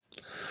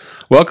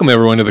Welcome,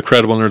 everyone, to the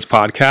Credible Nerds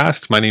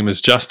podcast. My name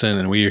is Justin,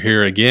 and we are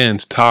here again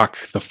to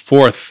talk the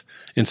fourth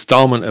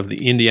installment of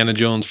the Indiana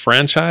Jones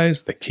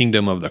franchise, The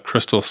Kingdom of the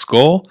Crystal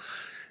Skull.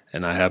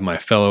 And I have my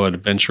fellow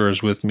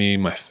adventurers with me,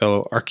 my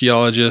fellow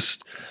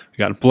archaeologists. We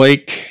got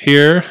Blake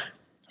here.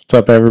 What's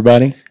up,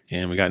 everybody?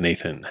 And we got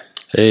Nathan.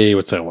 Hey,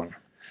 what's that one?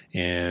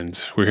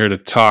 And we're here to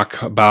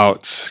talk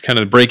about, kind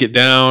of break it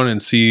down and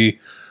see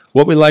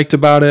what we liked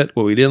about it,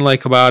 what we didn't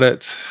like about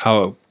it,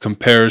 how it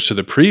compares to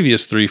the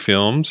previous three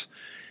films,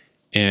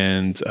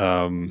 and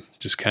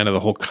just kind of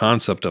the whole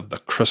concept of the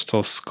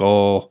crystal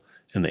skull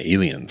and the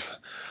aliens.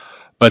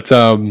 But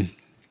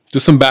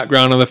just some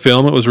background on the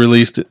film. It was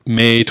released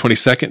May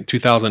 22nd,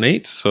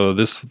 2008. So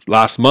this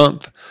last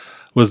month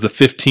was the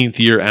 15th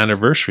year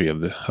anniversary of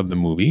the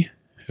movie,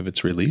 of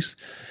its release.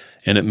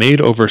 And it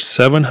made over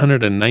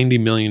 $790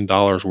 million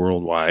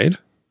worldwide.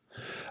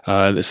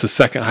 It's the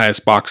second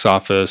highest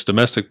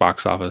domestic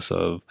box office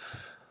of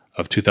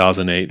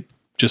 2008,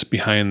 just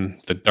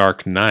behind The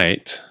Dark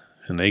Knight.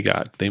 And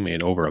they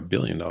made over $1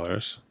 billion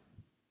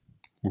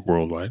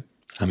worldwide.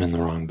 I'm in the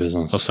wrong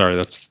business. Oh, sorry,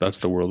 that's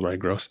the worldwide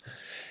gross.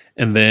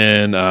 And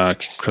then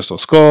Crystal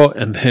Skull,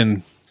 and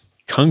then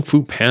Kung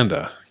Fu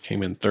Panda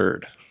came in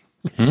third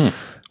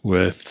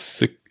with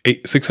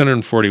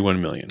 $641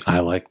 million. I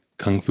like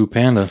Kung Fu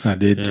Panda. I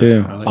did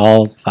too.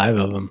 All five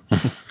of them.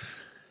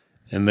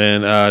 And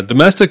then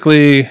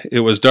domestically, it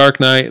was Dark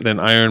Knight, then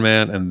Iron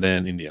Man, and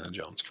then Indiana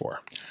Jones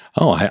 4.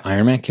 Oh,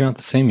 Iron Man came out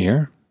the same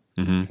year?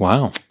 Mm-hmm.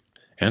 Wow.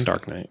 And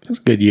Dark Knight. It was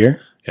a good year.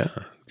 Yeah,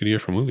 good year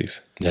for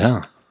movies.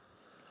 Yeah.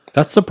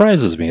 That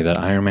surprises me that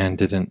Iron Man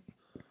didn't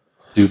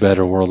do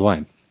better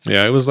worldwide.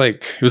 Yeah, it was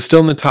still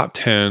in the top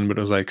 10, but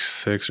it was like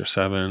 6 or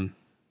 7,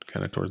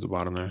 kind of towards the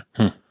bottom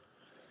there.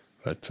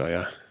 But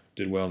yeah,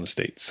 did well in the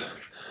States.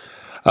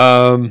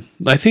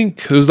 I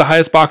think it was the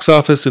highest box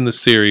office in the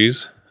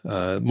series,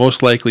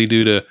 most likely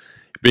due to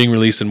being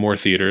released in more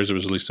theaters. It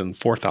was released in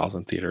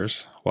 4,000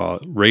 theaters, while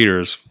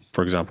Raiders,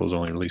 for example, was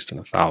only released in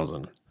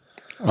 1,000.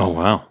 Oh,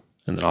 wow.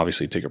 And then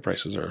obviously ticket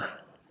prices are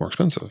more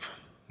expensive.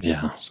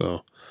 Yeah.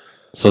 So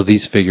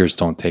these figures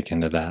don't take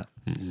into that.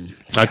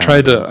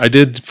 I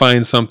did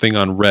find something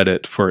on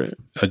Reddit for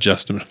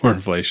adjustment for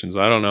inflation.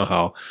 So I don't know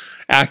how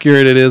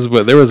accurate it is,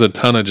 but there was a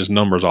ton of just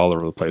numbers all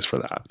over the place for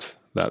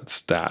that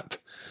stat.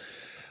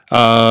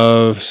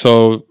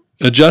 So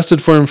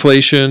adjusted for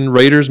inflation,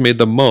 Raiders made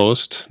the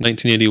most,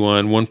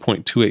 1981,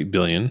 $1.28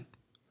 billion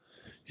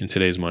in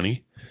today's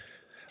money.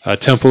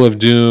 Temple of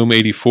Doom,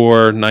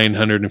 84,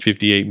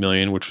 $958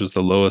 million, which was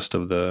the lowest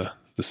of the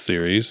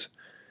series.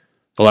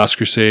 The Last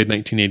Crusade,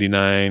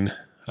 1989,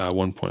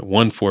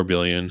 $1.14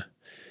 billion.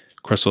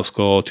 Crystal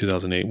Skull,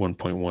 2008,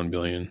 $1.1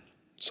 billion.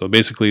 So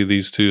basically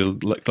these two,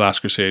 Last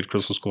Crusade,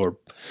 Crystal Skull, are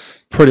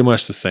pretty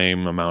much the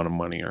same amount of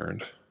money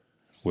earned,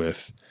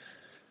 with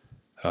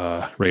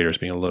Raiders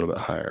being a little bit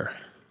higher.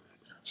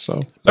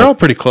 So they're all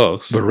pretty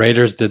close. But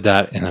Raiders did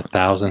that in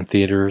 1,000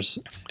 theaters,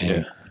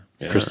 and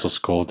Yeah. Crystal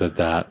Skull did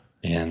that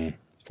in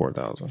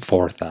 4,000.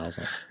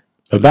 4,000.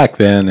 But back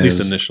then, At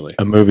least initially.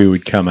 a movie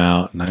would come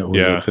out and it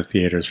was Yeah. at the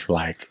theaters for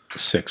like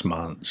 6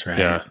 months, right?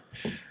 Yeah.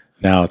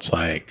 Now it's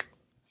like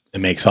it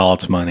makes all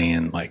its money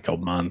in like a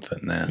month,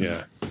 and then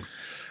Yeah.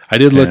 I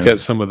did look at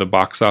some of the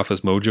box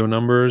office mojo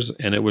numbers,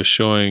 and it was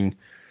showing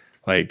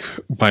like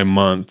by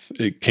month.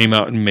 It came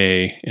out in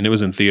May, and it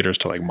was in theaters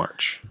till like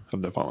March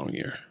of the following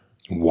year.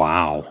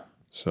 Wow.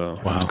 So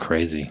That's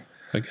crazy.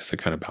 I guess it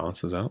kind of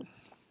balances out.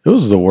 it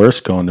was the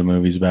worst going to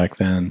movies back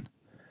then.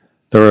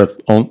 There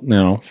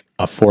were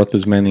a fourth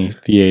as many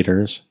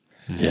theaters.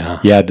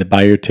 Yeah. You had to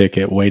buy your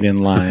ticket, wait in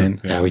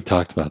line. Yeah, we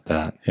talked about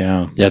that.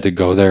 Yeah. You had to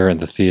go there in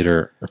the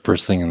theater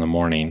first thing in the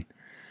morning,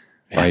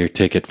 buy your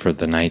ticket for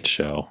the night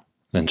show,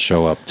 then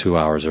show up 2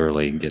 hours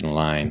early and get in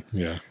line.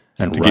 Yeah.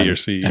 And To run, get your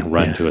seat. and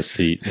run to a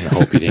seat and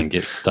hope you didn't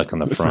get stuck in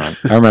the front.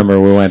 I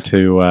remember we went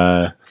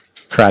to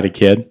Karate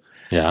Kid,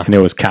 Yeah. and it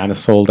was kind of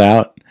sold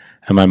out.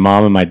 And my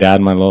mom and my dad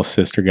and my little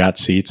sister got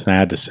seats, and I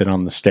had to sit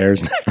on the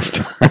stairs next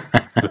to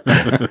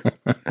her.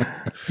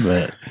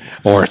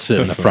 Or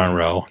sit in the front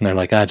row. And they're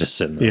like, just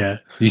sit in the Yeah.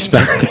 You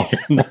spent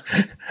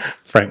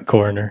Front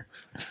corner.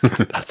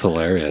 That's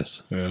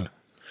hilarious. Yeah.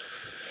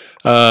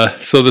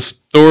 So the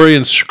story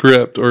and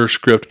script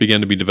began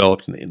to be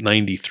developed in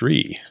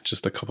 93,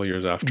 just a couple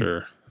years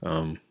after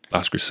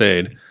Last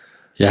Crusade.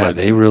 Yeah,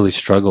 they really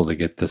struggled to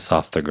get this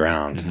off the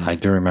ground. I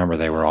do remember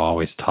they were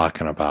always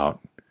talking about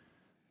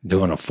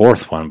doing a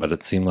fourth one, but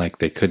it seemed like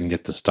they couldn't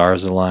get the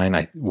stars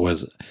aligned.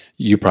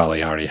 You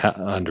probably already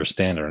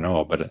understand or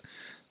know, but it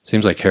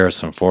seems like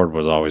Harrison Ford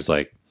was always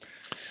like,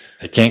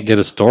 they can't get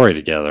a story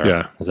together.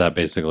 Yeah. Is that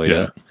basically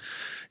it?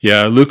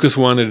 Yeah, Lucas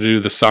wanted to do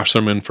the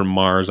Saucerman from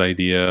Mars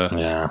idea.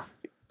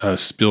 Yeah.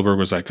 Spielberg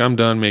was like, I'm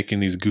done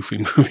making these goofy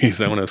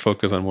movies. I want to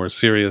focus on more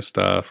serious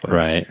stuff. Like,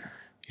 Right.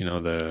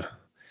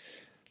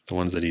 The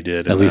ones that he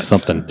did. At least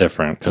something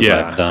different, because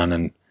Yeah.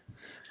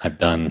 I've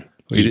done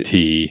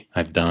E.T.,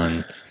 I've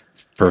done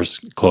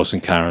first Close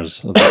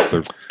Encounters of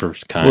the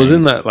First Kind. Was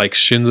in that like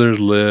Schindler's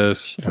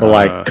List. So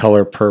like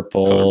Color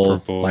Purple, Color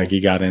Purple. like he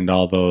got into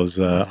all those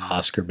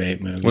Oscar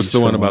bait movies. What's the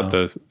for one a about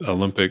while. the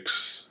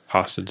Olympics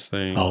hostage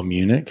thing? Oh,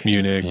 Munich.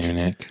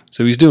 Munich.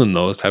 So he's doing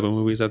those type of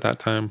movies at that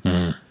time.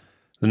 Mm.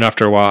 And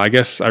after a while, I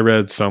guess I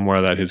read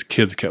somewhere that his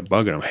kids kept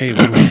bugging him. Hey,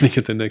 when are we going to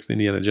get the next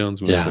Indiana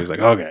Jones movie? Yeah. So he's like,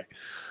 okay,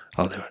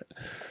 I'll do it.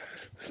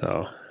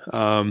 So,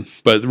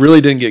 but really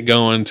didn't get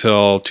going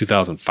until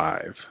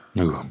 2005.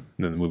 Ooh. And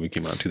then the movie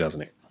came out in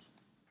 2008.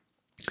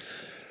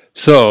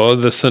 So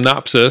the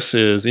synopsis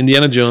is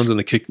Indiana Jones and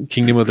the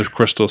Kingdom of the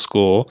Crystal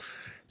Skull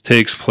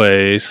takes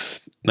place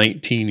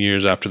 19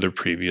 years after the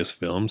previous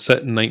film.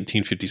 Set in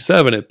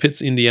 1957, it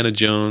pits Indiana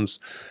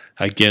Jones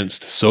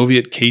against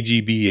Soviet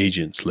KGB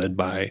agents led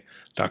by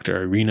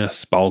Dr. Irina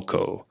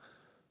Spalko,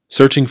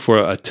 searching for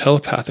a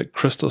telepathic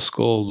crystal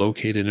skull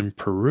located in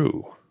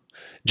Peru.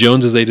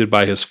 Jones is aided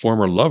by his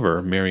former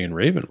lover, Marion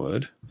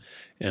Ravenwood,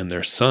 and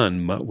their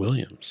son, Mutt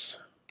Williams.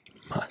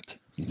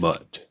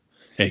 Mutt,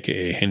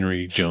 a.k.a.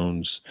 Henry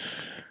Jones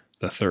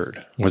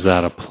III. Was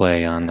that a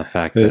play on the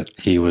fact that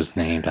he was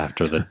named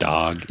after the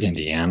dog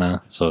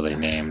Indiana? So they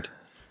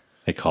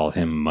called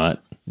him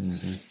Mutt.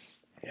 Mm-hmm.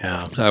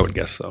 Yeah, I would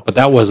guess so. But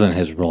that wasn't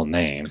his real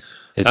name.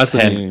 That's the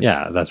name.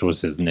 Yeah, that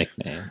was his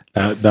nickname.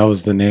 that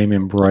was the name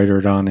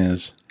embroidered on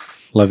his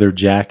leather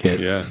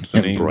jacket. Yeah, it's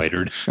the name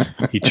Embroidered.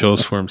 he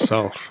chose for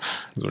himself,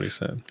 is what he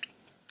said.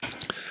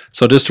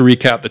 So just to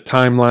recap the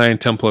timeline,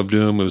 Temple of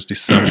Doom was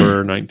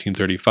December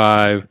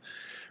 1935.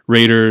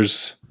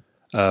 Raiders,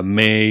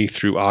 May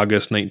through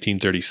August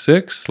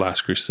 1936.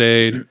 Last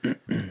Crusade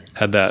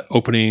had that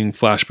opening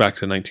flashback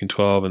to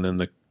 1912, and then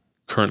the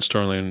current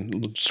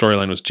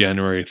storyline was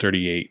January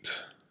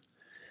 38.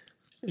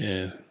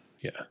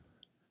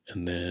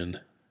 And then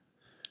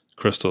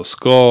Crystal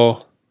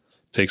Skull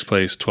takes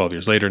place 12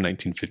 years later,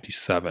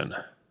 1957.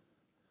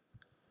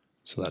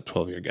 So that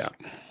 12-year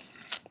gap.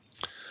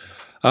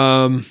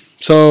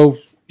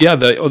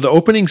 The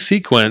opening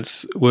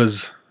sequence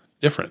was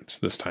different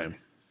this time.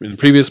 In the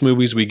previous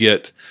movies, we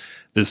get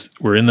this,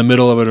 we're in the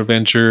middle of an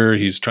adventure.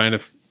 He's trying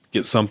to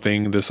get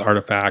something, this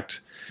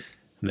artifact.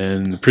 And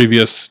then the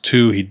previous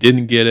two, he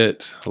didn't get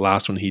it. The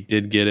last one, he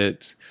did get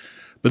it.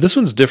 But this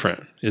one's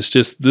different. It's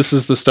just, this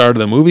is the start of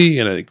the movie,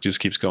 and it just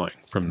keeps going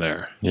from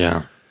there.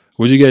 Yeah.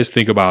 What do you guys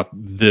think about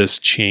this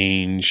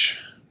change?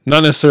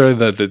 Not necessarily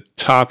the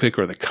topic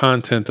or the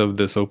content of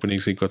this opening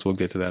sequence. We'll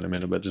get to that in a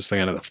minute, but just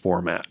kind of the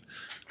format.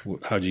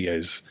 How'd you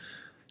guys,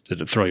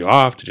 did it throw you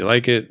off? Did you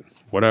like it?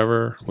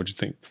 Whatever. What'd you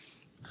think?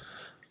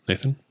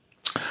 Nathan?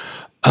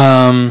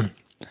 I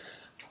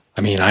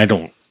mean, I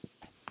don't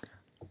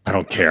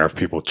care if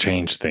people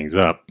change things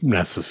up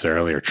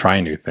necessarily or try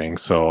new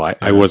things. So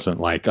I wasn't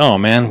like, oh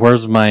man,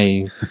 where's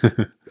my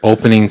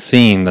opening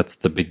scene? That's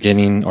the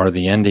beginning or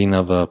the ending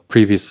of a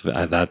previous.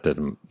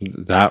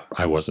 That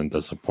I wasn't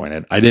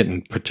disappointed. I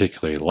didn't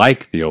particularly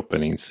like the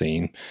opening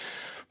scene,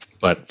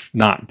 but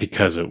not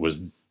because it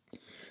was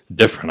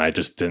different. I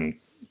just didn't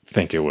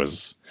think it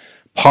was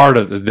part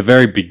of the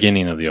very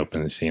beginning of the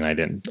opening scene. I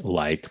didn't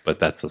like, but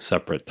that's a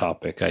separate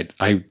topic.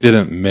 I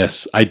did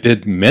miss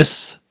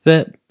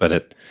it, but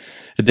it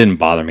didn't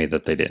bother me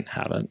that they didn't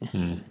have it.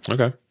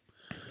 Okay.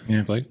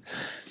 Yeah. Blake?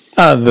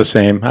 The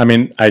same. I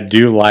mean, I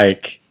do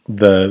like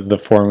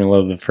the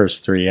formula of the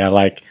first three. I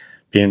like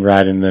being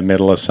right in the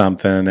middle of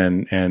something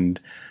and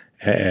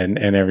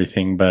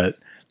everything, but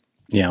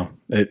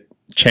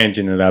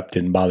changing it up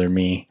didn't bother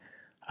me.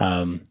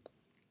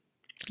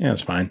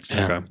 It's fine.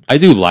 Yeah. Okay. I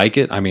do like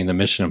it. I mean, the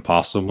Mission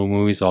Impossible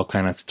movies all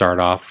kind of start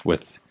off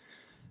with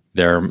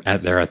they're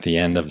at the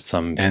end of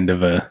some End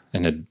of a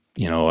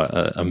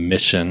a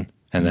mission,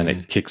 and then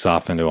it kicks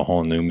off into a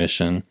whole new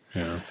mission.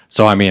 Yeah.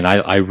 So I mean,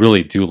 I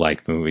really do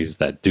like movies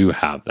that do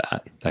have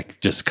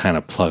that just kind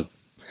of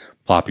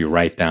plop you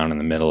right down in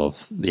the middle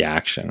of the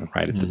action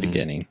right at the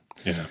beginning.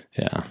 Yeah.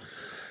 Yeah.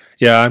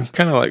 Yeah, I'm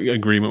kind of like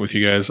agreement with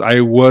you guys.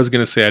 I was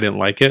going to say I didn't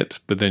like it,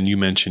 but then you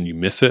mentioned you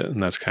miss it, and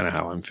that's kind of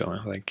how I'm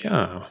feeling. Like,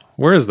 yeah,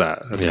 where is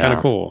that? That's kind of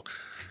cool.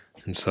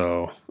 And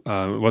so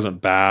it wasn't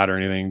bad or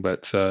anything,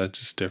 but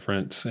just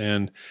different.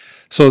 And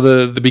so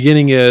the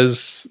beginning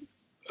is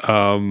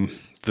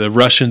the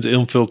Russians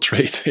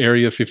infiltrate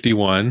Area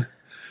 51.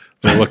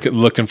 They're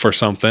looking for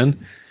something.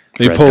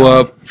 They Red pull Dawn.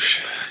 up.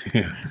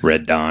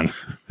 Red Dawn.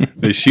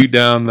 They shoot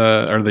down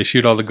they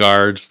shoot all the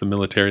guards, the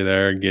military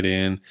there, and get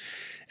in.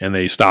 And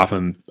they stop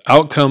him.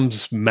 Out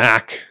comes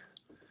Mac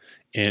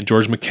and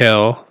George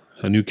McHale,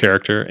 a new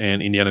character,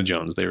 and Indiana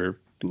Jones. They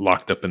were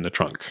locked up in the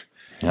trunk.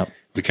 Yep.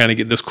 We kind of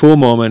get this cool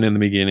moment in the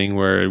beginning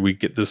where we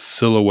get this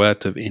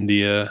silhouette of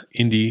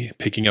Indy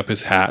picking up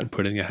his hat and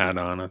putting a hat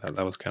on. I thought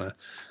that was kind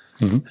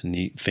of a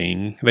neat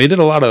thing. They did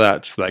a lot of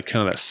that, like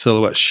kind of that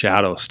silhouette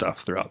shadow stuff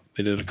throughout.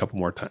 They did it a couple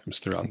more times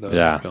throughout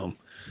the film,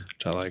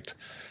 which I liked.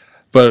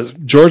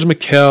 But George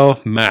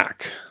McHale,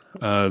 Mac.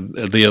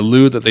 They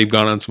allude that they've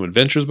gone on some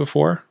adventures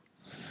before,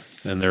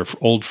 and they're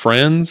old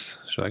friends.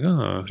 She's like,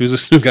 "Oh, who's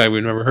this new guy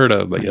we've never heard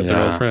of?" But yet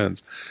they're old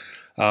friends.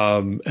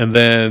 And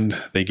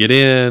then they get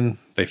in.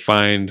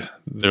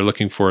 They're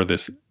looking for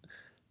this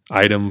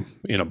item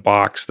in a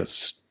box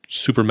that's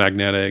super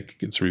magnetic.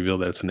 It's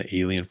revealed that it's an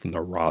alien from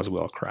the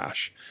Roswell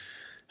crash.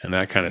 And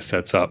that kind of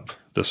sets up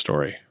the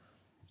story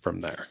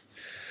from there.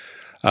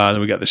 Then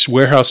we got this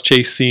warehouse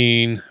chase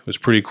scene. It was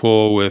pretty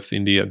cool with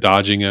Indy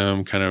dodging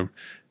him, kind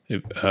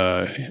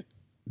of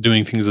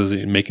doing things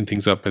making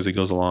things up as he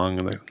goes along,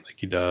 like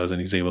he does, and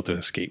he's able to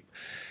escape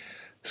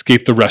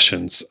the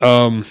Russians.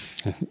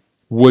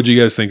 What'd you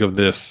guys think of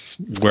this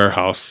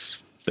warehouse,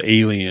 the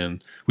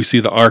alien? We see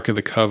the Ark of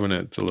the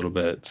Covenant a little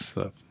bit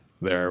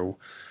there.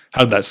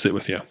 How did that sit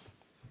with you?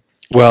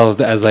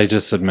 Well, as I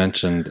just had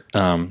mentioned,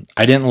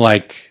 I didn't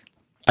like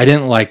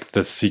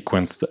the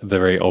sequence, the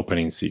very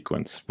opening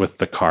sequence with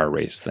the car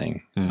race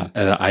thing.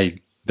 I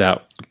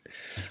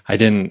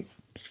didn't,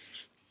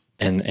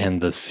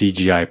 and the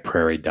CGI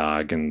prairie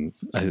dog, and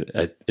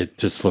it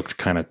just looked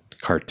kind of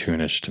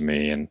cartoonish to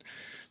me. And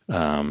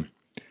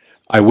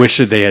I wish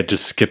that they had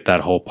just skipped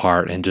that whole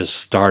part and just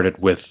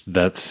started with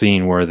that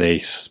scene where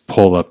they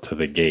pull up to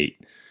the gate,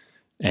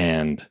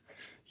 and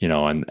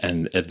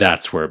and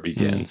that's where it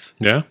begins.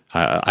 Yeah.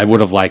 I would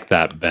have liked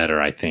that better,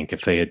 I think,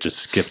 if they had just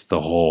skipped the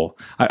whole...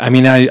 I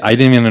mean, I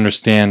didn't even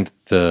understand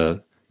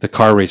the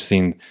car race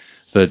scene.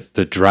 The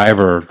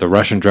driver, the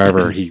Russian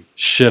driver, he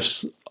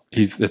shifts...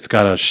 It's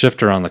got a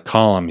shifter on the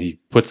column. He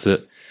puts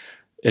it...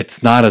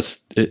 It's not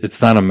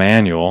a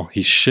manual.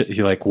 He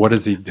like, what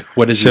does he do?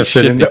 What does he shift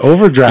it into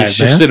overdrive? He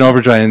shifts it in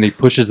overdrive, and he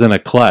pushes in a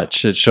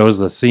clutch. It shows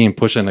the scene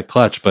pushing a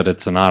clutch, but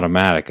it's an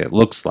automatic. It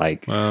looks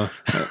like. I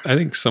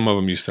think some of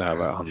them used to have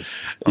that on the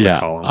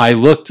column. I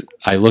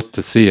looked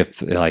to see if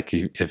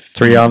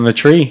 3 on the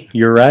tree.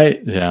 You're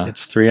right. Yeah,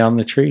 it's 3 on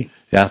the tree.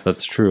 Yeah,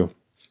 that's true.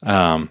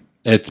 But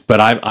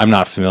I'm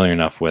not familiar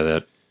enough with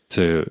it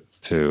to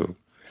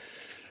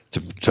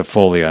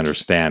fully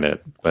understand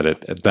it,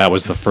 but that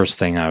was the first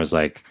thing I was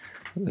like,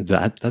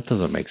 that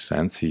doesn't make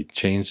sense. He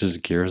changed his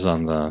gears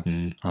on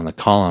the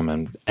column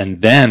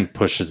and then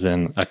pushes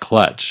in a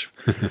clutch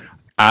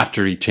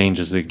after he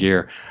changes the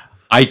gear.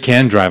 I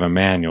can drive a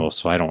manual,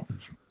 so I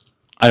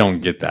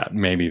don't get that.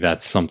 Maybe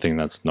that's something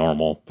that's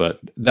normal,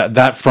 but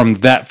that from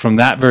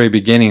that very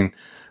beginning,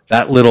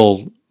 that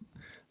little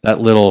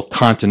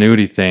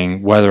continuity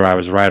thing, whether I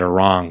was right or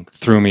wrong,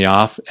 threw me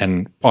off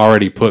and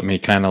already put me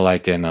kind of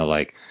like in a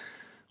like,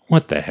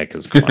 what the heck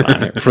is going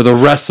on here? For the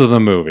rest of the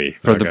movie,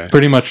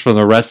 pretty much for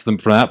the rest of them,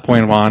 from that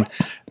point on,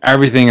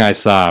 everything I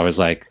saw, I was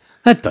like,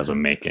 that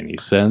doesn't make any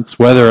sense.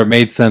 Whether it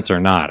made sense or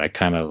not, I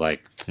kind of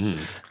like,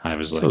 I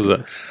was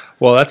like,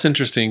 well, that's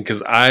interesting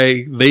because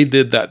they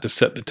did that to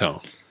set the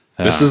tone.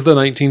 Yeah. This is the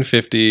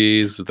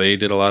 1950s. They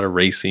did a lot of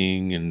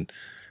racing and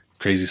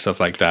crazy stuff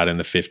like that in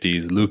the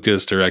 50s.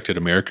 Lucas directed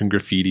American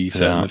Graffiti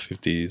set in the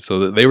 50s.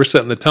 So they were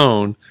setting the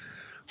tone,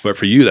 but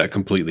for you, that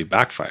completely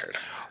backfired.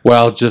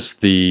 Well,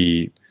 just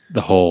the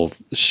whole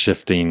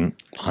shifting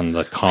on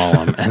the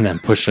column and then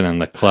pushing in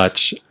the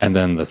clutch and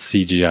then the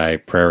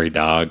CGI prairie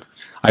dog.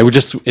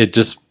 It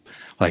just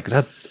like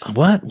that.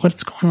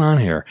 What's going on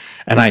here?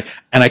 And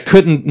I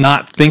couldn't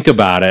not think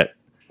about it.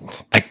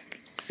 It's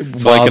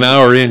like an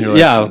hour in, you're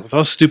like,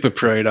 those stupid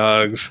prairie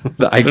dogs.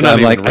 I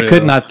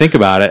could not think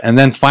about it. And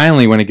then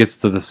finally, when it gets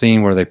to the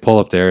scene where they pull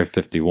up to Area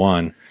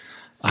 51,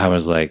 I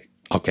was like,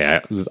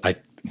 okay,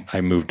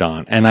 I moved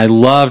on. And I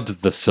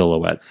loved the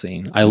silhouette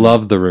scene. I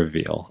loved the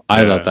reveal.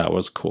 I thought that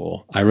was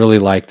cool. I really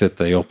liked that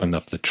they opened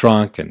up the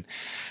trunk and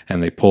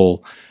they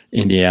pull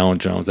Indiana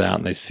Jones out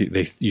and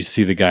you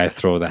see the guy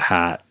throw the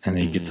hat and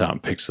he gets out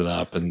and picks it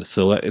up. And the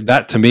silhouette,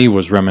 that to me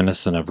was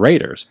reminiscent of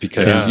Raiders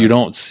because you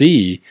don't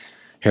see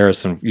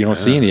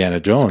see Indiana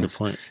Jones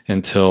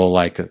until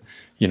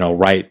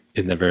right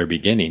in the very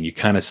beginning. You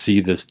kind of see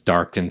this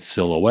darkened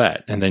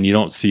silhouette, and then you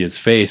don't see his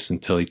face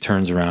until he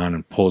turns around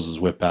and pulls his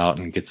whip out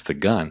and gets the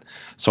gun.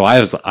 So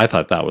I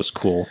thought that was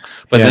cool.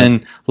 But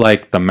then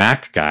like the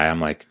Mac guy, I'm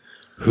like,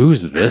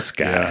 who's this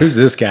guy? Yeah. Who's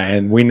this guy?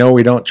 And we know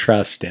we don't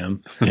trust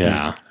him.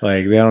 Yeah.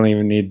 Like they don't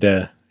even need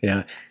to.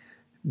 Yeah.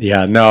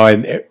 Yeah. No.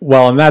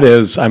 And that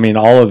is, I mean,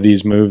 all of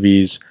these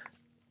movies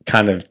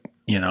kind of,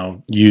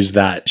 use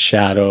that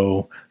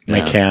shadow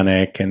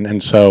mechanic.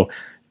 And so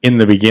in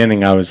the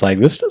beginning, I was like,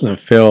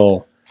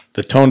 the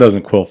tone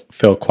doesn't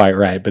feel quite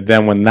right. But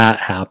then when that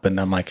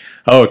happened, I'm like,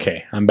 oh,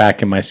 okay, I'm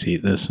back in my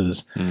seat. This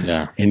is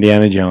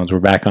Indiana Jones. We're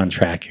back on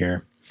track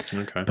here.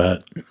 Okay.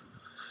 But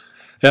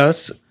yeah,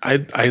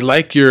 I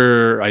like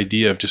your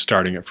idea of just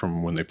starting it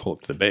from when they pull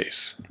up to the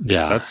base.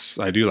 Yeah.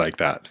 I do like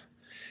that.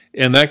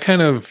 And that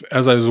kind of,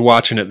 as I was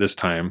watching it this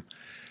time,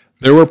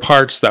 there were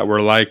parts that were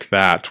like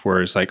that,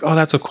 where it's like, oh,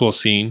 that's a cool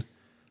scene.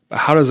 But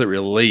how does it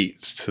relate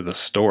to the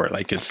story?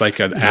 Like, it's like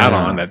an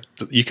add-on that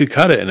you could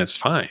cut it and it's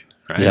fine.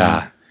 Right?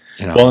 Yeah.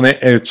 Well, and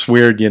it's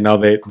weird,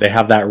 they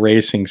have that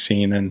racing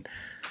scene and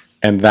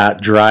that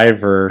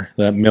driver,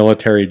 that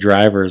military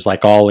driver is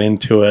like all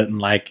into it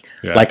and like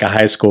a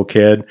high school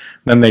kid.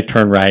 Then they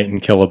turn right and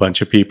kill a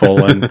bunch of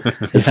people. And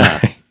it's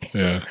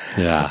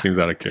it seems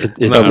out of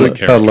character.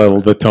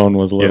 The tone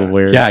was a little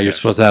weird. Yeah, you're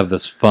supposed to have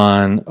this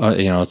fun,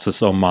 it's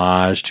this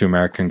homage to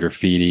American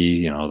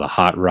Graffiti, the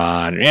hot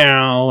rod,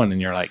 and then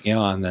you're like,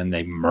 and then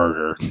they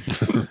murder,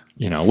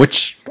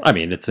 which I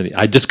mean,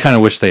 I just kind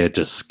of wish they had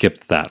just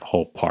skipped that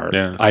whole part.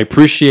 Yeah. I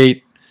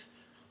appreciate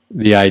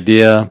the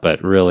idea,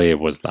 but really it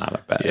was not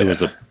a bad. Yeah. It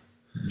was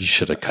you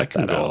should have cut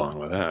that Go out. along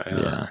with that.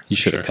 Yeah, you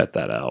should have cut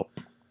that out.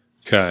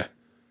 Okay.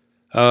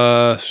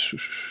 Let's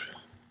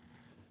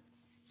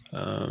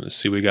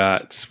see. We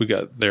got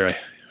there.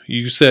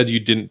 You said you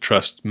didn't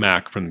trust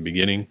Mac from the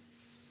beginning.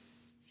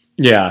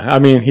 Yeah, I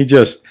mean, he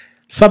just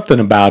something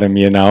about him,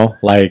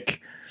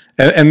 like,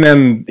 and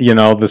then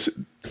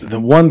the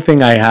one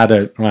thing I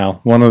had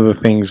one of the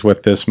things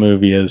with this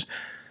movie is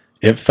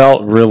it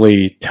felt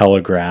really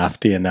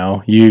telegraphed.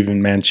 You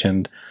even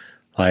mentioned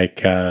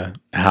like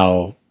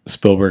how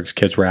Spielberg's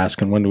kids were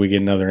asking, when do we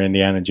get another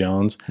Indiana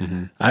Jones?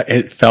 Mm-hmm.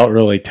 It felt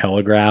really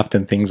telegraphed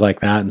and things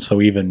like that, and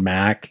so even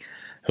Mac,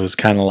 it was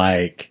kind of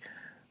like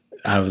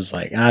I was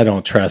like, I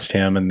don't trust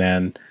him, and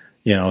then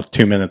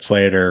 2 minutes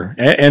later,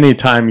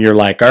 anytime you're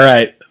like, all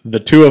right, the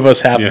two of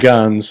us have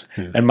guns,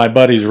 and my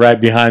buddy's right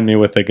behind me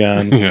with a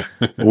gun.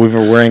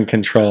 We're in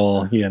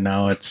control.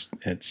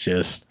 It's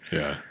just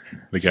the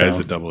guy's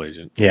a double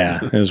agent. Yeah,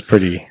 it was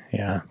pretty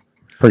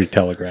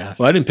telegraphed.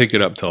 Well, I didn't pick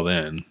it up till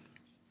then,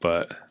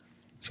 but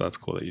so that's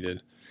cool that you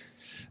did.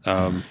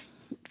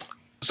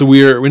 So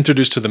we're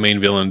introduced to the main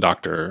villain,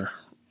 Dr.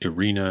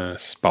 Irina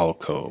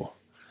Spalko.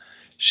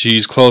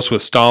 She's close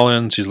with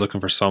Stalin. She's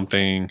looking for some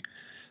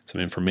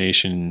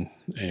information,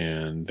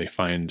 and they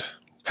find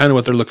kind of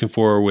what they're looking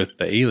for with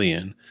the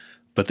alien,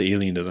 but the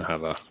alien doesn't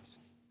have a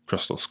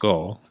crystal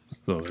skull,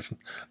 so it's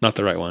not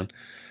the right one.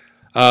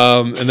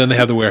 And then they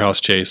have the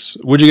warehouse chase.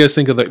 What did you guys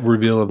think of the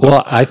reveal of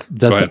Well, I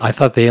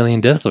thought the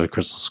alien did have a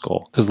crystal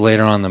skull, because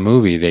later on in the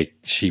movie,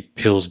 she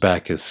peels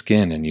back his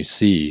skin and you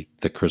see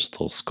the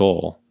crystal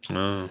skull.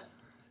 Oh.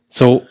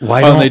 So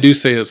why don't they do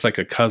say it's like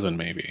a cousin,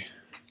 maybe?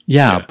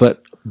 Yeah.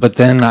 But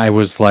then I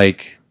was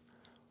like,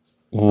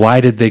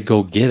 why did they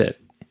go get it?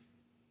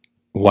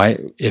 Why?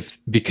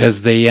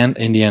 Because they end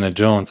Indiana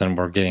Jones, and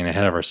we're getting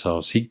ahead of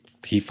ourselves.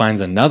 He finds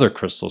another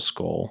crystal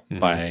skull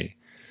by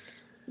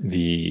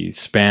the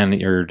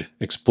Spaniard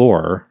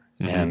explorer,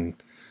 and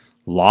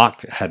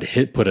Locke had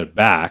put it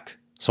back.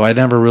 So I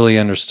never really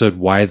understood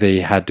why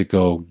they had to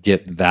go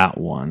get that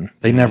one.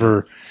 They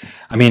never,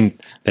 I mean,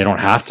 they don't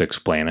have to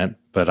explain it,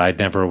 but I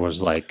never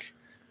was like,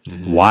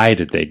 why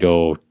did they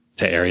go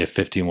to Area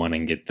 51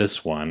 and get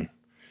this one?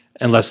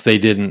 Unless they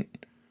didn't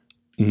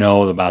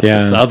know about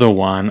this other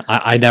one.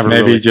 I never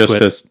maybe really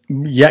just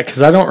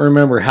because I don't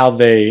remember how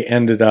they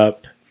ended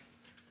up.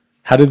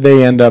 How did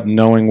they end up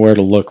knowing where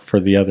to look for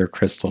the other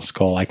crystal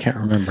skull? I can't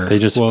remember. They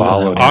just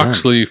followed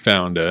Oxley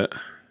found it.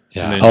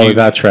 Yeah.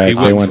 That's right.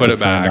 They went to put it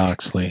back.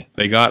 Oxley.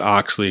 They got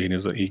Oxley, and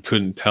he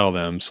couldn't tell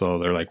them, so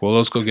they're like, well,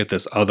 let's go get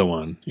this other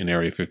one in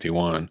Area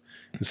 51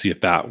 and see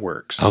if that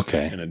works.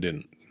 Okay. And it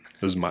didn't.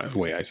 This is the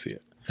way I see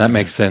it. That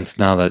makes sense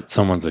now that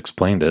someone's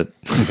explained it.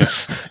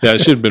 Yeah,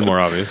 it should have been more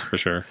obvious, for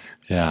sure.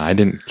 Yeah, I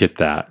didn't get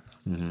that.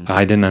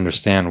 I didn't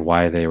understand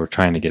why they were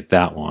trying to get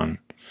that one.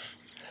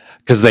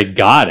 Because they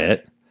got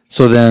it.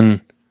 So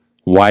then,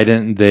 why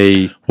didn't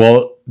they?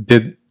 Well,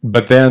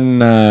 but then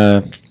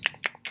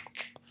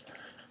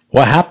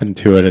what happened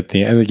to it at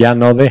the end? Yeah,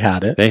 no, they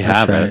had it. They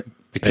have it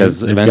because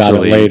they eventually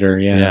got it later.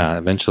 Yeah,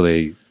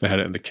 eventually they had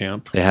it in the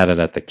camp. They had it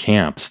at the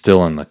camp,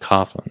 still in the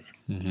coffin.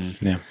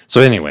 Yeah.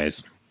 So,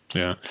 anyways.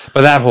 Yeah.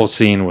 But that whole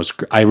scene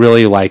I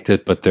really liked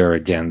it, but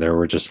there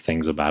were just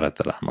things about it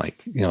that I'm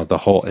like,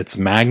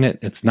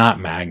 it's not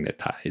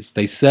magnetized.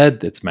 They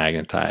said it's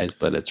magnetized,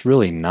 but it's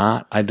really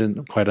not. I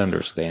didn't quite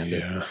understand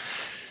it.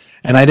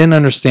 And I didn't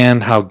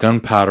understand how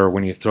gunpowder,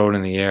 when you throw it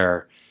in the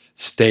air,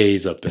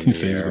 stays up in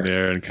the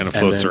air and kind of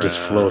floats around. Just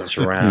floats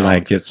around.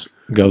 Like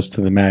goes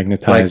to the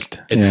magnetized.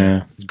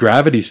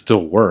 Gravity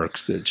still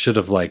works. It should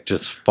have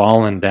just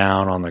fallen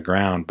down on the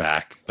ground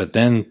back, but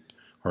then,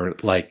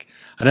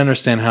 I didn't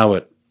understand how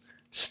it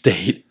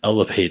stayed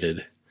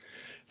elevated.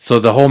 So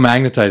the whole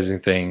magnetizing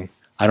thing,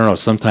 I don't know.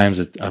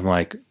 Sometimes I'm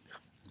like,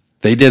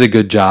 they did a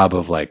good job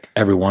of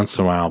every once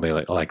in a while, I'll be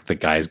like the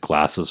guy's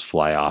glasses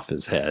fly off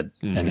his head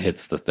and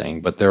hits the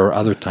thing. But there are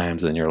other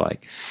times, and you're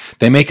like,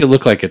 they make it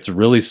look like it's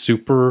really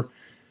super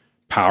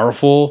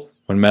powerful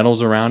when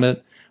metal's around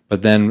it.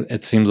 But then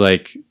it seems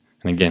like,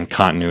 and again,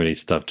 continuity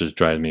stuff just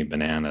drives me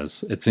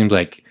bananas. It seems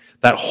like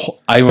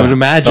I would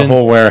imagine the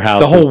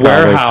whole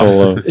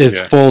warehouse is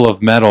full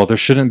of metal. There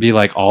shouldn't be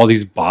all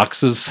these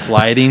boxes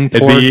sliding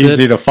towards it. It'd be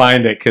easy to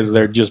find it because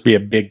there'd just be a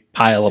big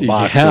pile of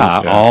boxes.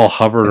 All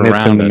hovered around.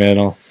 It's in the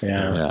middle.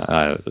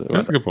 Yeah.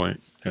 That's a good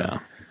point. Yeah.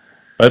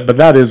 But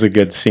that is a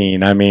good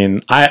scene. I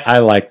mean, I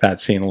like that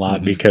scene a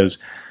lot because,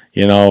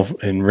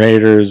 in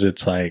Raiders,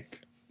 it's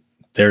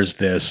there's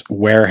this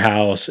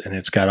warehouse and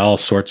it's got all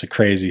sorts of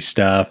crazy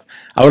stuff.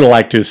 I would have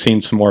liked to have seen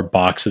some more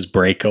boxes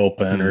break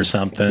open or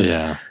something.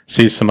 Yeah.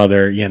 See some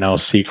other,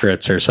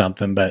 secrets or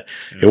something. But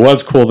it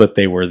was cool that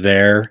they were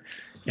there.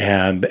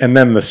 And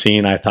then the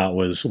scene I thought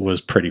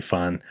was pretty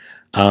fun.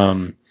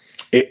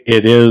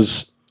 It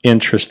is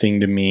interesting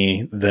to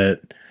me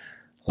that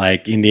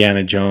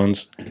Indiana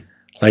Jones,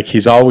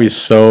 he's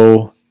always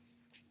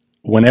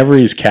whenever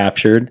he's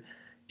captured,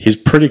 he's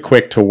pretty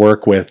quick to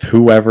work with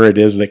whoever it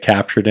is that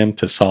captured him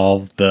to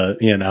solve the,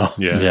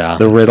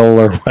 the riddle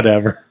or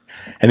whatever.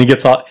 And he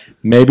gets all,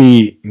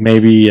 maybe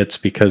it's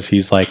because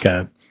he's like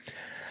an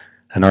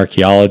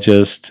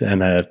archaeologist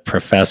and a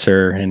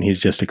professor, and he's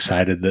just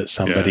excited that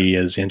somebody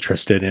is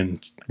interested in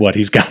what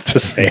he's got to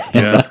say.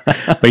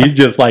 But he's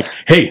just like,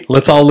 hey,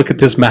 let's all look at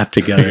this map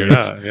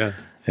together.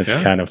 It's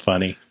kind of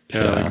funny.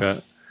 Yeah, I like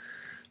that.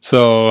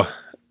 So,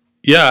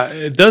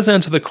 it does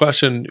answer the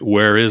question,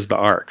 where is the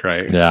Ark,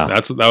 right? Yeah.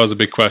 That was a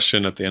big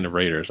question at the end of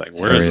Raiders. Like,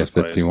 where is this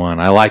place? 51.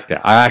 I like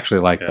that. I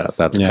actually like that.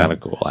 That's kind of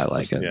cool. I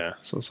like it. Yeah,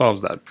 so it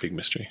solves that big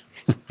mystery.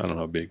 I don't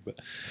know how big, but...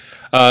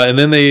 and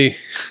then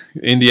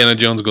Indiana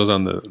Jones goes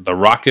on the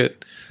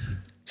rocket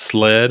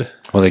sled.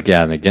 Well, they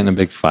get in a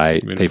big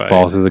fight. They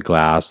fall through the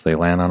glass. They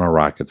land on a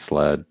rocket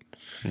sled.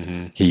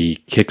 Mm-hmm. He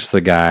kicks the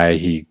guy.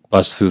 He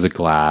busts through the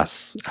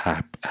glass.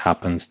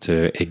 Happens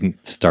to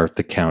start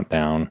the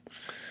countdown.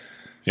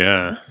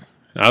 Yeah,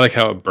 I like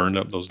how it burned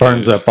up those.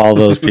 Burns up all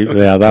those people.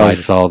 Yeah, that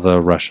lights all the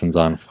Russians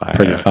on fire.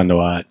 Pretty fun to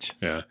watch.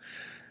 Yeah,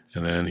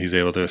 and then he's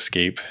able to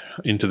escape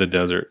into the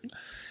desert.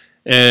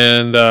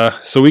 And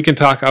so we can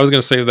talk. I was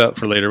going to save that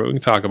for later, but we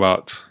can talk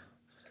about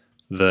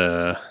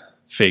the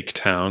fake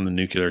town, the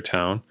nuclear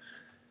town.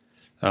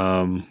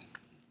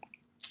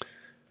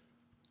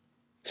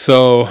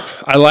 So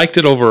I liked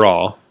it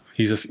overall.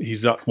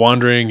 He's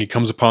wandering. He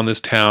comes upon this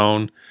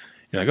town.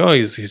 You're like, oh,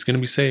 he's going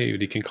to be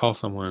saved. He can call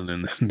someone,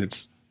 and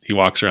he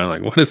walks around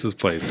like, what is this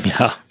place?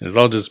 Yeah, and it's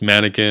all just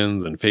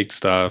mannequins and fake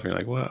stuff. And you're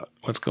like,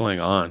 what's going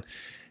on?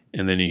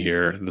 And then you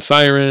hear the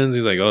sirens.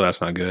 He's like, oh, that's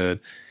not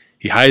good.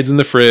 He hides in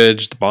the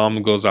fridge. The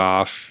bomb goes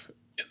off.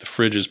 The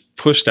fridge is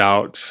pushed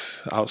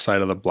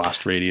outside of the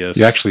blast radius.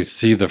 You actually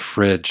see the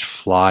fridge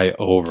fly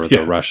over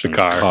the Russian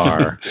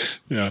car.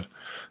 Yeah,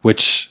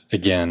 which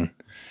again,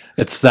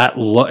 it's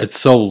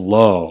so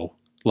low.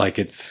 Like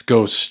it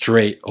goes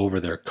straight over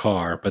their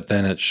car, but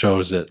then it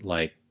shows it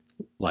like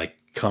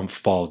come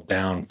fall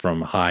down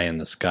from high in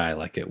the sky,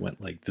 like it went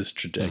like this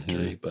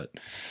trajectory. But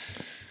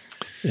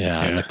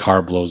and the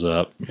car blows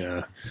up.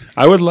 Yeah,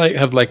 I would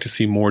have liked to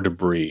see more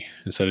debris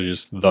instead of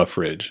just the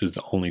fridge is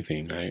the only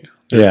thing, right?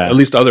 At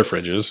least other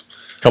fridges,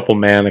 a couple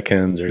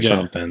mannequins or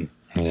something.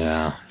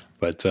 Yeah,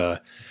 but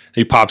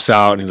he pops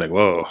out and he's like,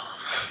 "Whoa."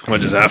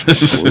 What just happened?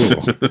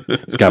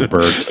 He's got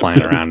birds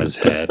flying around his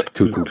head,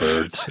 cuckoo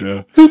birds.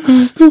 Yeah,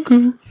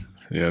 cuckoo.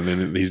 Yeah, and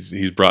then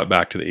he's brought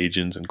back to the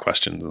agents and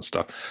questions and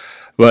stuff.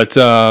 But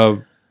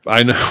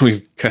I know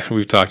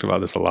we've talked about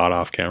this a lot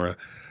off camera.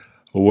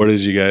 What did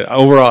you guys?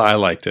 Overall, I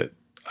liked it.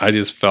 I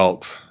just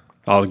felt.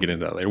 I'll get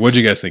into that later. What did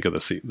you guys think of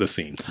the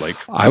scene? Like,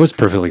 I was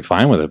perfectly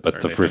fine with it,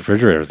 but the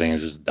refrigerator thing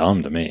is just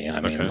dumb to me.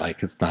 I mean,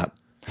 like it's not.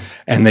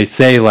 And they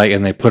say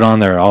and they put on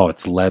there, oh,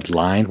 it's lead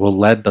lined. Well,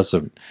 lead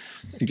doesn't.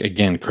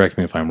 Again, correct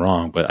me if I'm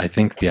wrong, but I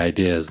think the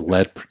idea is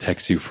lead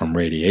protects you from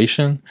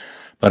radiation.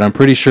 But I'm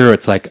pretty sure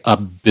it's like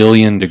 1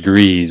 billion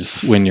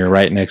degrees when you're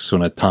right next to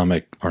an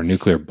atomic or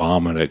nuclear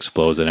bomb and it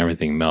explodes and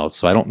everything melts.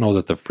 So I don't know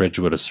that the fridge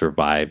would have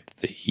survived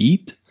the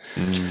heat.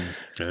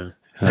 Yeah.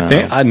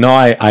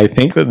 I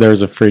think that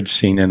there's a fridge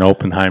scene in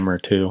Oppenheimer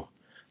too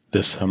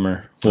this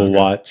summer. We'll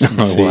watch.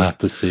 We'll have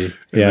to see.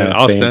 Yeah,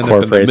 I'll stand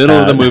up in the middle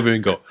of the movie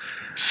and go,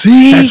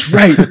 "See, that's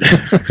right.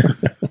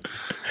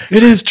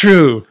 It is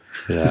true."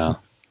 Yeah.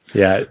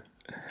 Yeah.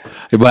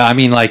 But I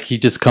mean, like he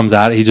just comes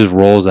out, he just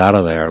rolls out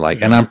of there,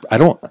 like, and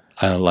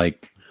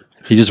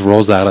he just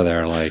rolls out of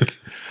there, like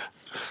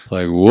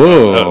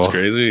whoa, that was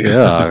crazy.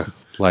 Yeah,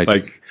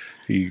 like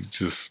he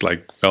just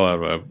like fell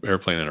out of an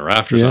airplane in a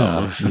raft or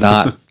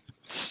something.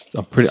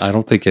 I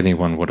don't think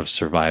anyone would have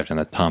survived an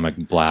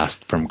atomic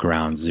blast from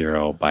ground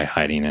zero by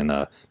hiding in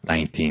a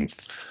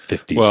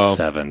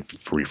 1957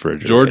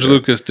 refrigerator. George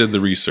Lucas did the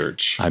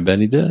research. I bet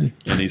he did.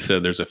 And he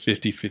said there's a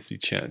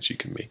 50-50 chance you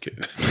can make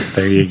it.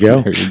 There you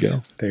go.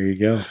 There you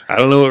go. I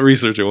don't know what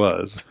research it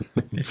was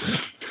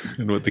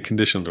and what the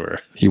conditions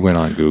were. He went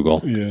on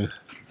Google. Yeah.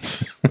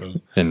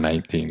 In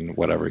 19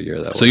 whatever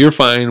year that was. So you're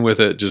fine with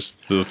it,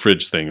 just the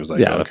fridge thing was like,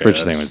 the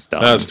fridge thing was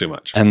dumb. That's too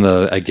much. And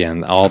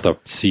all the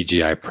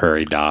CGI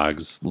prairie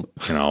dogs,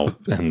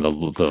 and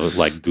the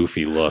like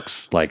goofy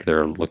looks, like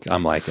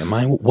I'm like,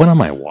 what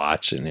am I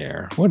watching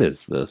here? What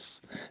is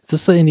this? Is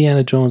this an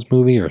Indiana Jones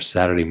movie or a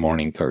Saturday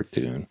morning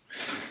cartoon?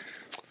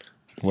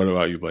 What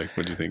about you, Blake?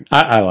 What do you think?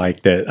 I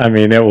liked it. I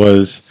mean, it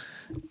was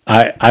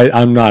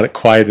I'm not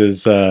quite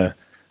as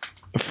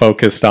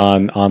focused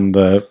on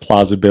the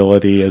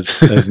plausibility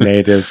as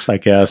Nate is, I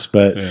guess,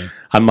 but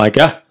I'm like,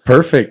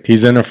 perfect.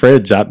 He's in a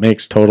fridge. That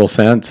makes total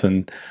sense.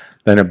 And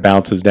then it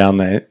bounces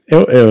down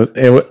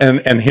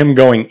and him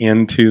going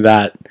into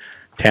that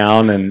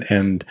town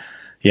and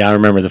I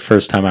remember the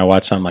first time I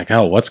watched it, I'm like,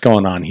 oh, what's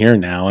going on here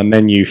now? And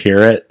then you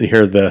hear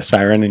the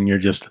siren, and you're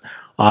just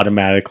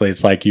automatically,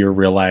 it's like you're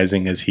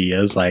realizing as he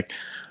is like,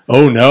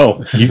 oh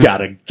no, you got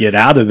to get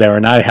out of there.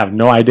 And I have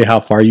no idea how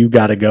far you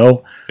got to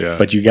go,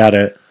 but you got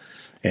to.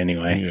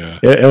 Anyway,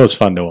 it was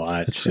fun to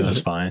watch. It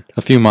was fine.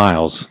 A few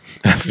miles.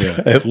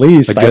 At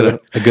least. A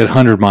good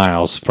 100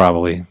 miles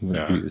probably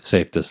would be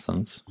safe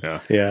distance.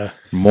 Yeah.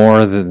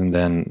 More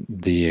than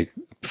the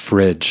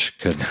fridge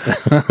could,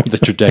 the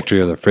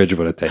trajectory of the fridge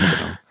would have taken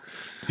them.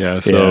 Yeah,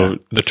 so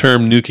the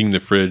term nuking the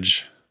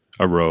fridge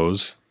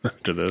arose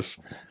after this,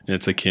 and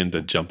it's akin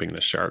to jumping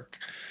the shark.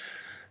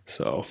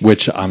 So,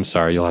 Which, I'm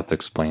sorry, you'll have to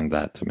explain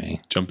that to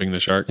me. jumping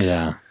the shark?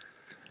 Yeah.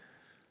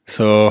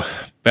 So,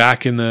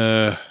 back in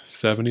the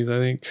 70s, I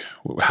think,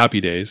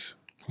 Happy Days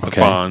with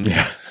Okay. Bonds.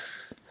 Yeah.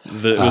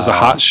 It was a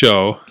hot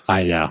show.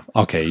 Yeah.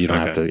 Okay, you don't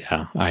have Okay. to,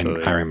 yeah. So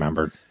I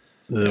remembered.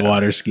 The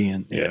water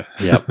skiing. Yeah.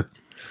 Yep.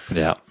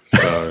 Yeah.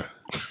 So,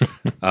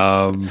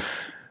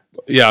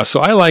 yeah,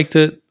 so I liked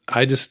it.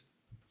 I just,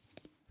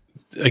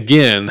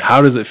 again,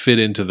 how does it fit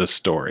into the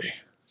story?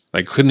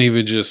 Like, couldn't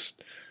even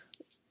just,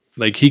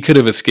 like, he could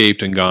have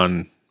escaped and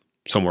gone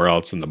somewhere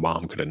else and the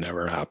bomb could have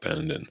never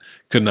happened and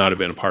could not have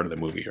been a part of the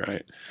movie,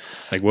 right?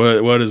 Like,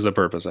 what is the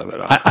purpose of it?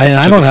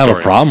 I don't have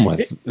a problem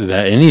with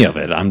that, any of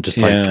it. I'm just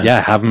like,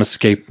 have him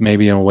escape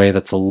maybe in a way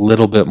that's a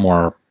little bit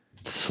more.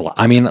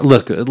 I mean,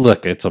 look,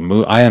 it's a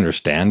movie. I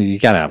understand. You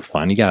got to have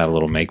fun. You got to have a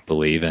little make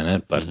believe in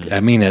it. But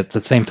I mean, at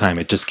the same time,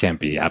 it just can't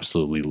be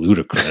absolutely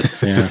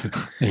ludicrous,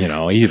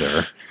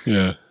 either.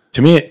 Yeah.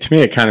 To me,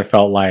 it kind of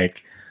felt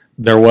like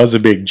there was a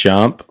big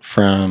jump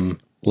from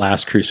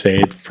Last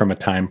Crusade from a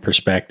time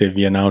perspective,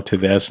 to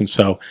this. And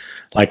so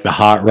like the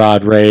hot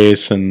rod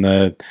race and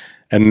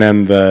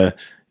then the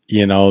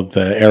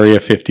Area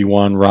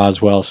 51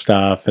 Roswell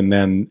stuff. And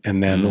then,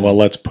 well,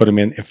 let's put them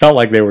in. It felt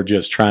like they were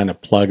just trying to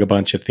plug a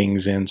bunch of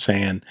things in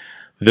saying,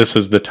 this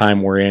is the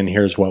time we're in.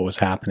 Here's what was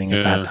happening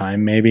at that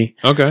time, maybe.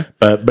 Okay.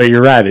 But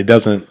you're right. It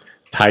doesn't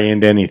tie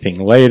into anything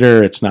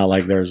later. It's not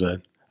like there's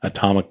a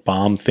atomic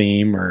bomb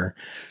theme or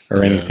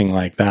anything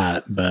like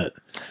that. But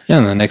yeah,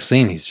 and the next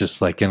scene, he's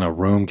just like in a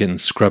room getting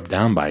scrubbed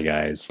down by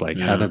guys. Like,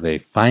 how did they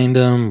find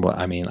him? Well,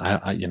 I mean,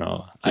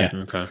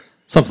 Okay.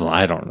 Something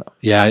I don't know.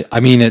 Yeah, I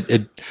mean,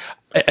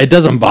 it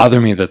doesn't bother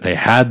me that they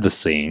had the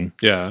scene.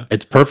 Yeah,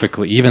 it's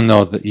perfectly, even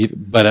though,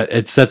 but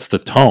it sets the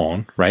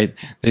tone, right?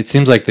 It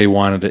seems like they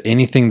wanted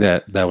anything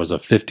that was a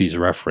 '50s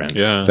reference.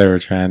 Yeah, they were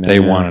trying. They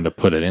wanted to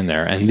put it in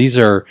there, and these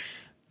are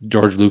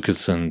George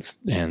Lucas and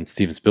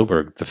Steven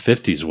Spielberg. The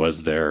 '50s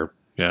was their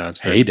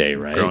it's heyday,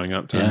 right? Growing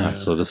up time. Yeah,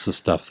 so this is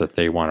stuff that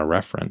they want to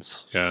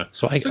reference. Yeah,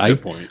 so that's a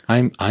good point.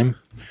 I'm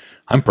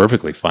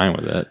perfectly fine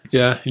with it.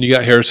 Yeah, and you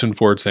got Harrison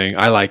Ford saying,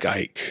 "I like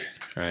Ike."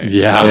 Right?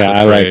 Yeah,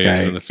 I like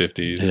Ike in the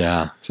 50s.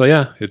 Yeah, so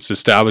it's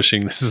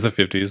establishing this is the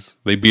 50s.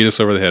 They beat us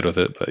over the head with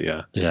it, but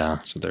yeah,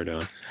 that's what they're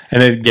doing.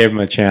 And it gave them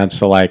a chance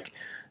to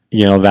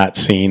that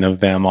scene of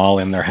them all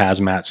in their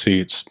hazmat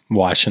suits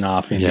washing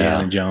off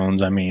Indiana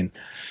Jones. I mean,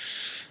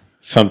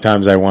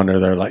 sometimes I wonder,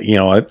 they're like,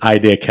 an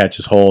idea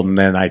catches hold, and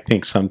then I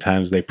think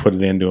sometimes they put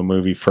it into a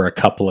movie for a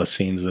couple of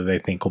scenes that they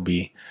think will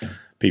be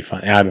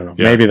fun. I don't know.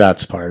 Yeah. Maybe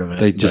that's part of it.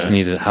 They just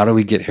needed, how do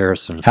we get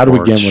Harrison How do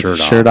we get him with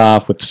his shirt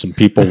off with some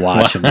people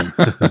washing him?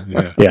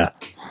 Yeah.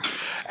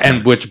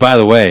 And which, by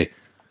the way,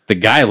 the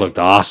guy looked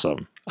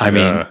awesome. I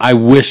mean, I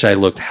wish I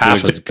looked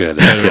half as good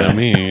as him.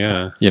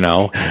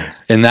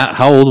 And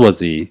how old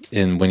was he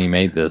when he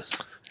made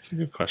this? That's a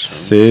good question.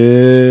 Let's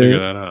figure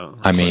that out.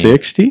 I mean,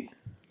 60?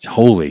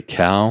 Holy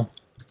cow.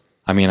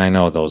 I mean, I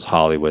know those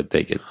Hollywood,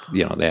 they get,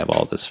 they have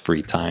all this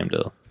free time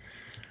to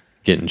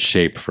get in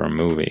shape for a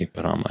movie,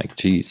 but I'm like,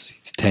 geez,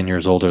 he's 10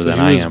 years older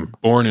than I am.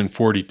 Born in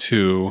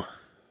 42,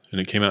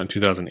 and it came out in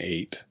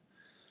 2008.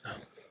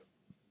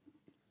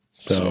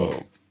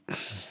 So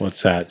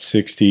what's that,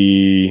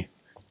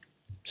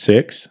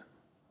 66?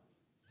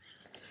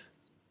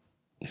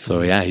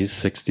 So, yeah, he's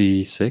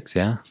 66,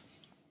 yeah.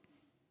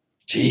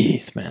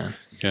 Jeez, man.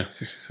 Yeah,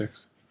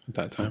 66 at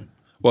that time.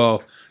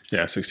 Well,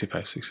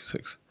 65,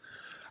 66.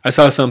 I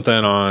saw something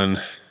on,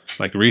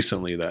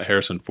 recently, that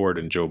Harrison Ford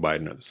and Joe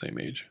Biden are the same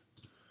age.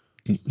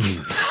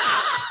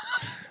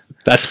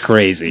 That's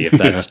crazy if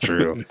that's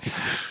true.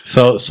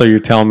 So you're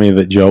telling me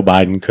that Joe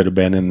Biden could have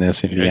been in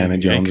this Indiana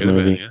Jones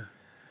movie? Been,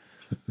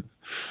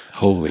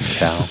 Holy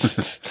cow.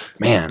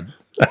 Man.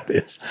 That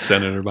is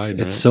Senator Biden.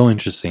 It's so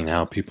interesting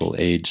how people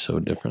age so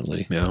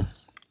differently. Yeah.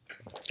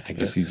 I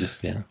guess you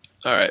just, All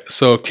right.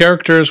 So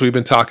characters, we've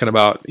been talking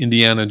about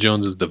Indiana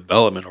Jones's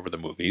development over the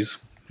movies.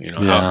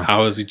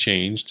 How has he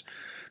changed?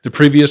 The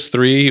previous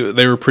three,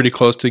 they were pretty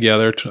close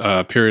together.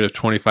 A period of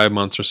 25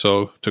 months or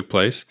so took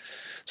place.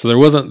 So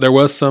there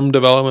was some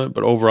development,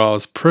 but overall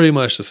it's pretty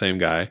much the same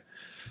guy.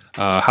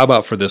 How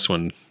about for this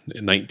one,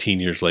 19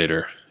 years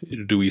later?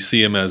 Do we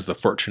see him as the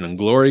fortune and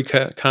glory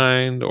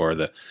kind, or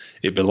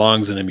it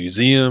belongs in a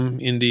museum,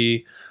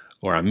 Indy,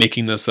 or I'm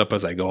making this up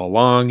as I go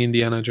along,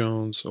 Indiana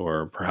Jones,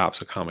 or perhaps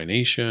a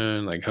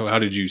combination? How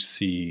did you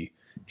see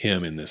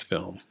him in this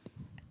film?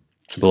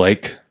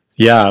 Blake?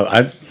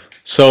 Yeah,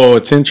 so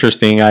it's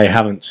interesting. I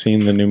haven't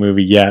seen the new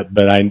movie yet,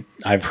 but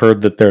I've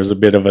heard that there's a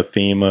bit of a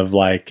theme of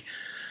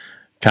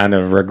kind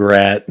of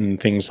regret and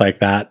things like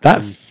that.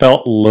 That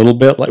felt a little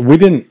bit like we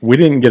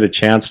didn't get a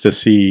chance to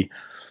see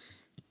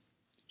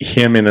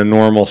him in a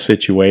normal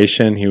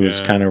situation. He was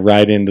kind of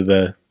right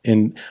into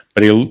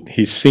but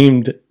he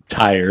seemed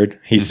tired.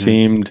 He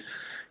seemed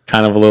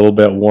kind of a little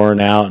bit worn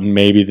out, and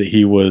maybe that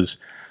he was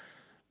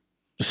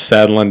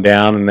settling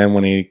down, and then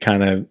when he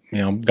kind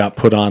of got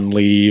put on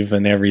leave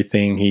and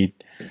everything, he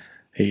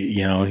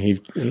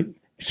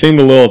seemed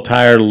a little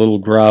tired, a little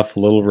gruff, a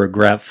little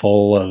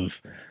regretful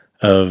of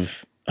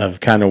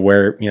kind of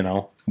where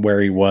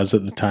he was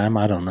at the time.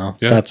 I don't know.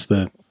 Yeah. That's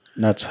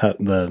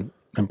the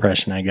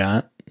impression I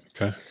got.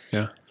 Okay.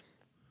 Yeah.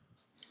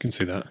 Can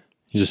see that.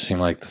 You just seem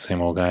like the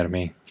same old guy to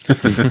me.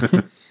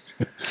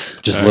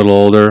 Just a little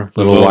older, a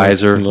little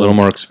wiser, a little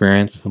more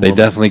experienced. They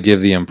definitely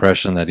give the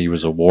impression that he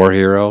was a war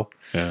hero.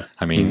 Yeah.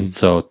 I mean,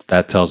 so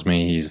that tells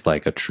me he's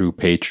like a true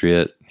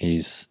patriot.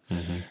 He's,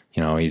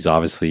 he's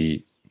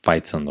obviously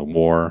fights in the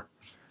war.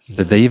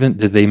 Did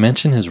they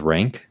mention his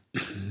rank?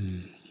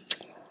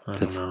 I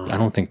don't know. I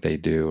don't think they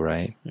do,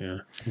 right? Yeah.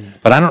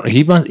 But I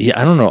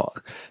don't know.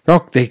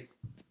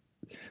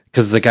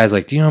 Because the guy's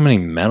like, do you know how many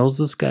medals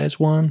this guy's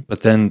won?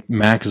 But then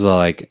Mac is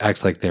like,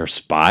 acts like they're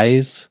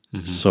spies.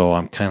 So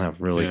I'm kind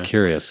of really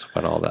curious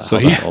about all that. So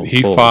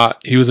he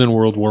fought. He was in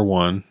World War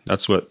I.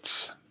 That's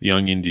what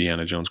Young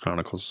Indiana Jones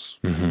Chronicles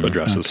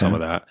addresses some of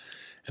that.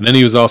 And then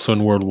he was also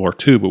in World War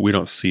II, but we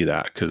don't see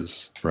that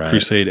because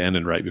Crusade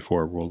ended right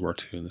before World War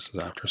II, and this is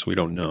after, so we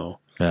don't know.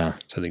 Yeah.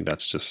 So I think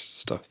that's just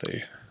stuff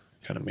they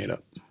kind of made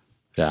up.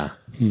 Yeah.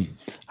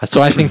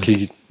 So I think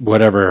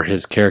whatever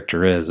his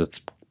character is, it's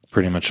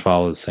pretty much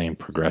follow the same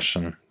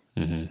progression.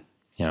 He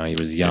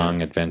was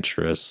young,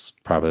 adventurous,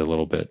 probably a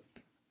little bit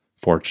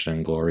fortune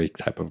and glory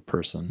type of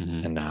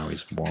person, and now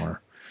he's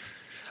more.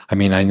 I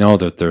mean, I know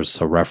that there's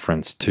a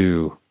reference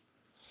to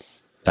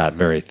that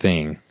very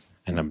thing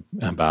and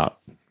about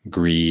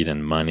greed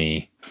and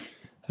money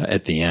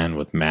at the end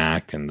with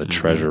Mac and the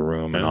treasure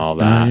room and all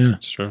that. Yeah.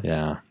 That's true.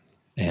 Yeah,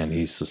 and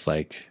he's just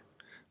like,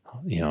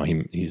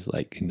 he's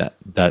like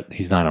that.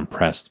 He's not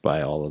impressed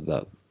by all of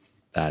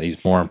that.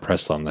 He's more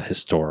impressed on the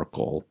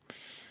historical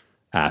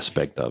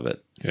aspect of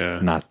it,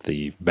 not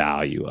the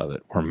value of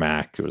it. Where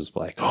Mac was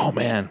like, oh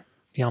man,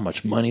 you know how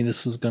much money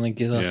this is going to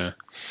get us?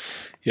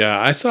 Yeah.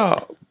 I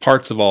saw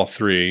parts of all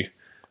three.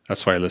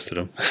 That's why I listed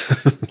them.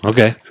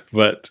 Okay.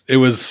 But it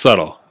was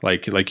subtle,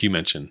 like you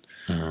mentioned.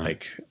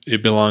 Like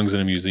it belongs in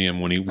a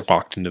museum. When he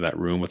walked into that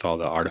room with all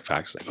the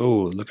artifacts, like,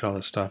 oh, look at all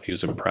this stuff. He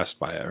was impressed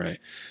by it, right?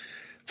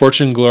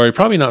 Fortune and glory,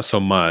 probably not so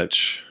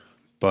much,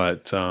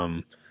 but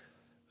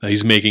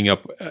he's making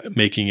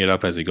it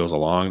up as he goes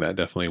along. That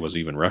definitely was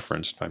even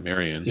referenced by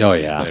Marion. Oh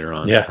yeah, later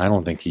on. Yeah, I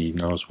don't think he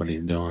knows what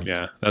he's doing.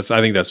 Yeah, I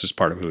think that's just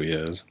part of who he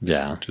is.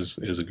 Yeah, which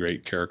is a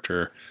great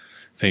character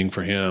thing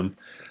for him.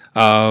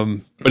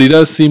 But he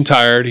does seem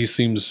tired. He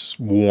seems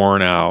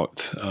worn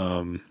out.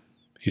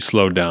 He's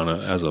slowed down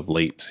as of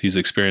late. He's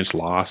experienced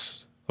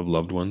loss of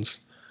loved ones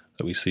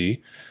that we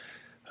see.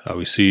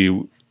 We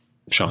see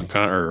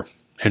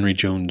Henry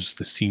Jones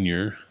the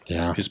Senior.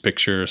 Yeah, his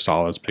picture,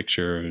 Sala's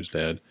picture, who's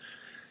dead.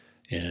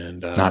 And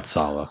not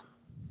Sala.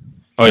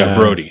 Oh yeah,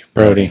 Brody.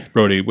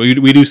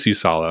 We do see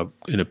Sala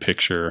in a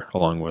picture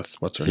along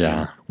with what's her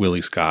name,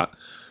 Willie Scott,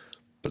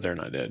 but they're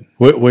not dead.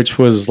 Which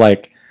was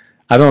like,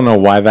 I don't know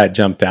why that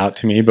jumped out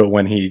to me, but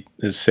when he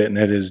is sitting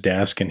at his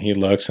desk and he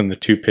looks, and the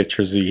two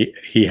pictures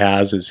he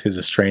has is his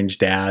estranged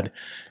dad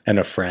and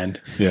a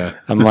friend. Yeah,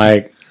 I'm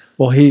like,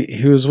 well,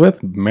 he was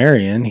with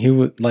Marion. He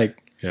would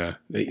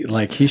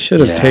he should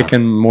have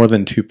taken more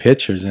than two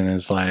pictures in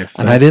his life.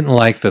 And I didn't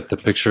like that the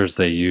pictures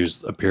they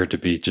used appeared to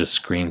be just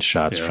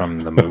screenshots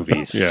from the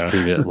movies.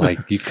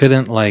 Like you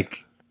couldn't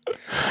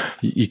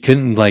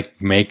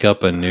make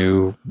up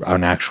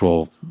an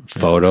actual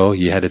photo.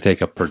 You had to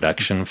take a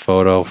production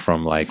photo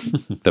from like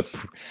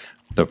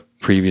the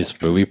previous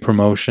movie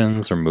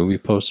promotions or movie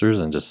posters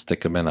and just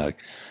stick them in a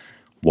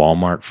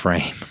Walmart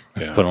frame.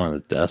 Put them on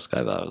his desk.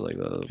 I thought it was like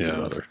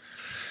that.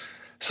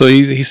 So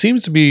he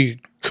seems to be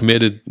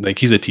committed. Like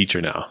he's a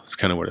teacher now. It's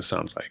kind of what it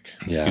sounds like.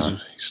 Yeah,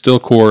 he's still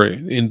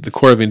in the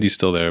core of Indy's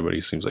still there, but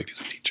he seems like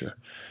he's a teacher.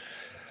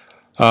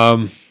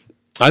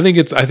 I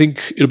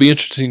think it'll be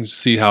interesting to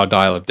see how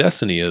Dial of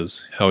Destiny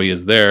is, how he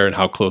is there, and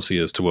how close he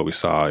is to what we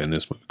saw in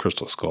this movie,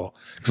 Crystal Skull.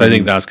 Because I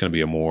think that's going to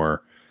be a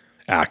more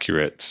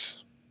accurate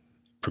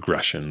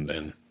progression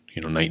than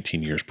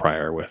 19 years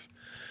prior with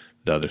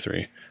the other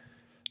three.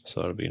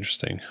 So it'll be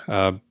interesting.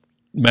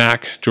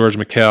 Mac, George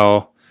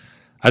McKell,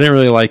 I didn't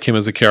really like him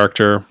as a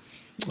character.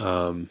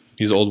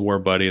 He's an old war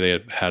buddy. They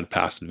had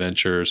past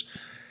adventures.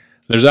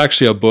 There's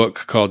actually a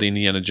book called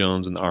Indiana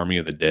Jones and the Army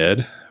of the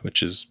Dead,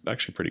 which is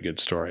actually a pretty good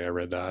story. I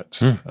read that.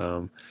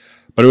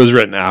 But it was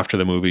written after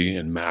the movie,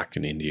 and Mac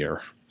and Indy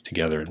are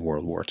together in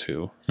World War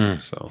II.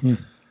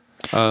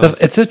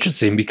 It's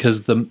interesting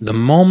because the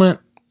moment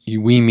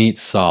we meet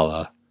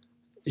Sala,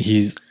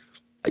 you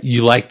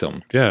liked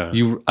him. Yeah.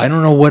 I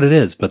don't know what it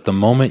is, but the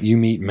moment you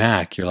meet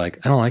Mac, you're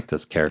like, I don't like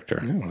this character.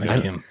 I don't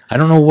like him. I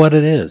don't know what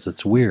it is.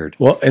 It's weird.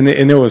 Well, and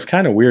it was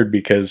kind of weird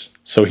because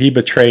he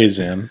betrays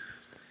him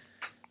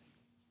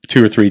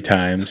 2 or 3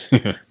 times,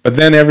 but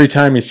then every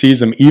time he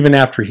sees him, even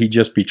after he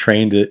just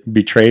betrayed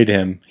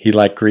him, he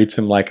like greets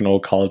him like an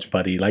old college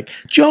buddy, like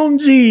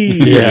Jonesy.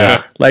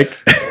 Yeah. Like.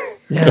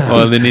 Yeah.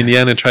 Well, and then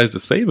Indiana tries to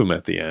save him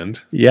at the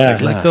end. Yeah.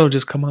 Like, let go.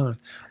 Just come on.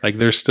 Like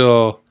they're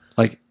still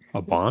like.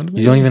 A Bond?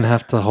 You don't even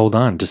have to hold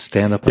on. Just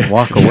stand up and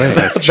walk away.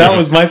 That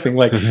was my thing.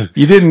 Like,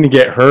 you didn't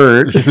get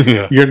hurt.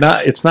 Yeah.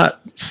 It's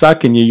not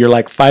sucking you. You're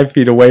like 5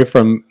 feet away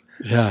from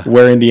Yeah.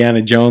 where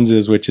Indiana Jones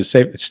is, which is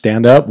safe.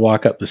 Stand up,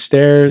 walk up the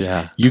stairs.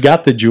 Yeah. You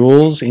got the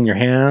jewels in your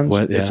hands.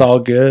 What? It's Yeah. all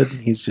good.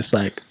 He's just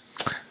like,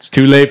 it's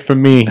too late for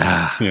me.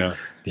 Yeah. Yeah.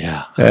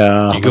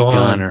 Yeah. You go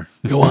on.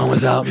 Go on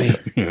without me.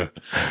 Yeah.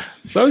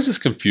 So I was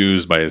just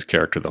confused by his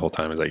character the whole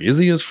time. He's like, is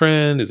he his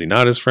friend? Is he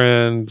not his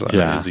friend?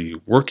 Yeah. Is he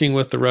working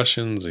with the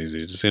Russians? Is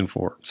he just in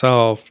for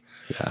himself?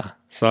 Yeah.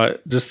 So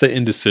just the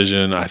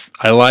indecision.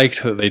 I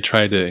liked that they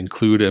tried to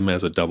include him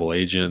as a double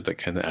agent that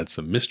kind of adds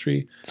some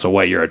mystery. So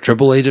what? You're a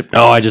triple agent?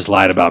 No, I just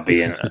lied about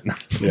being.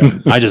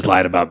 I just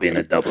lied about being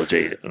a double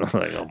agent. I'm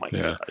like, oh my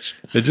gosh,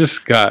 It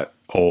just got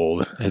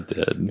old. it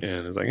did. And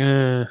it's like,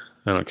 I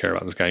don't care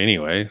about this guy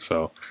anyway.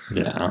 So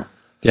Yeah.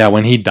 Yeah.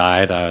 When he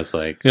died, I was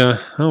like, yeah,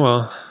 oh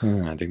well.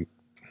 I think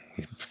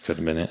he could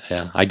have been it.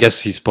 Yeah. I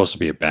guess he's supposed to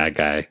be a bad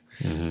guy.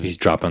 Mhm. He's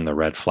dropping the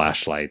red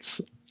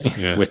flashlights,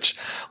 Yeah. which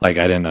like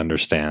I didn't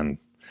understand.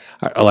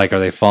 Like, are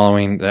they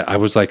following? I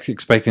was like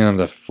expecting them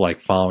to like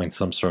following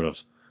some sort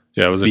of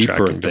Yeah, it was a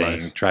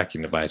beeper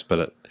tracking device,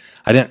 but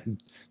I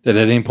didn't. At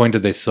any point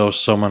did they show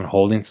someone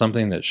holding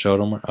something that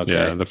showed them? Okay.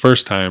 Yeah, the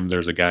first time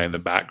there's a guy in the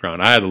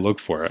background. I had to look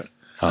for it.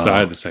 So Oh. I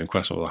had the same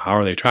question. Well, how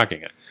are they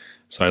tracking it?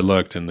 So I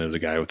looked, and there's a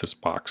guy with this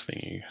box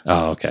thingy.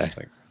 Oh, okay.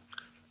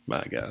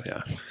 I guess,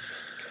 yeah.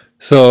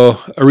 So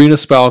Irina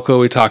Spalko,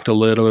 we talked a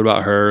little bit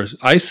about her.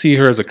 I see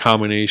her as a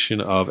combination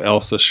of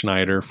Elsa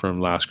Schneider from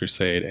Last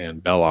Crusade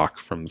and Belloc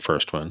from the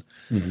first one.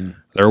 Mhm.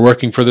 They're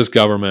working for this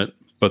government,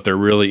 but they're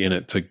really in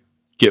it to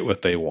get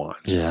what they want.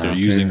 Yeah. They're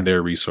using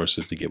their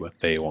resources to get what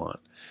they want.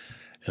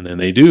 And then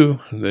they do.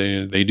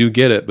 They do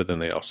get it, but then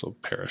they also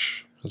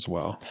perish as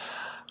well.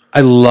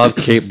 I love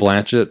Kate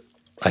Blanchett.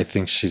 I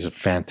think she's a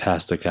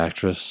fantastic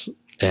actress,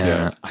 and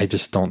Yeah. I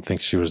just don't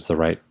think she was the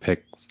right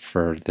pick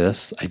for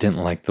this. I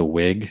didn't like the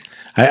wig.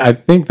 I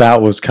think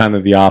that was kind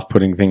of the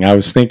off-putting thing. I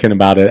was thinking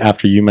about it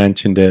after you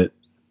mentioned it,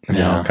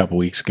 a couple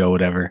weeks ago,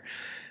 whatever.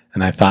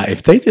 And I thought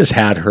if they just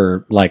had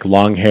her like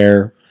long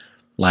hair,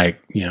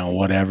 like,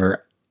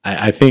 whatever,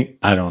 I think,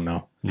 I don't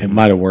know. It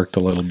might have worked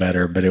a little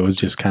better, but it was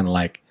just kind of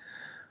like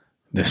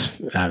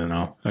this, I don't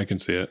know. I can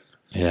see it.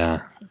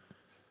 Yeah.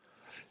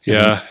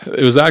 Yeah,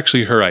 it was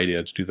actually her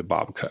idea to do the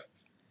bob cut.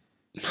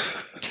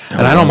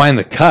 And I don't mind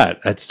the cut.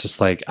 It's just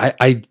like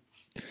I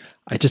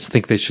just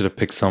think they should have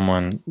picked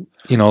someone,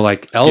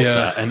 like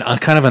Elsa, and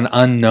kind of an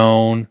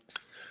unknown.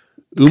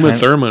 Uma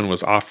Thurman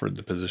was offered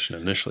the position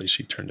initially.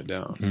 She turned it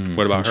down.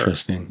 What about her?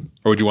 Interesting.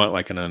 Or would you want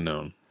like an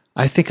unknown?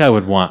 I think I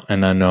would want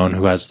an unknown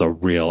who has the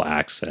real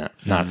accent,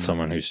 not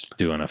someone who's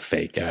doing a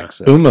fake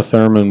accent. Uma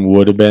Thurman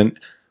would have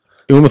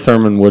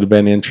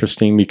been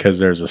interesting because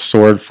there's a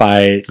sword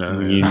fight.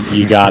 And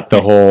you got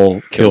the whole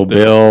Kill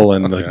Bill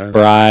and the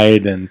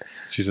bride, and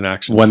she's an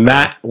action when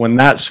star.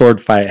 that sword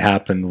fight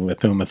happened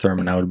with Uma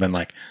Thurman, I would have been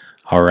like,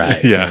 all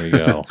right, Yeah. There you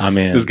go. I'm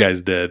in. This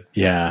guy's dead.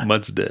 Yeah,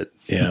 Mutt's dead.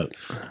 yeah.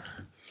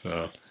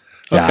 So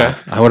Yeah,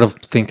 I would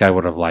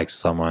have liked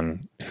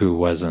someone who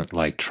wasn't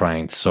like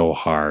trying so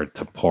hard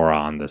to pour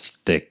on this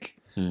thick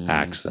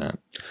accent.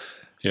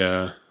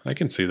 yeah, I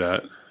can see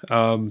that.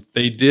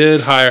 They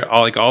did hire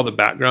all the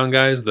background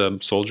guys, the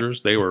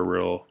soldiers. They were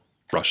real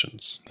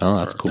Russians. Oh,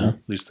 that's cool. At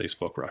least they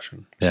spoke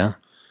Russian. Yeah,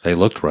 they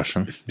looked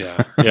Russian.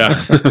 Yeah,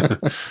 yeah.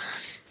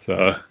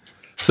 So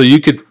you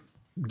could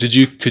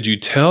you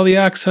tell the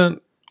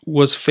accent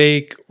was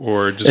fake,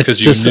 or just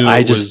because you knew I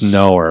it just was,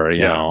 know her.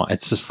 You know,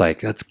 it's just like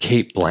that's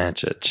Kate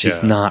Blanchett.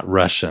 She's not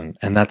Russian,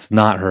 and that's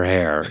not her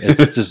hair.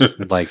 It's just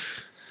like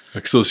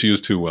so she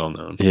was too well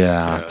known.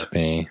 yeah, to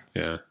me.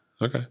 Yeah.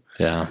 Okay.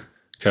 Yeah.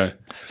 Okay.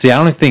 See,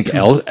 I don't think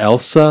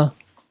Elsa.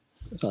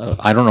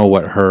 I don't know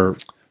what her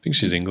I think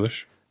she's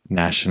English.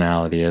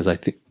 nationality is. I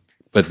think,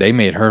 but they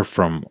made her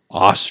from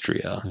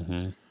Austria.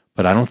 Mm-hmm.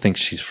 But I don't think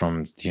she's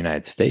from the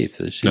United States,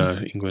 is she?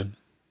 England.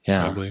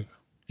 Yeah, I believe.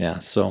 yeah.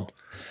 So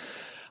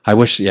I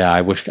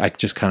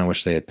just kind of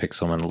wish they had picked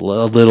someone a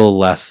little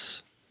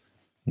less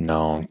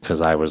known, because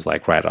I was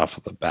like right off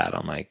of the bat,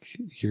 I'm like,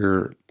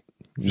 you're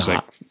She's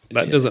not.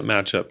 like, that doesn't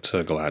match up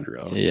to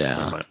Galadriel.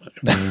 Yeah. in my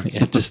mind.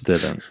 It just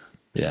didn't.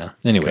 Yeah.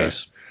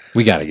 Anyways,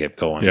 we got to get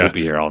going. Yeah. We'll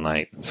be here all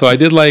night. So I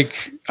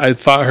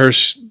thought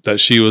that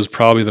she was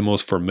probably the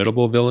most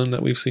formidable villain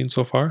that we've seen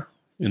so far,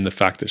 in the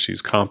fact that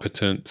she's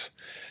competent.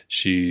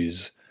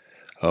 She's,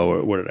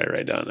 what did I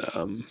write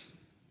down?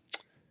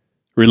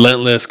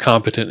 Relentless,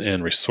 competent,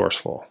 and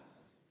resourceful.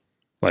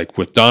 Like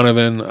with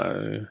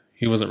Donovan,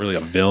 he wasn't really a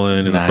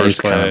villain in the first He's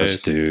place. kind of a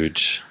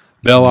stooge.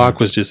 Belloc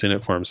was just in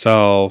it for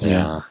himself.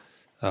 Yeah.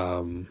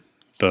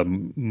 The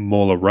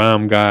Mola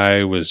Ram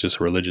guy was just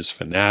a religious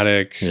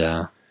fanatic.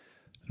 Yeah.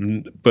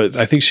 But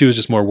I think she was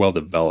just more well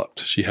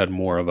developed. She had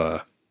more of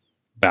a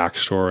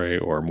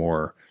backstory,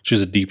 or she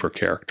was a deeper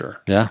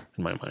character. Yeah.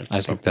 In my mind.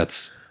 I think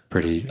that's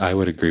I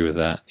would agree with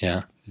that.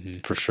 Yeah.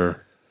 For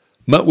sure.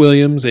 Mutt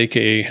Williams,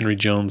 aka Henry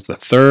Jones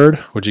III.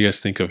 What do you guys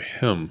think of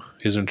him?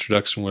 His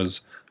introduction was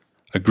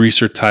a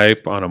greaser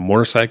type on a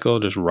motorcycle,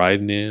 just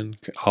riding in,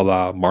 a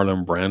la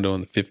Marlon Brando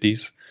in the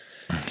 50s.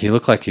 He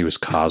looked like he was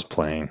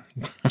cosplaying.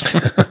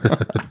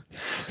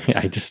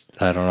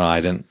 I don't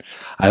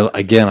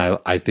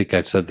know. I think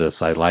I've said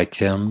this. I like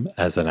him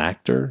as an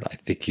actor. I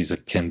think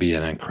can be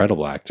an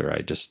incredible actor.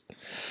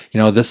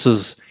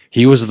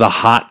 He was the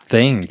hot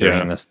thing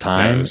during this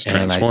time.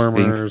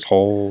 Transformers,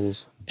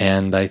 Holes.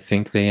 And I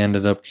think they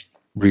ended up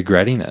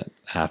regretting it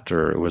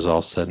after it was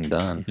all said and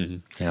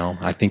done.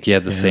 Mm-hmm. I think he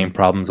had the same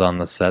problems on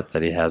the set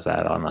that he has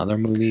had on other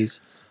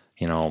movies.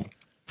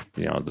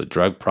 The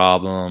drug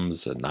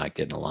problems and not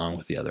getting along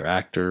with the other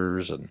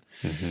actors, and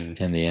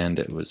in the end,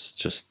 it was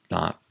just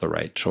not the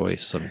right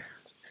choice. And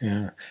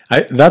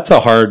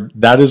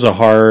that is a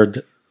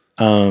hard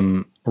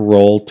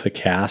role to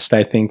cast,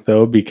 I think,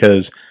 though,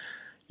 because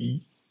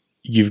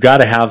you've got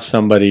to have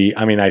somebody.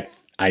 I mean,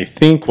 I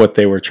think what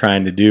they were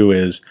trying to do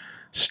is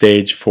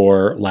stage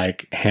for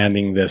like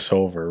handing this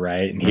over,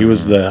 right? And he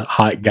was the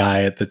hot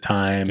guy at the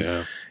time.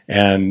 Yeah.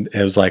 And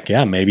it was like,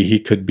 yeah, maybe he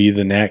could be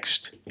the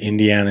next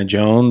Indiana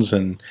Jones.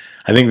 And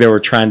I think they were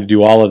trying to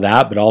do all of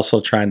that, but also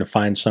trying to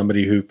find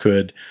somebody who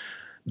could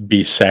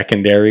be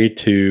secondary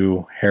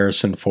to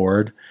Harrison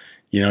Ford.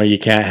 You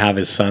can't have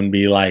his son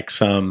be like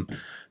some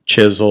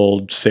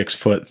chiseled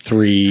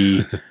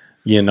 6'3",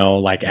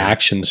 like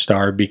action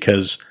star,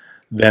 because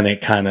then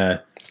it kind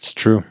of, it's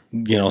true.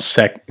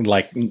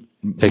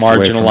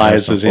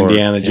 Marginalizes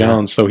Indiana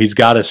Jones. So he's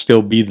got to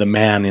still be the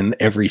man in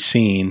every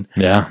scene.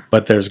 Yeah.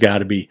 But there's got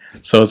to be.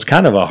 So it's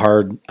kind of a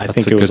hard, I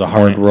think it was a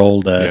hard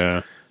role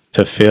to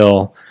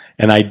fill.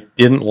 And I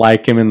didn't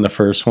like him in the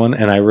first one.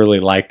 And I really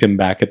liked him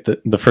back at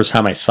the first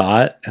time I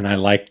saw it. And I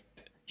liked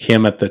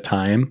him at the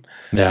time.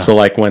 Yeah. So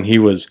like when he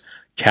was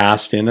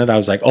cast in it, I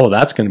was like, oh,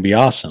 that's going to be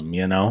awesome,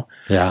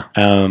 Yeah.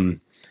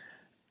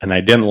 And I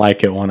didn't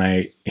like it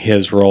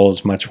his role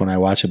as much when I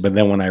watched it, but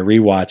then when I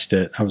rewatched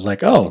it, I was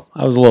like, oh,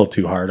 I was a little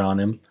too hard on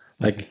him.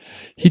 Like,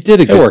 he did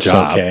a good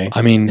job. Okay.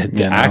 I mean,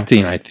 the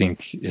acting I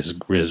think is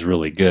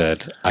really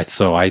good. I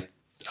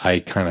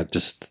kind of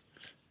just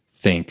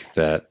think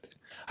that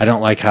I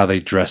don't like how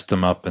they dressed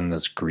him up in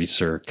this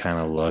greaser kind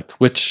of look,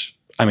 which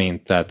I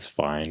mean that's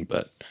fine,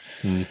 but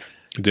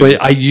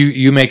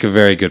you make a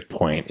very good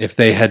point. If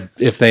they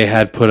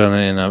had put on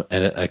in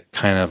a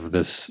kind of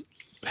this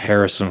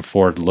Harrison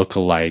Ford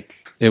lookalike,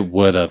 it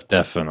would have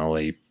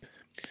definitely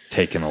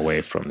taken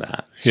away from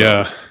that.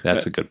 So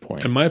that's a good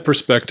point. And my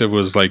perspective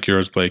was like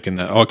yours, Blake, in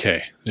that,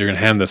 okay, they're going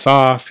to hand this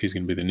off. He's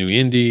going to be the new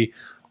Indy,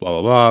 blah,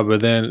 blah, blah.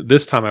 But then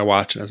this time I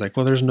watched it, I was like,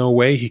 well, there's no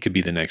way he could be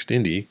the next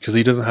Indy because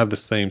he doesn't have the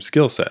same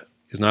skill set.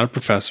 He's not a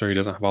professor. He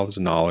doesn't have all this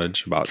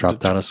knowledge about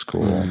dropped out of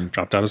school.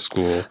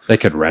 They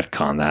could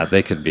retcon that.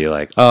 They could be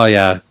like, oh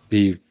yeah,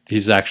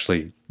 he's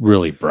actually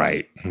really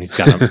bright, and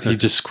he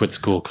just quit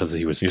school because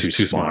he was too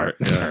smart.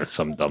 Or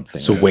some dumb thing.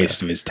 It's a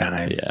waste of his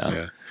time.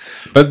 Yeah.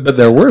 But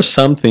there were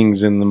some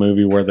things in the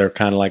movie where they're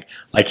kind of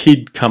like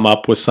he'd come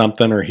up with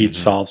something or he'd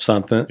solve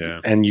something,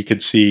 and you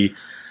could see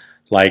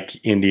like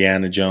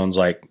Indiana Jones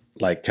like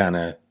kind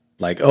of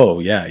like, oh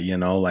yeah,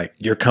 like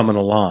you're coming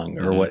along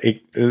or what.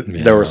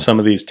 There were some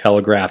of these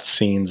telegraphed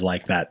scenes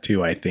like that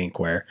too, I think,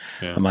 where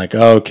I'm like,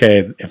 oh,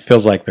 okay, it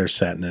feels like they're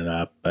setting it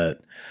up,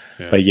 but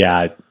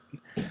it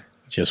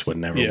just would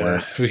never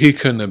work. He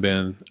couldn't have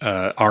been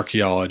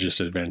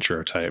archaeologist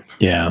adventurer type.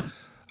 Yeah.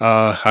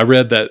 I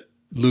read that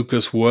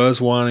Lucas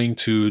was wanting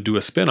to do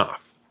a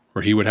spin-off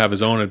where he would have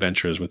his own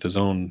adventures with his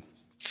own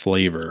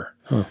flavor,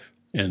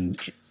 and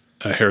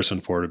Harrison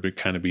Ford would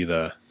kind of be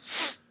the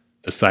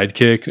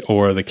sidekick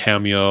or the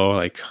cameo.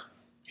 Like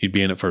he'd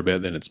be in it for a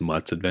bit, then it's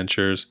Mutt's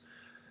adventures,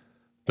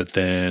 but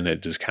then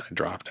it just kind of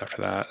dropped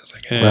after that. It's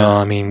like, well,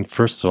 I mean,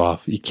 first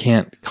off, you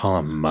can't call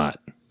him Mutt.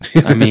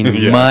 I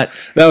mean, Mutt.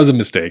 That was a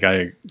mistake.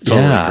 I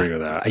totally agree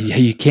with that.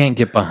 You can't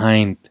get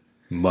behind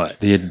Mutt.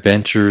 The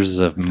Adventures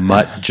of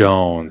Mutt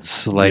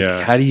Jones. Like,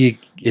 how do you?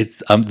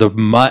 It's the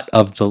Mutt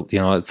of the.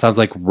 It sounds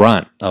like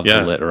Runt of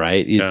the lit,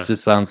 right? It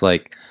just sounds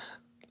like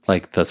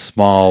the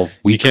small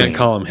weakling. You can't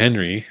call him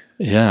Henry.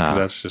 Yeah, because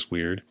that's just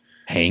weird.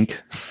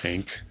 Hank.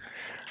 I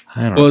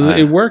don't know. Well,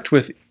 it worked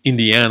with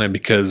Indiana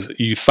because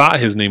you thought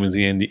his name was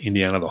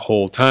Indiana the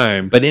whole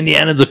time, but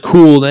Indiana's a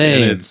cool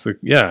name. And it's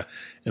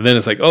and then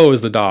it's like, oh,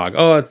 it's the dog.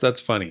 Oh, that's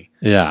funny.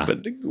 Yeah.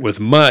 But with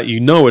Mutt,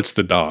 it's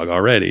the dog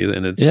already,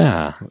 and it's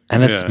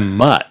it's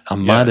Mutt. A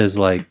Mutt is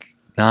like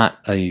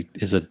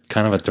is a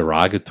kind of a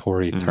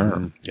derogatory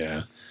term.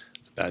 Yeah,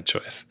 it's a bad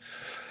choice.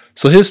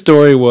 So his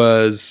story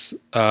was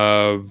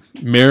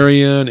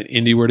Marion and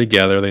Indy were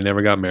together. They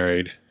never got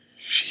married.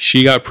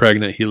 She got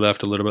pregnant. He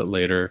left a little bit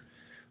later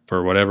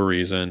for whatever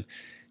reason.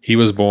 He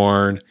was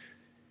born.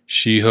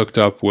 She hooked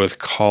up with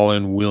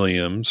Colin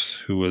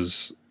Williams, who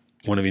was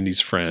one of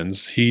Indy's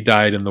friends. He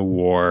died in the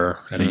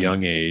war at a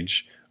young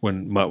age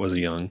when Mutt was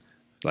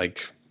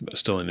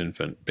still an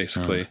infant,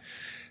 basically.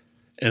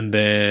 And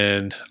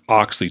then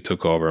Oxley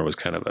took over and was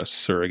kind of a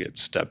surrogate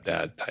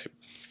stepdad type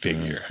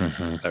figure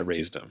that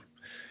raised him.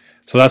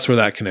 So that's where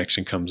that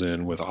connection comes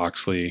in with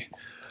Oxley.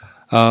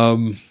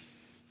 What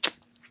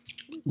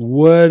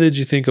did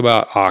you think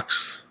about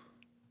Ox?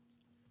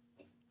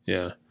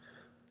 Yeah.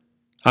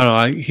 I don't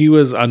know. He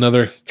was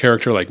another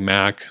character like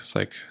Mac. It's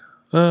like,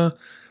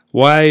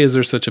 why is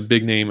there such a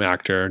big name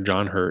actor,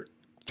 John Hurt,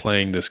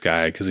 playing this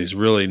guy? Because he's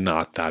really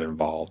not that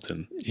involved,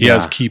 and he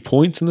has key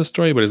points in the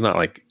story, but he's not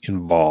like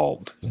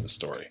involved in the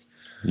story.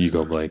 You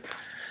go, Blake.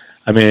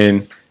 I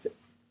mean,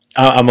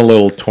 I'm a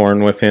little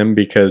torn with him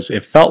because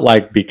it felt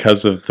like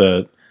because of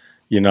the,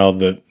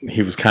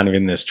 he was kind of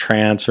in this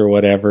trance or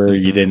whatever.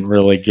 You didn't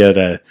really get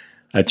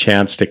a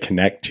chance to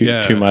connect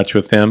too much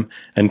with him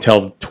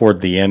until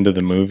toward the end of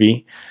the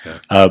movie.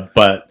 Yeah.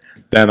 But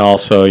then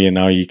also,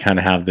 you kind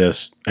of have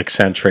this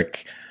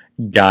eccentric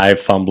guy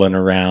fumbling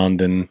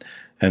around and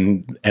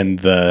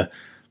the,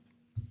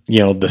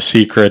 the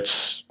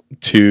secrets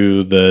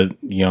to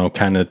the,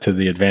 kind of to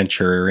the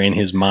adventure in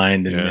his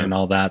mind and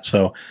all that.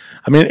 So,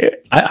 I mean,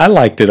 I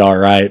liked it all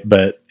right,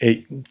 but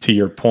to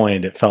your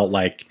point, it felt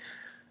like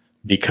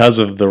because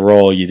of the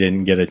role, you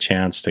didn't get a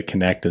chance to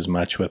connect as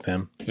much with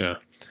him. Yeah.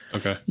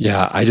 Okay.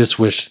 Yeah, I just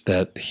wish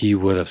that he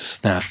would have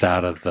snapped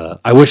out of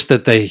I wish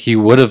that he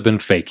would have been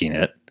faking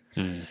it.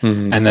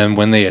 Mm-hmm. And then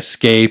when they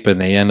escape and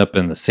they end up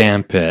in the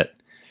sand pit,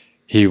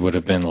 he would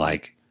have been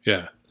like,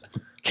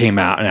 came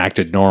out and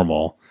acted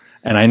normal.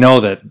 And I know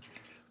that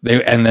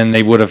and then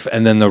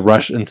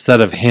the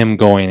instead of him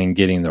going and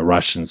getting the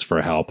Russians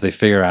for help, they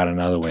figure out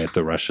another way with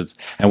the Russians.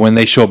 And when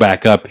they show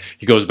back up,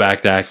 he goes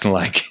back to acting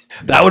like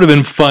that would have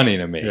been funny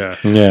to me.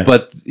 Yeah.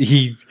 But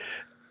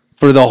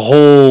for the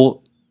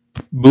whole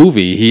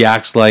movie, he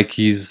acts like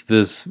he's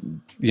this,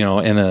 in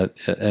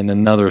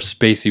another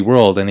spacey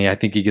world, and I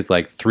think he gets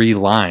like 3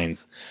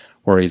 lines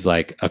where he's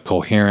like a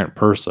coherent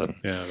person.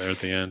 Yeah, there at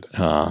the end.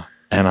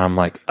 And I'm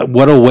like,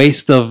 what a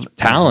waste of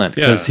talent,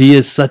 because he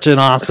is such an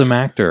awesome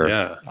actor.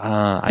 Yeah.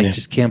 I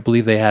just can't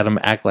believe they had him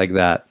act like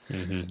that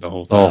the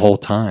whole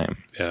time.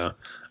 Yeah,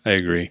 I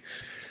agree.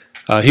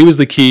 He was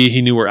the key.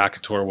 He knew where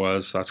Akator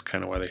was. So that's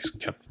kind of why they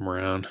kept him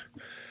around.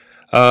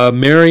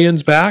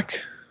 Marion's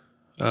back.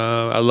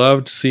 I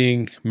loved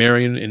seeing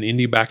Marion and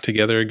Indy back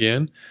together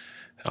again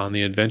on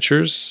the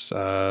adventures.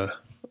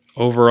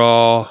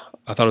 Overall,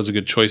 I thought it was a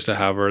good choice to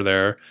have her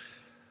there.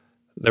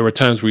 There were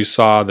times we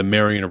saw the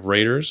Marion of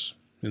Raiders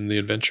in the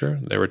adventure.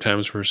 There were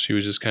times where she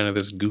was just kind of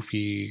this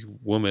goofy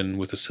woman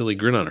with a silly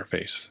grin on her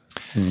face.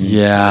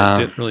 Yeah. It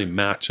didn't really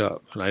match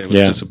up, and I was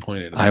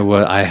disappointed.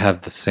 I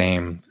had the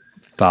same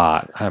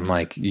thought. I'm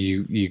like,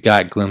 you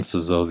got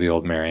glimpses of the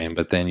old Marion,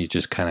 but then you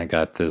just kind of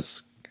got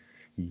this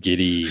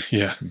giddy,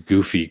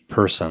 goofy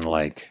person.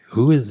 Like,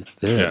 who is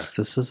this?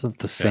 This isn't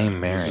the same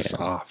Marion. This is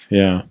off.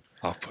 Yeah.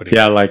 Off-putting.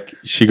 Yeah, like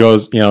she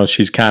goes,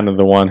 she's kind of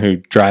the one who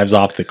drives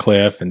off the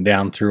cliff and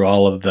down through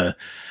all of the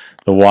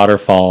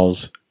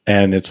waterfalls.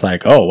 And it's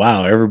like, oh,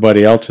 wow,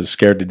 everybody else is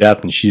scared to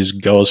death and she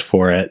just goes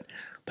for it.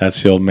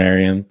 That's the old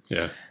Marion.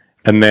 Yeah.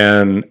 And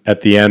then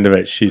at the end of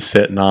it, she's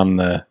sitting on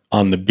the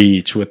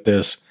beach with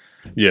this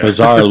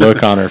bizarre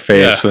look on her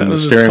face and the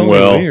steering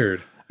wheel.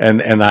 Weird.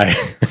 And I,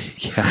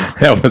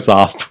 that was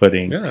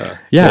off-putting.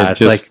 Yeah, it's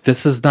like,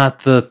 this is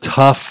not the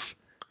tough,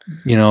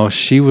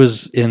 she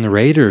was in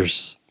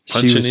Raiders.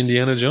 Punching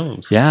Indiana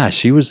Jones. Yeah,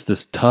 she was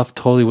this tough,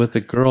 totally with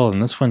it girl.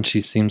 And this one, she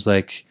seems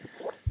like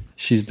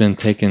she's been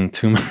taking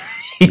too many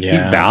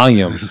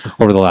Valium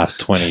over the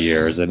last 20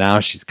 years. And now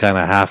she's kind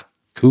of half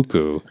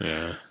cuckoo.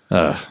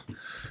 Yeah.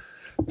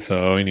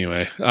 So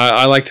anyway,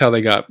 I liked how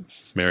they got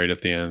married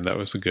at the end. That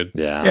was a good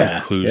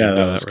conclusion to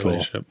that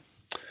relationship.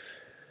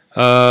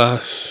 Cool.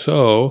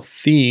 So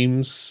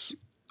themes,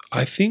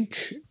 I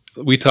think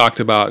we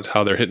talked about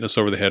how they're hitting us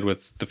over the head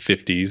with the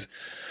 50s,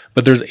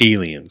 but there's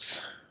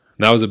aliens.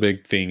 That was a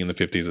big thing in the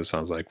 50s, it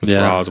sounds like, with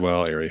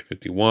Roswell, Area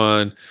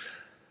 51.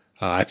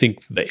 I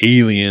think the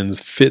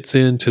aliens fits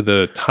into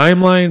the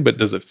timeline, but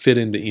does it fit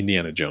into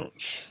Indiana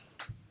Jones?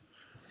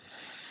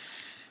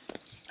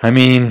 I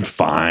mean,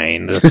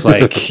 fine. It's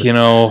like,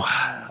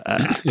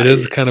 it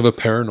is kind of a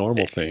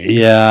paranormal thing.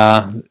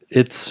 Yeah,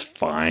 it's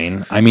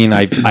fine. I mean,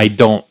 I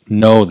don't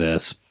know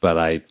this,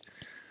 but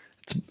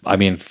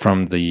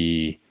from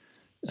the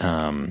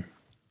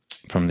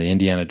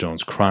Indiana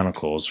Jones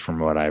Chronicles, from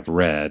what I've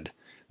read,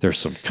 there's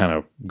some kind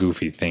of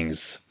goofy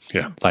things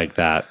like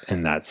that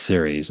in that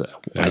series.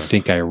 I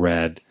think I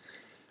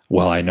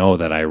know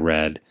that I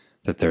read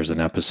that there's an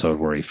episode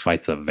where he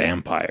fights a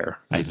vampire,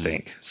 I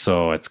think.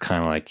 So it's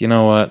kind of like, you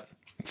know what?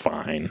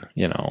 Fine,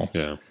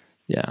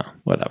 Yeah,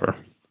 whatever.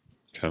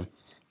 Okay.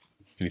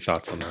 Any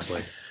thoughts on that,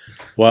 Blake?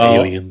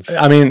 Well, aliens.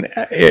 I mean,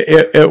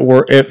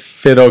 it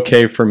fit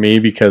okay for me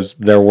because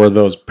there were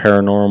those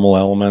paranormal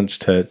elements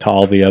to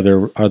all the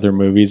other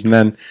movies. And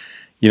then,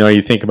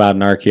 you think about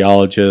an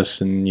archaeologist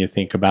and you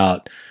think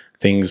about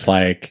things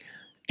like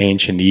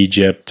ancient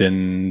Egypt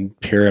and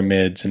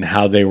pyramids and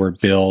how they were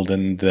built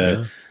and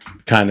the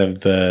kind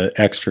of the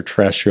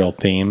extraterrestrial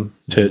theme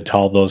to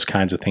all those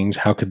kinds of things.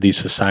 How could these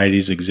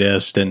societies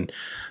exist? And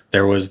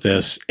there was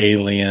this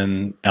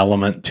alien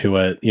element to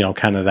it,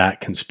 kind of that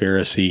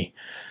conspiracy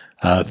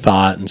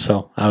thought. And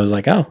so I was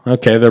like, oh,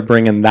 okay, they're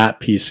bringing that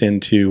piece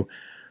into,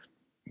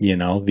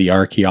 the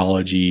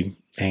archaeology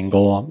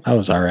angle. I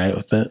was all right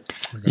with it.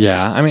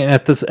 Yeah, I mean,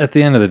 at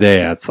the end of the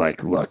day, it's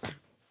like, look,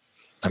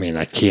 I mean,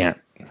 I can't.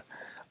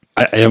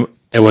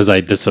 Was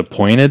I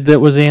disappointed that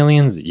it was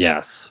aliens?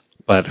 Yes.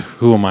 But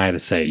who am I to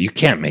say you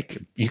can't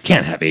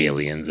have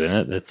aliens in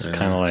it? It's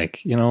kind of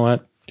like, you know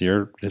what?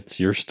 It's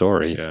your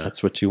story. Yeah. If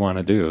that's what you want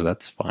to do,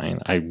 that's fine.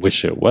 I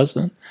wish it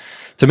wasn't.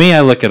 To me,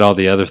 I look at all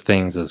the other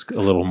things as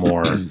a little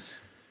more,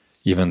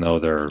 even though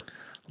they're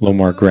A little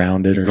more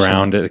grounded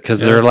because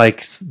they're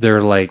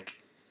like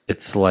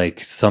it's like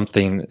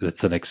something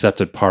that's an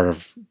accepted part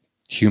of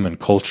human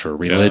culture,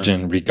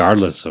 religion,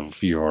 regardless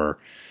of your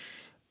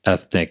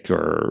ethnic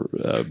or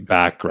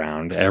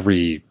background.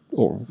 Every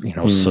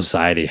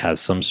society has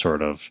some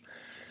sort of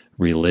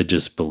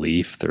religious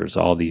belief. There's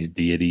all these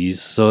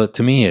deities. So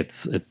to me,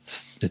 it's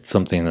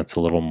something that's a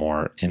little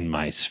more in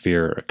my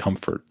sphere of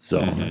comfort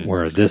zone,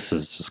 where this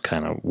is just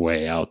kind of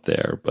way out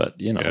there. But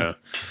Yeah.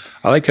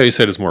 I like how you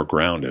said it's more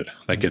grounded.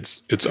 Like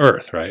it's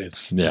Earth, right?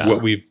 It's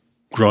what we've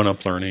grown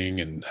up learning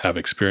and have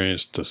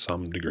experienced to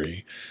some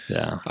degree.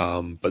 Yeah.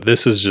 But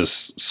this is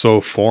just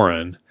so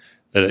foreign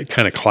that it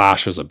kind of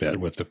clashes a bit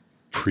with the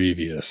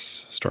previous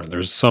story.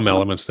 There's some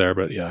elements there,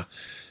 but yeah,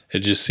 it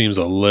just seems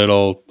a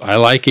little. I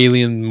like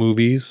alien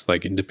movies,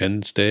 like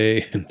Independence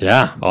Day and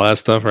all that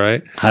stuff,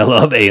 right? I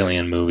love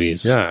alien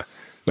movies. Yeah,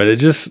 but it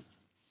just,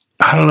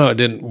 I don't know, it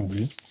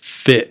didn't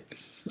fit.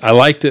 I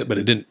liked it, but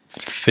it didn't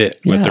fit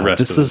with the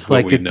rest of this is what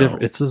like we a know.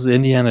 different. This is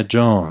Indiana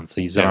Jones.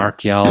 He's an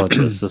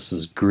archaeologist. This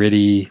is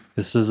gritty.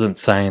 This isn't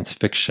science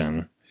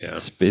fiction. Yeah.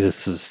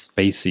 This is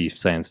spacey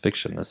science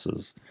fiction. This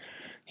is,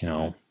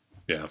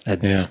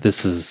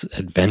 this is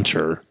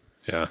adventure.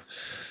 Yeah.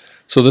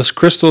 So this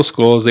crystal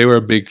skulls, they were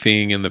a big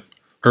thing in the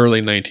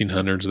early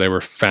 1900s. They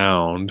were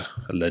found,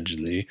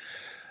 allegedly,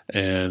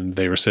 and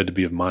they were said to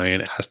be of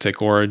Mayan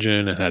Aztec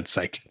origin and had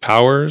psychic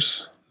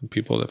powers.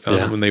 People that found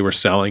them when they were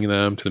selling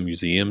them to the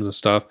museums and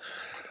stuff.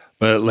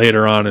 But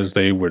later on, as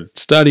they would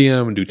study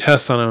them and do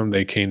tests on them,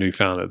 they came to be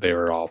found that they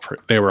were all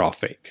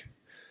fake.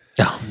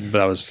 Yeah. But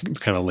that was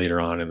kind of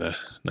later on in the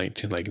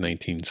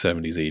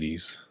 1970s,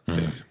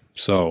 80s.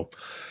 So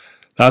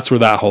that's where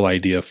that whole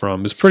idea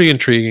from is pretty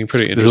intriguing,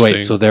 pretty interesting. Wait,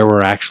 so there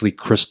were actually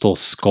crystal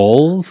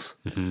skulls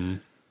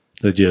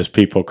That just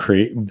people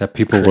created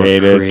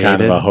created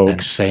kind of a hoax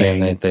and saying thing.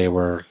 that they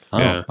were.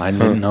 Oh, I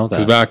didn't know that.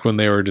 Because back when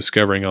they were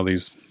discovering all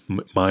these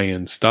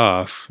Mayan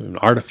stuff and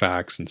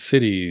artifacts and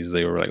cities,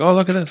 they were like, "Oh,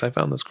 look at this! I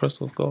found this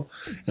crystal skull,"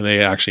 and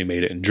they actually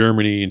made it in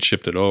Germany and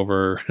shipped it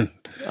over and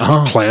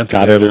planted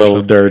Got it a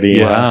little dirty.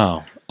 Yeah.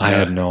 Wow, I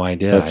had no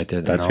idea. I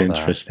didn't know That's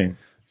interesting.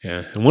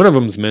 Yeah, and one of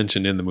them's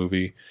mentioned in the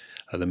movie,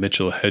 the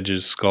Mitchell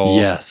Hedges skull.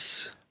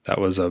 Yes, that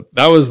was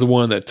the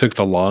one that took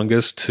the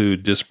longest to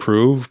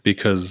disprove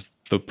because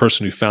the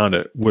person who found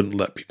it wouldn't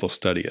let people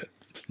study it.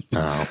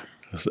 Oh.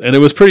 And it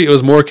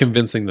was more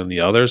convincing than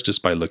the others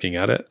just by looking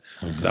at it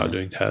without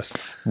doing tests.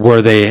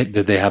 Did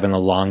they have an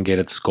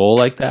elongated skull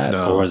like that?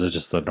 No. Or was it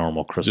just a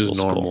normal crystal Just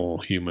skull? normal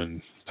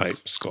human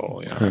type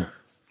skull, yeah.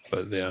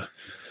 But yeah.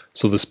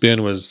 So the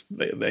spin was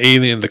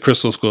the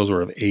crystal skulls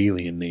were of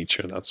alien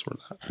nature. That's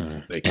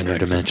where they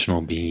connected.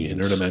 Interdimensional beings.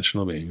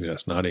 Interdimensional beings,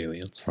 yes, not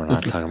aliens. We're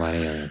not talking about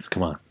aliens.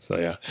 Come on. So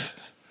yeah.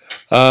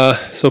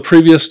 So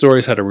previous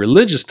stories had a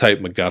religious type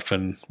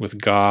MacGuffin with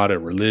God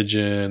and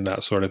religion,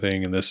 that sort of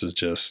thing, and this is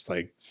just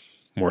like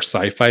more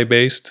sci-fi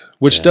based,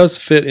 which does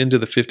fit into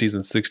the 50s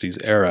and 60s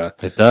era.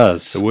 It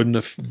does. It wouldn't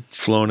have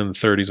flown in the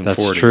 30s and 40s.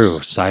 That's true.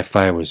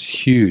 Sci-fi was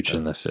huge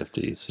in the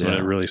 50s. When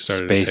it really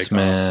started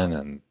Spacemen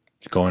and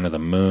going to the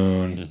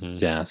moon.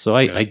 Yeah, so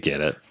I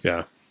get it.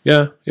 Yeah.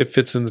 Yeah, it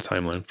fits in the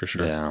timeline for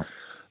sure. Yeah.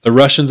 The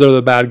Russians are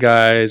the bad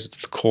guys. It's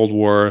the Cold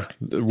War.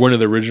 One of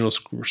the original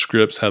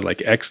scripts had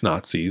like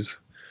ex-Nazis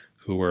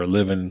who were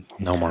living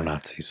No more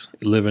Nazis.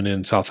 Living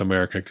in South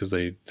America because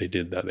they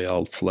did that. They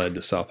all fled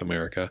to South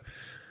America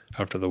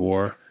after the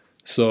war.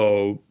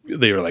 So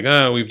they were like,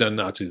 we've done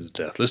Nazis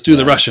to death. Let's do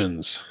the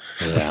Russians.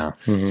 Yeah.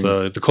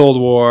 So the Cold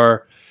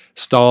War,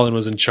 Stalin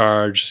was in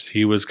charge.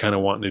 He was kind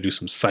of wanting to do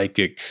some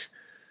psychic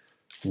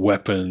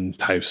weapon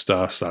type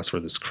stuff. So that's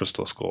where this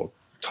crystal skull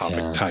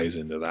topic ties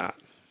into that.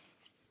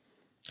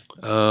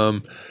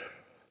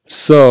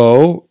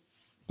 So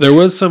there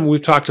was some,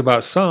 we've talked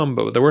about some,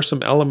 but there were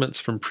some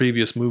elements from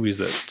previous movies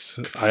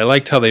that I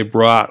liked how they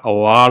brought a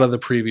lot of the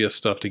previous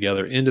stuff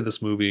together into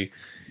this movie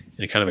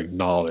and kind of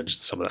acknowledged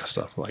some of that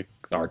stuff, like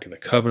the Ark of the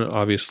Covenant,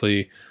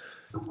 obviously.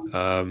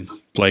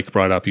 Blake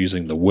brought up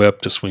using the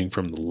whip to swing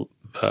from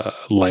the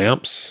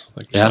lamps,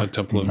 like the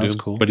Temple of Doom.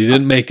 Cool. But he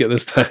didn't make it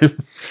this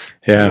time.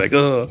 Yeah. Like,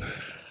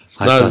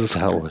 I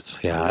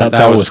thought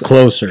that was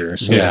closer.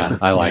 So. Yeah,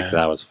 I liked that.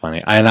 That was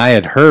funny. And I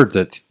had heard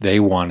that they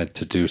wanted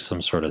to do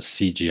some sort of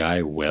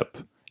CGI whip,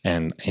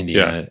 and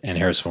Indiana and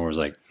Harrison was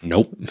like,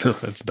 "Nope,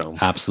 that's dumb.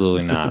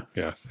 Absolutely not."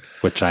 Yeah,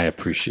 which I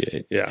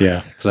appreciate.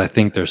 Yeah, because I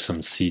think there's some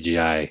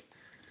CGI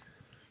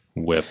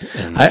whip.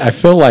 I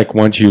feel like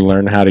once you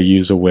learn how to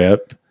use a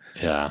whip,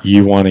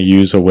 you want to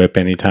use a whip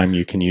anytime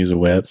you can use a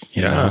whip.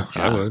 You know?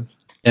 I would.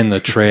 In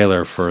the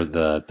trailer for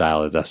the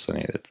Dial of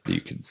Destiny that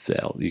you could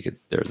sell,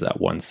 there's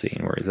that one scene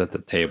where he's at the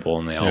table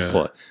and they all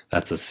put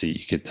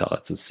you could tell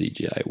it's a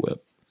CGI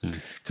whip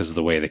because of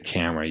the way the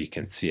camera, you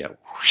can see it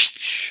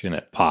whoosh, and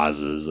it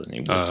pauses and he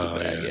whips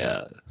it back.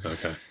 Yeah.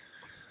 Okay.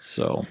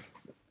 So,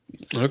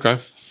 Okay.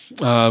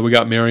 We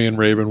got Marion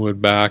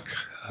Ravenwood back.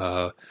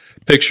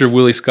 Picture of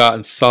Willie Scott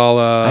and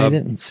Sala. I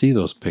didn't see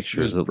those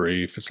pictures. It's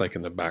brief. It's like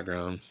in the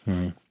background.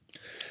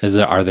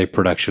 Are they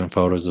production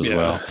photos as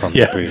well from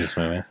the previous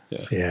movie?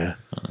 Yeah.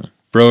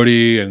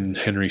 Brody and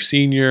Henry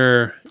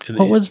Sr.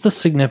 What was the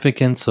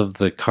significance of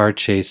the car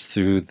chase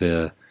through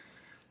the...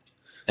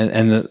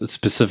 And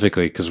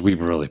specifically, because we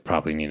really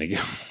probably need to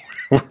get...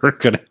 We're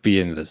going to be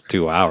in this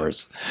 2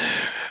 hours.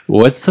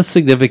 What's the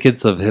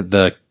significance of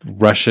the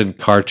Russian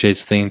car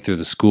chase thing through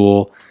the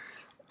school?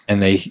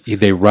 And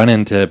they run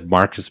into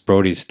Marcus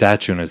Brody's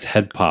statue and his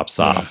head pops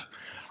off.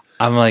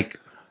 I'm like,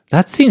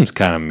 that seems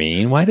kind of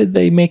mean. Why did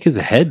they make his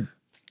head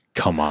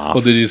come off?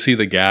 Well, did you see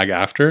the gag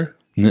after?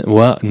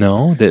 Well,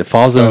 no. It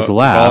falls in his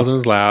lap. Falls in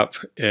his lap,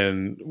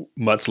 and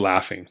Mutt's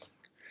laughing.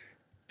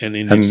 And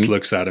Indy just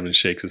looks at him and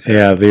shakes his head.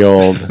 Yeah,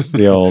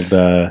 the old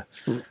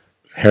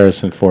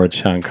Harrison Ford,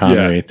 Sean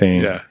Connery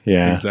thing.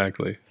 Yeah,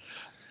 exactly.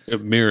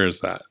 It mirrors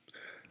that.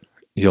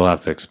 You'll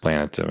have to explain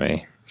it to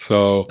me.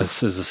 So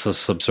is this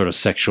some sort of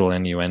sexual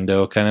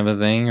innuendo kind of a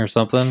thing or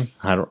something?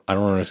 I don't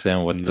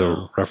understand what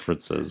the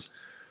reference is.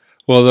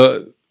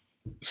 Well,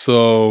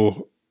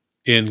 so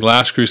in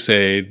Last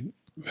Crusade,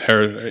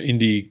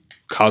 Indy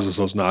causes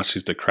those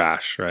Nazis to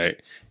crash, right?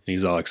 And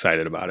he's all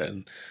excited about it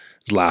and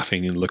he's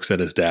laughing and looks at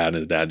his dad, and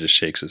his dad just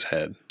shakes his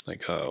head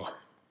like, "Oh,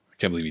 I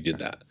can't believe he did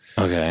that."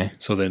 Okay.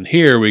 So then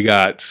here we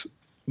got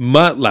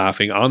Mutt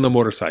laughing on the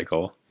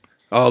motorcycle.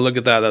 "Oh, look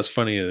at that. That's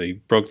funny. They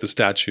broke the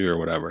statue or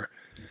whatever."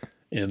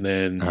 And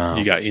then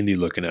you got Indy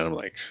looking at him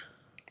like.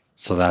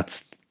 So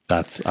that's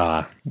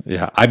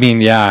yeah. I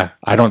mean, yeah,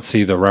 I don't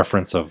see the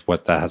reference of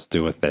what that has to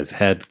do with his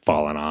head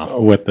falling off.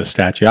 With the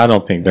statue, I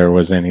don't think there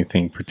was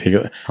anything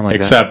particular, like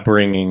except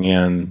bringing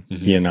in,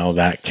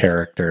 that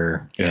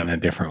character in a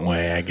different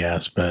way, I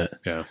guess. But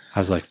yeah, I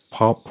was like,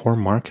 poor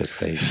Marcus,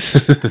 they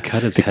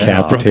cut his head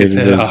off.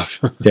 Decapitated his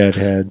dead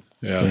head.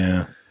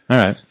 Yeah. All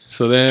right.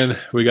 So then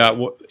we got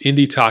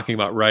Indy talking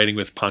about riding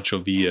with Pancho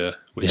Villa,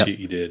 which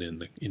he did in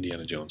the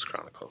Indiana Jones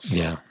Chronicles. So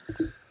yeah.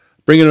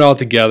 Bringing it all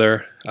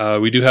together,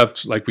 we do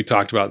have, like we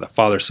talked about, the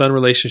father-son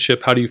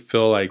relationship. How do you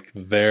feel like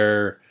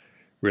their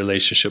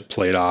relationship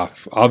played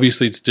off?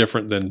 Obviously, it's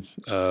different than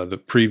the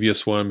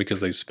previous one because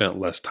they spent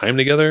less time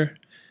together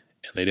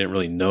and they didn't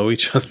really know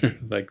each other.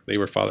 Like they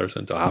were fathers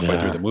until halfway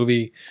through the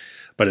movie,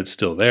 but it's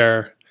still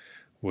there.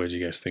 What did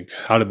you guys think?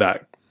 How did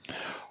that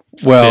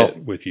fit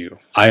with you?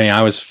 I mean,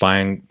 I was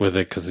fine with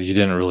it because you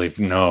didn't really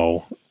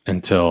know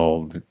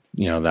until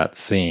that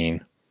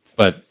scene,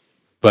 but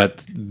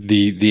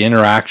the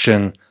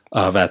interaction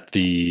of at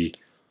the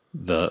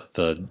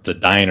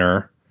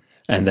diner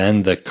and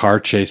then the car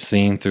chase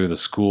scene through the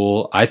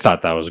school, I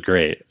thought that was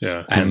great.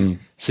 Yeah. And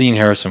seeing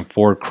Harrison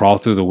Ford crawl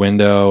through the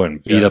window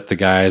and beat up the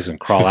guys and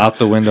crawl out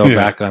the window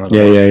back on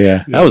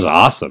Yeah. That was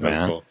awesome,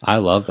 man. Cool. I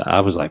love that.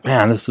 I was like,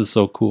 man, this is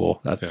so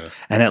cool.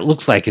 And it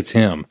looks like it's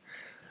him.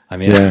 I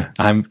mean,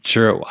 I'm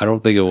sure. I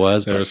don't think it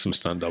was. There was some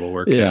stunt double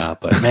work. Yeah,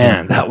 but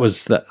man, that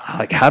was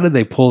like, how did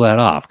they pull that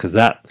off? Because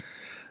that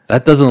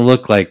doesn't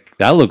look like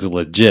that looks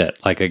legit.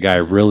 Like a guy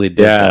really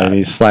did that. And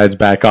he slides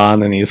back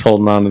on, and he's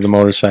holding onto the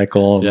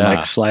motorcycle and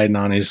like sliding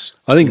on his.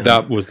 I think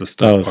that was the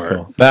stunt part.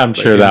 Cool. I'm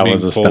sure that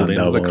was a stunt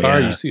double. The car,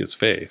 you see his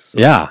face. So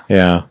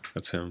yeah,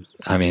 that's him.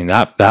 I mean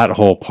that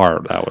whole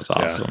part that was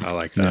awesome. I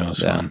like that. That was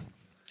fun.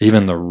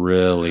 Even the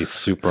really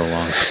super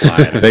long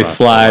slide. They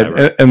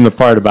slide, and the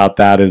part about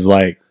that is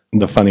like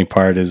the funny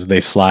part is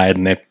they slide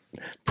and they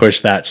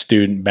push that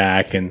student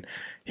back, and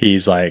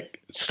he's like.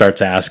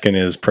 Starts asking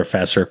his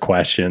professor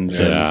questions,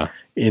 and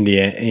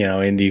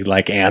Indy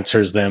like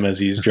answers them as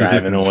he's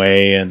driving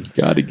away, and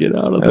got to get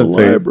out of the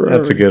library.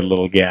 That's a good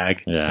little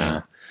gag.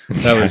 Yeah,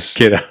 that was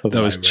get out of that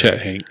the was library.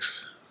 Chet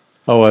Hanks.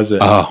 Oh, was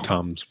it? Oh,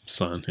 Tom's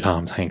son. Yeah.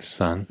 Tom Hanks'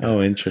 son.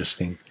 Oh,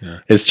 interesting. Yeah.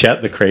 Is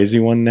Chet the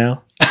crazy one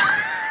now?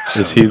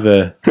 Is he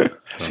the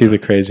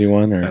crazy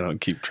one, or I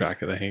don't keep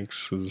track of the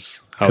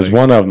Hankses. Because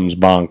one of them's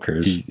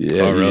bonkers.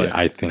 Really?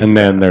 I think. And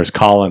then there's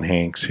Colin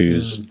Hanks,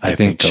 who's I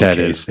think Chet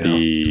is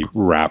the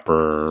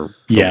rapper,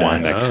 the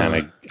one that kind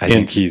of. I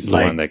think he's the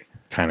one that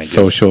kind of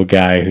social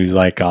guy who's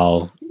like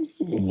all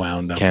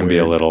wound up. Can be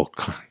a little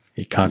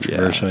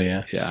controversial.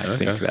 Yeah. I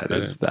think that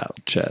is that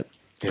Chet.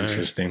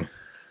 Interesting.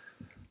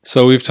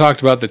 So we've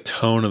talked about the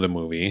tone of the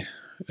movie.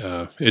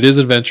 It is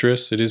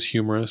adventurous. It is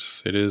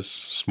humorous. It is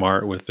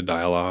smart with the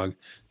dialogue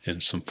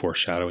and some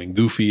foreshadowing,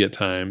 goofy at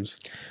times.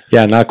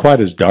 Yeah, not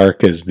quite as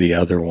dark as the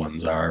other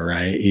ones are,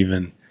 right?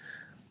 Even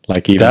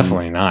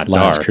definitely not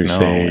Last dark,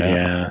 Crusade. no,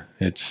 yeah,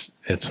 it's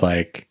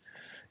like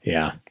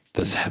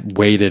this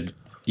weighted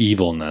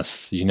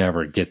evilness. You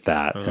never get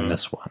that in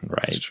this one,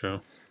 right? That's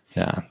true.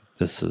 Yeah,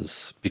 this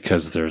is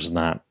because there's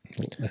not.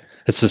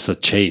 It's just a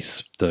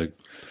chase.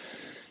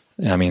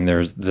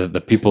 There's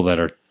the people that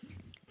are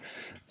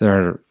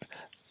there.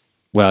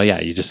 Well,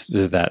 yeah, you just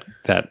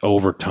that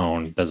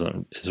overtone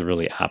is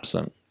really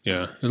absent.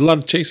 Yeah, there's a lot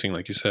of chasing,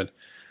 like you said.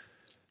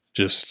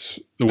 Just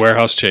the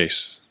warehouse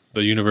chase,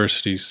 the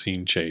university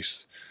scene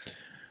chase,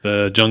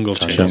 the jungle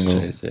chase,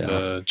 chase,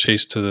 the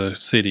chase to the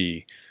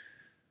city.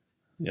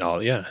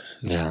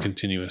 It's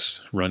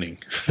continuous running.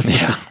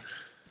 Yeah.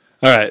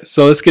 All right,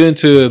 so let's get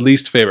into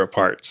least favorite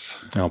parts.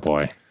 Oh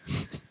boy.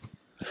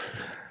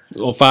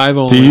 Well, 5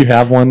 only. Do you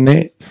have one,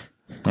 Nate?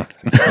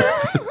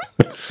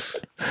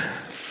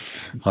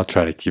 I'll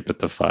try to keep it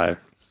to 5.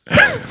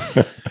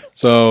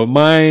 So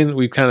mine,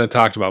 we've kind of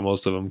talked about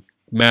most of them.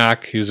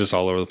 Mac, he was just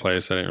all over the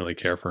place. I didn't really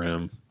care for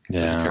him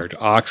as a character.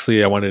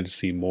 Oxley, I wanted to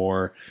see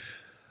more,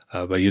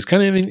 but he was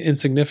kind of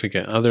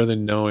insignificant other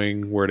than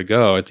knowing where to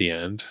go at the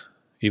end,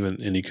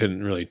 and he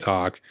couldn't really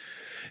talk.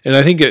 And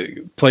I think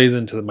it plays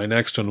into my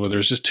next one where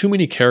there's just too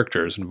many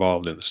characters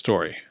involved in the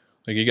story.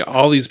 Like you got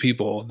all these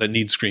people that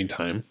need screen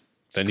time,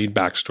 that need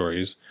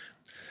backstories.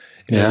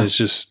 And it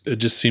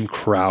just seemed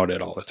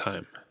crowded all the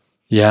time.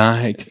 Yeah,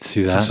 I could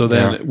see that. So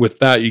then with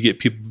that, you get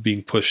people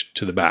being pushed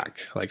to the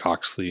back, like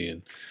Oxley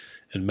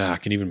and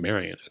Mac and even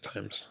Marion at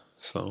times.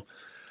 So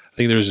I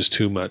think there was just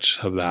too much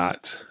of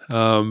that.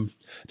 Didn't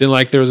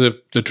like there was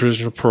the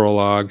traditional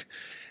prologue.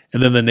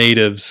 And then the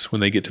natives,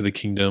 when they get to the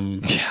kingdom,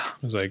 it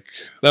was like,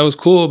 that was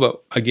cool.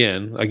 But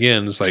again,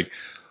 it's like,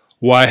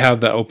 why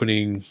have that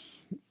opening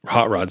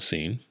hot rod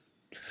scene?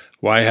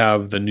 Why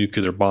have the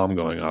nuclear bomb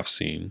going off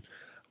scene?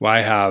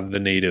 Why have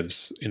the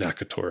natives in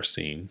Akator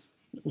scene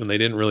when they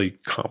didn't really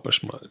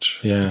accomplish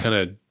much? Yeah. Kind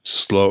of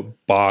slow,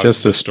 bogged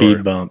just a story.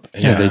 speed bump.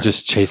 Yeah, they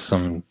just chase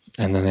them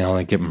and then they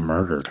all get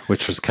murdered,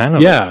 which was kind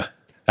of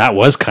that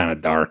was kind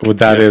of dark. Well,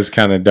 that is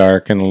kind of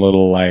dark and a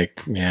little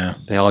like,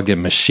 they all get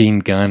machine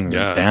gunned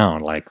down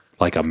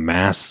like a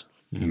mass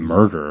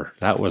murder.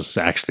 That was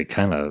actually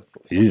kind of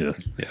Yeah.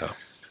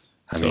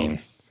 I mean,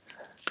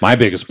 my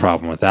biggest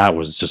problem with that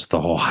was just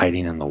the whole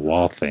hiding in the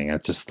wall thing.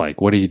 It's just like,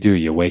 what do?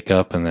 You wake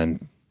up and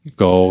then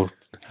go,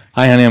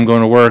 hi, honey, I'm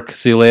going to work.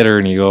 See you later.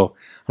 And you go,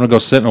 I'm going to go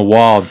sit in a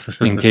wall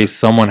in case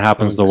someone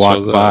happens to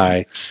walk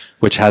by,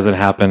 which hasn't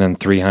happened in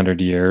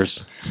 300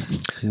 years.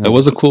 That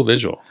was a cool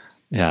visual.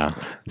 Yeah.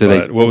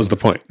 What was the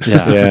point?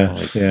 Yeah.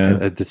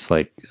 It's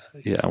like,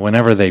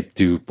 whenever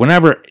there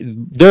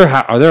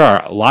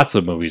are lots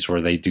of movies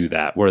where they do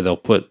that, where they'll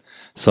put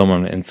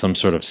someone in some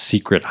sort of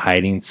secret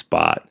hiding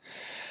spot.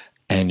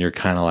 And you're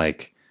kind of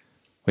like,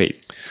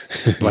 wait,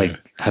 like,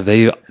 have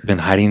they been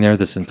hiding there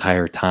this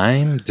entire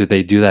time? Did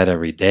they do that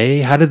every day?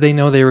 How did they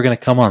know they were going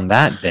to come on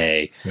that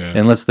day? Yeah.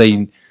 Unless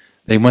they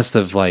must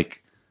have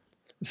like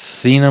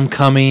seen them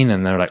coming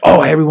and they're like,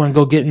 oh, everyone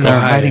go get in their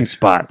hiding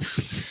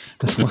spots.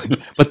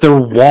 But they're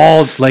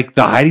walled, like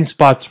the hiding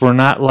spots were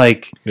not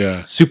like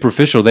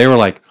superficial. They were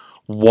like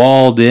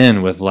walled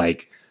in with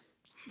like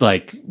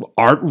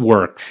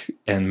artwork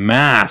and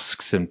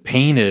masks and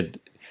painted.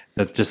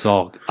 That just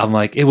all, I'm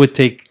like, it would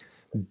take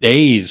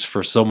days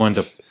for them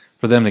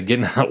to get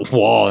in that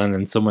wall, and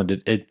then someone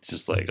did. It's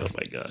just like, oh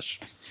my gosh,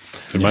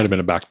 there might have been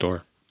a back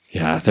door.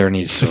 Yeah, there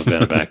needs to have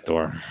been a back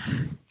door.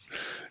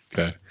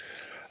 Okay,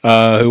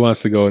 who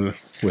wants to go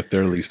with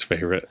their least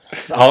favorite?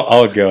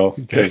 I'll go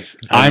because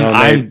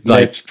I'm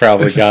like, it's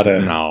probably got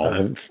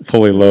a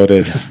fully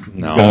loaded.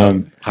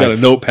 No, it's got a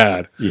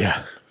notepad.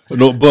 Yeah, a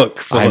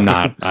notebook.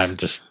 I'm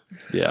just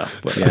yeah.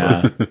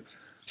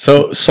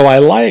 So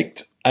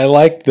I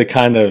liked the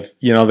kind of,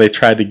 they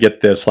tried to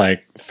get this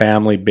like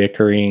family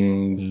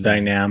bickering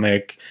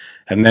dynamic,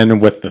 and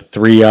then with the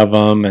 3 of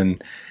them,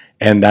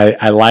 and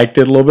I liked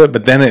it a little bit,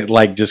 but then it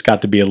like just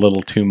got to be a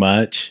little too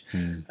much,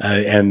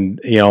 and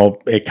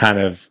it kind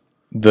of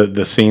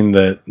the scene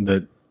that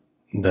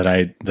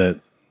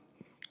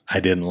I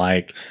didn't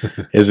like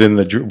is in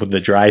with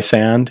the dry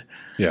sand.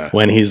 Yeah,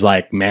 when he's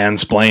like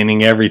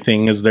mansplaining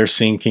everything as they're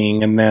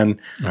sinking, and then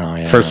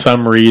for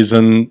some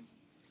reason.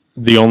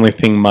 The only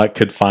thing Mutt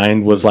could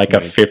find was like a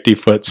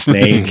 50-foot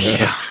snake.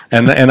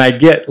 And I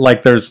get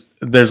like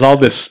there's all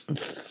this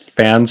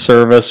fan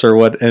service or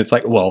what, and it's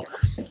like, well,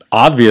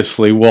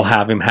 obviously we'll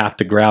have him have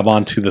to grab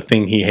onto the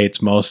thing he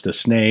hates most, a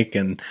snake,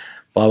 and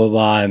blah blah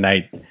blah. And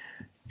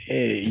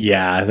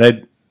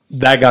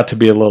that got to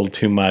be a little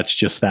too much,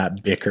 just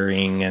that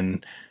bickering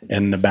and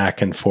the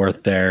back and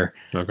forth there.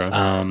 Okay.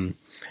 And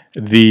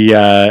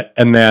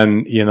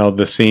then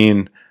the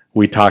scene.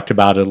 We talked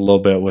about it a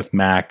little bit with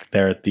Mac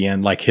there at the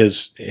end. Like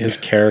his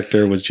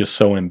character was just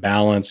so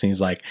imbalanced, and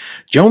he's like,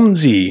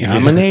 Jonesy,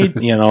 I'm an 8,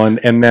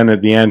 and then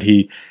at the end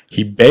he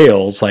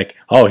bails, like,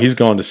 oh, he's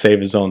going to save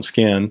his own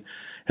skin.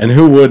 And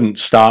who wouldn't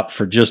stop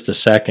for just a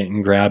second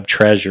and grab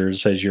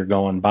treasures as you're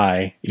going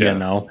by,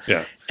 Yeah.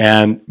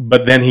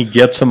 But then he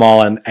gets them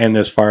all, and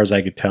as far as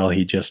I could tell,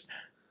 he just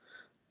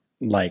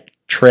like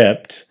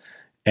tripped,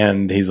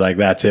 and he's like,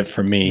 that's it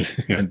for me,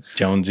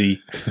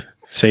 Jonesy.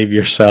 Save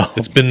yourself.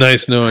 It's been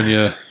nice knowing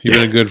you. You've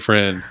been a good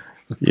friend.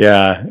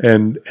 Yeah,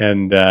 and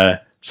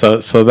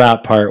so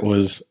that part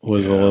was a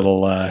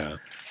little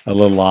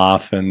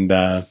off, and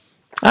I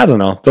don't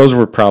know. Those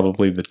were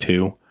probably the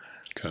 2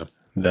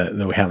 that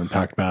we haven't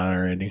talked about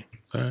already.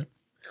 All right,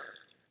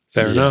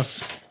 fair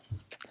enough.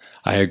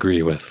 I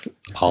agree with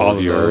all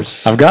of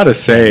yours. I've got to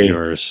say,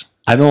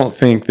 I don't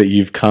think that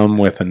you've come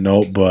with a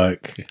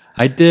notebook.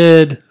 I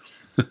did.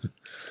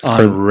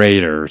 On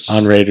Raiders.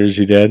 On Raiders,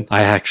 you did?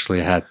 I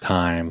actually had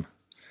time.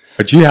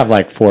 But you have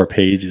like 4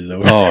 pages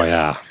over. Oh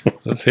yeah.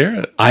 Let's hear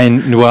it.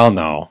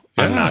 No,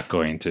 I'm Yeah. not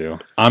going to.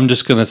 I'm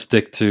just going to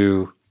stick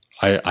to.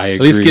 I agree.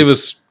 At least give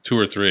us 2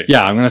 or 3.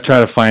 Yeah, I'm going to try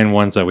to find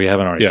ones that we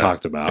haven't already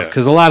talked about,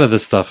 because a lot of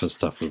this stuff is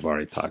stuff we've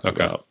already talked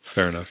about.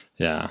 Fair enough.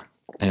 Yeah,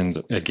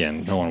 and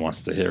again, no one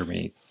wants to hear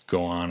me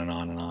go on and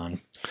on and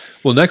on.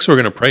 Well, next we're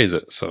going to praise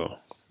it. So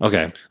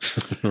Okay,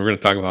 we're going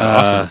to talk about how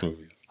awesome this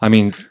movie is. I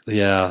mean,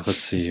 yeah. Let's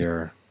see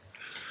here.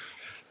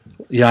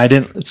 Yeah, I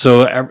didn't.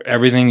 So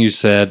everything you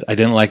said, I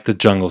didn't like the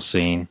jungle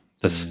scene.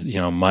 This,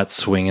 Mutt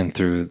swinging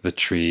through the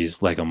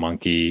trees like a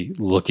monkey,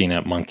 looking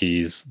at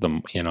monkeys.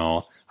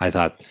 I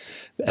thought,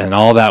 and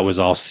all that was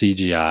all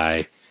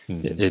CGI.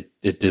 It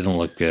didn't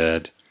look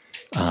good.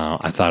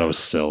 I thought it was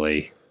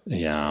silly.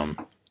 Yeah,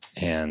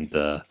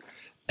 and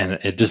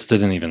it just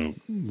didn't even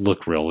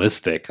look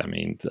realistic. I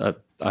mean,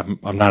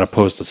 I'm not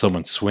opposed to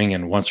someone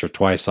swinging once or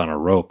twice on a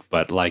rope,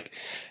 but like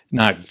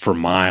not for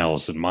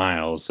miles and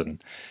miles.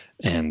 And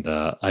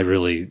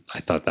I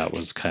thought that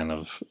was kind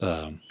of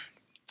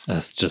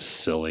that's just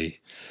silly.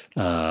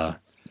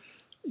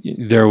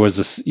 There was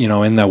this,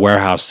 in the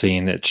warehouse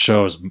scene, it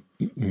shows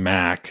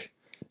Mac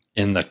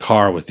in the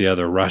car with the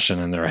other Russian,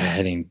 and they're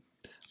heading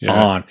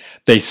on.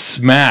 They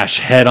smash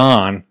head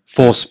on,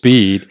 full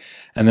speed,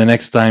 and the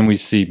next time we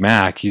see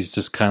Mac, he's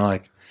just kind of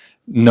like,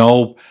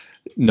 no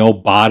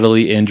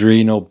bodily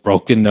injury, no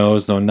broken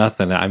nose, no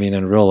nothing. I mean,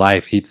 in real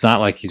life, it's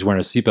not like he's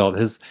wearing a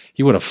seatbelt.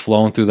 He would have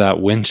flown through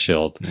that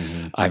windshield.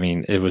 I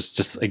mean, it was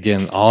just,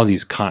 again, all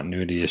these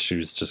continuity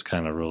issues just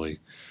kind of really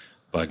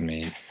bugged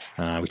me.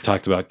 We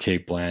talked about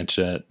Cate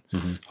Blanchett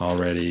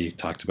already.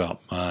 Talked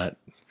about Mutt.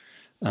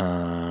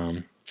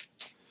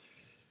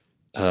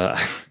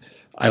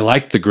 I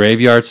liked the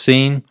graveyard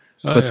scene,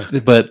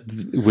 but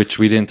which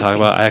we didn't talk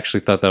about. I actually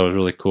thought that was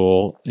really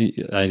cool.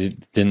 I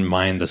didn't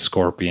mind the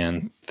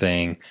scorpion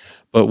thing,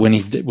 but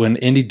when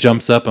Indy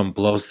jumps up and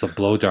blows the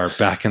blow dart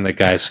back in the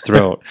guy's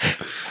throat,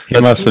 He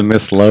must have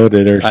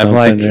misloaded or something. I'm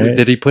like, right?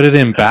 did he put it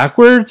in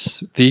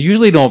backwards? They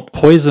usually don't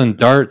poison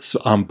darts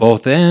on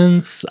both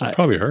ends. It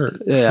probably hurt.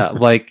 Yeah,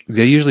 like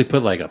they usually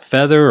put like a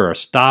feather or a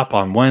stop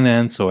on one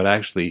end so it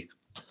actually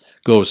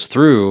goes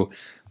through.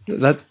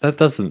 That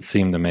doesn't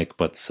seem to make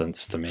much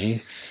sense to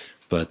me.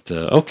 But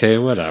okay,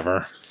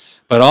 whatever.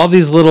 But all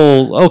these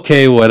little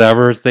okay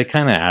whatevers, they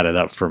kind of added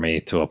up for me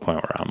to a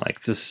point where I'm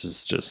like, this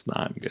is just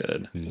not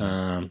good.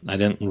 I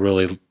didn't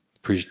really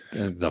appreciate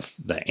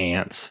the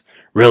ants.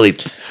 Really,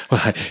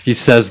 he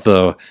says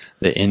the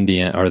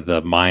Indian or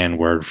the Mayan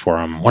word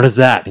for him. What is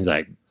that? He's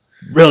like,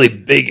 really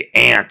big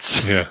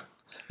ants. Yeah.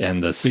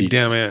 And the Big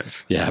damn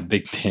ants. Yeah,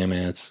 big damn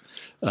ants.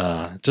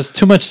 Just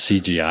too much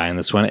CGI in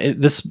this one.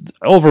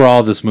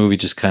 Overall, this movie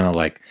just kind of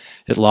like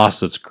it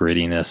lost its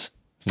grittiness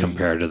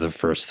compared to the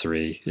first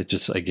 3. It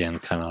just, again,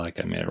 kind of like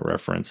I made a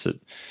reference. It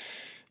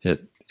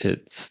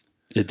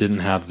didn't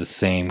have the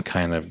same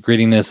kind of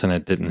grittiness, and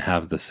it didn't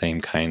have the same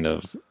kind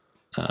of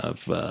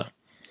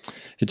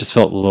it just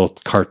felt a little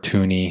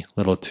cartoony, a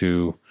little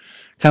too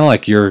kind of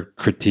like your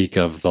critique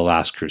of The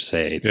Last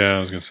Crusade. Yeah, I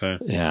was gonna say.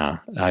 Yeah,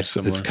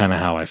 it's kind of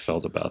how I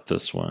felt about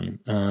this one.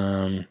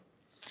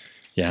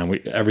 Yeah,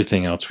 and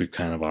everything else we've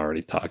kind of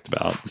already talked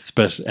about,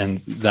 especially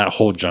and that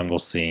whole jungle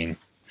scene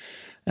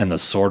and the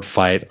sword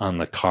fight on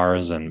the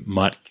cars and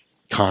Mutt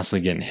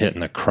constantly getting hit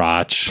in the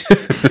crotch.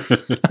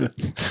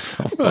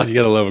 Well, you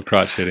gotta love a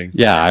crotch hitting.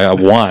 Yeah, I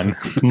won.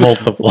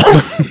 Multiple.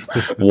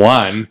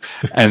 One,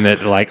 and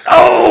then like,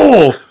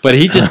 oh, but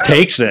he just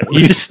takes it.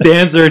 He just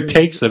stands there and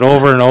takes it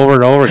over and over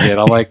and over again.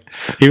 I'm like,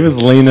 He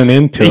was leaning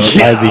into it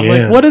by the I'm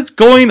end. like, what is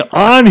going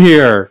on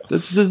here?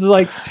 This is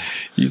like,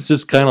 he's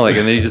just kind of like,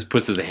 and then he just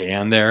puts his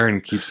hand there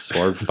and keeps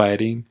sword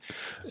fighting.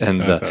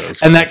 And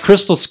that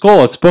crystal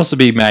skull, it's supposed to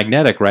be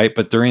magnetic, right?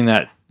 But during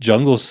that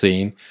jungle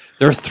scene,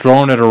 they're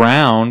throwing it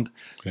around.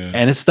 Yeah.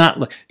 And it's not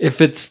like, if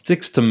it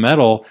sticks to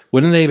metal,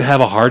 wouldn't they have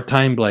a hard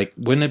time? Like,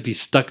 wouldn't it be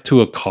stuck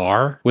to a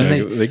car?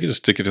 They could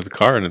just stick it to the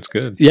car and it's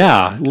good.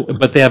 Yeah,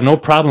 but they have no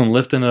problem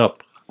lifting it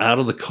up out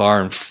of the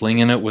car and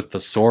flinging it with the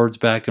swords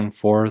back and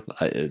forth.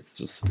 It's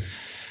just,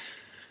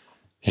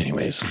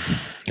 anyways,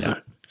 yeah.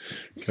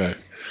 Okay.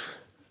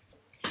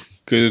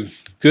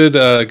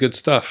 Good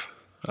stuff.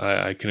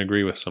 I can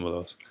agree with some of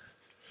those.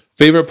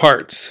 Favorite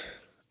parts.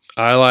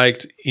 I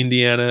liked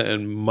Indiana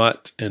and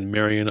Mutt and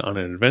Marion on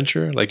an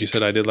adventure. Like you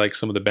said, I did like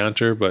some of the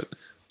banter, but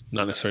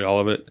not necessarily all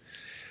of it.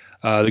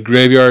 The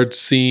graveyard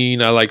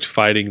scene, I liked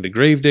fighting the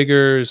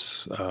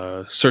gravediggers,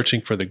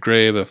 searching for the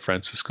grave of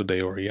Francisco de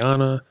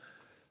Orellana,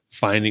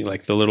 finding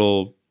like the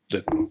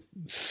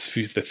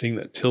thing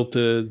that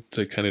tilted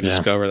to kind of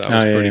discover. That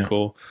was pretty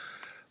cool.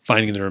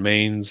 Finding the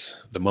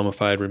remains, the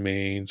mummified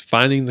remains,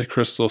 finding the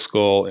crystal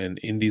skull, and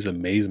Indy's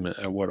amazement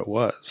at what it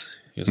was.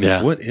 He was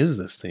like, what is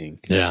this thing?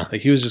 Yeah.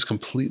 Like, he was just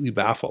completely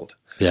baffled.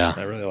 Yeah.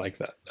 I really like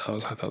that. I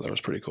thought that was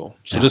pretty cool.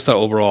 So just that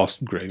overall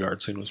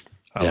graveyard scene was,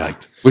 I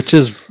liked. Which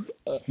is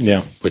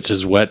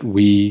what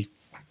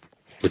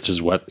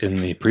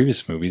in the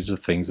previous movies are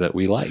things that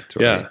we liked,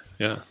 right?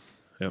 Yeah,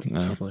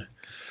 definitely.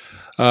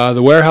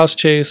 The warehouse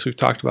chase, we've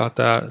talked about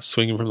that.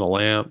 Swinging from the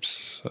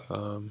lamps,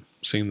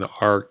 seeing the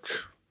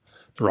arc,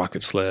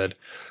 rocket sled.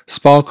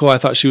 Spalko, I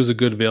thought she was a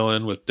good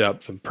villain with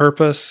depth and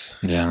purpose.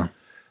 Yeah.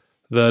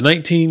 The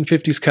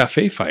 1950s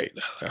cafe fight,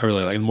 I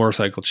really like.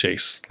 Motorcycle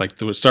chase. Like,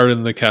 it started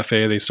in the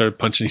cafe, they started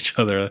punching each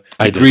other.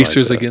 I The did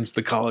greasers like that. against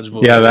the college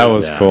boys. Yeah, that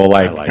was cool.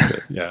 I Like, liked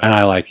it. Yeah. And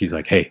I like, he's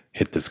like, hey,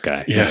 hit this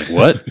guy. Yeah. He's like,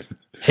 what?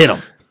 Hit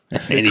him.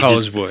 And he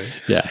college just- boy.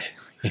 Yeah.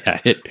 Yeah.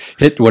 Hit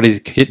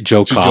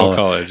Joe College.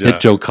 College, yeah. Hit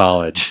Joe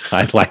College.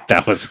 I like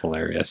that was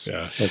hilarious.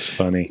 Yeah. that's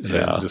funny.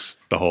 Yeah. Just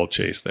the whole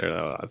chase there.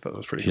 I thought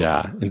was pretty cool.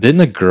 Yeah. And didn't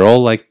a girl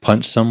like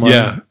punch someone?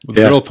 Yeah. The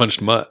Yeah. girl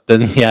punched Mutt.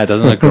 Doesn't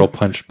a girl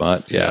punch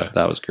Mutt? Yeah, Yeah.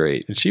 that was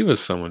great. And she was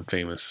someone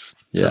famous.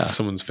 Yeah.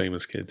 Someone's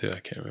famous kid, too. I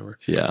can't remember.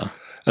 Yeah.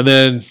 And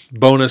then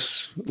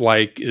bonus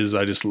is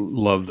I just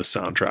love the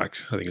soundtrack.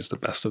 I think it's the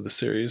best of the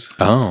series.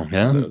 Oh,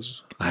 yeah. That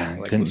was- I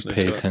like didn't listening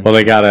pay to it. attention. Well,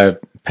 they got to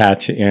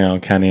patch,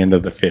 kind of into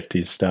the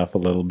 50s stuff a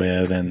little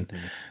bit. And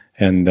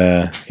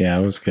yeah,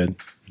 it was good.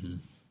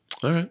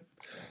 All right.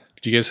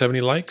 Do you guys have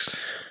any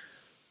likes?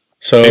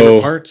 So,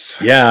 Favorite parts?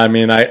 yeah, I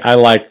mean, I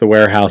like the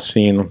warehouse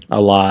scene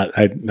a lot.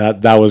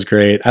 That was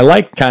great. I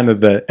like kind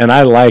of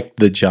I like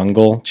the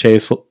jungle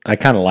chase. I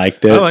kind of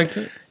liked it. I liked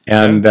it.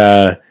 And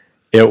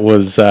it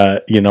was,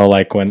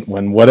 like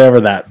when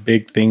whatever that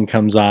big thing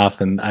comes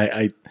off, and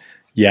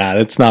yeah,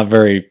 it's not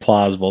very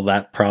plausible.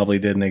 That probably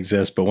didn't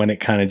exist. But when it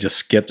kind of just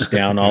skips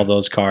down all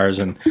those cars,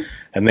 and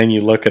then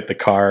you look at the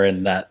car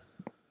and that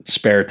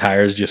spare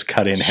tires just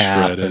cut in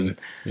half, Shredded.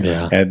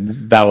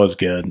 and that was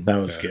good. That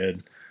was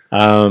good.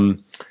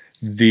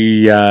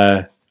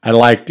 I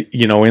liked,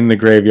 in the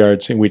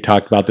graveyard scene, we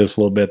talked about this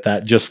a little bit,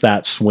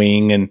 that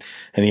swing, and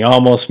he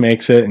almost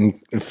makes it and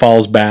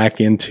falls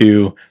back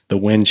into the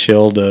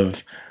windshield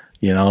of,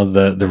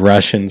 the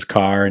Russian's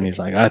car. And he's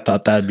like, I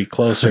thought that'd be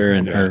closer.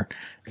 And or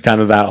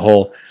kind of that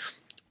whole,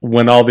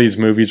 when all these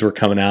movies were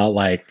coming out,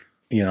 like,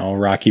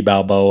 Rocky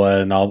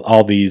Balboa and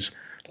all these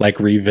like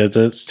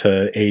revisits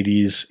to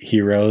 80s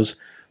heroes,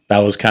 that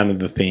was kind of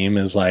the theme,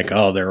 is like,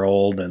 oh, they're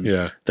old and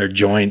their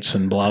joints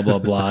and blah, blah,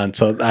 blah. And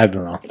so I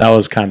don't know. That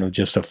was kind of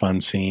just a fun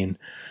scene.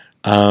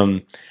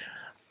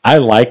 I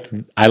liked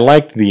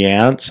the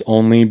ants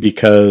only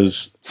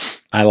because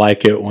I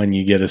like it when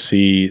you get to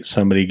see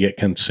somebody get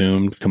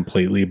consumed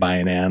completely by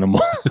an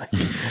animal.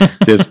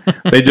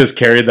 They just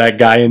carried that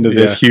guy into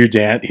this huge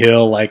ant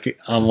hill, like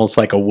almost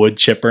like a wood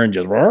chipper, and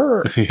just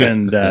roar.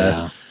 And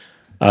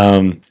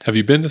Have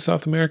you been to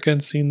South America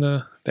and seen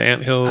the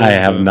ant hills? I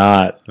have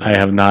not. I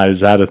have not. Is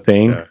that a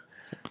thing? Yeah.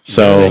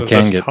 So they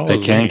that's can tall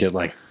get as me.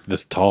 like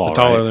this tall,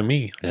 Taller right? than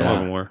me. Some of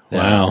them were. Yeah,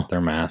 Wow.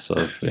 they're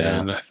massive. Yeah.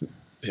 And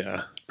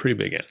pretty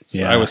big ants.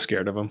 Yeah. I was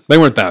scared of them. They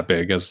weren't that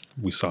big as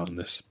we saw in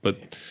this, but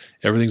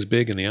everything's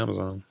big in the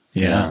Amazon.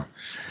 yeah.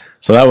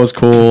 So that was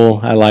cool.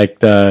 I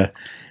liked the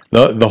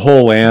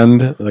whole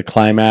end. The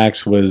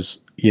climax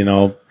was,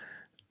 I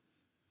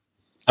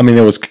mean,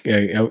 it was.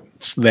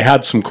 They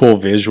had some cool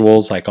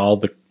visuals, like all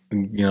the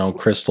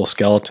crystal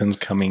skeletons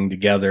coming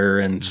together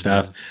and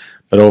stuff.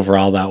 But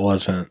overall,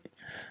 that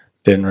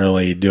didn't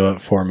really do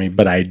it for me.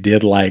 But I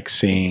did like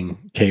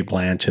seeing Cate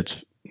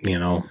Blanchett's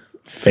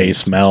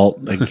face melt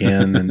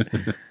again,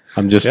 and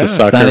I'm just a It's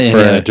sucker not an for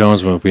Indiana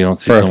Jones movie. We don't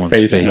see for a someone's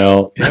face face,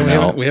 melt.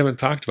 Yeah, we haven't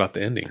talked about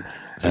the ending.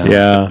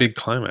 Yeah. Big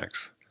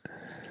climax.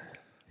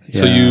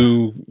 So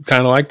you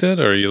kind of liked it,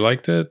 or you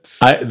liked it?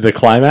 The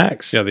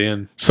climax. Yeah, the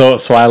end. So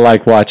I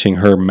like watching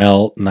her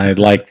melt, and I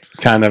liked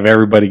kind of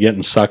everybody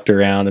getting sucked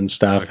around and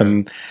stuff.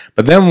 Okay.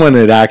 But then when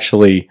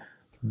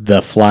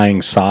the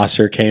flying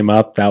saucer came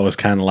up, that was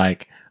kind of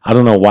like, I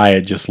don't know why,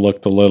 it just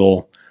looked a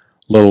little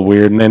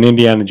weird. And then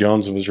Indiana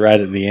Jones was right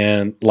at the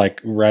end, like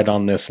right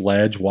on this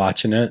ledge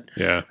watching it.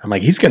 Yeah. I'm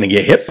like, he's going to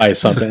get hit by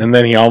something. And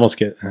then he almost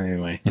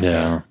anyway.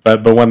 Yeah.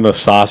 But when the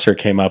saucer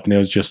came up, and it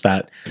was just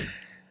that,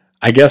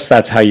 I guess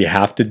that's how you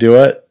have to do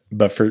it.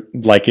 But for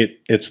like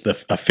it's a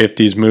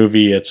 50s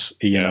movie. It's,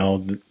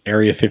 the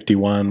Area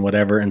 51,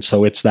 whatever. And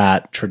so it's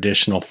that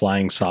traditional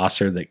flying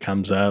saucer that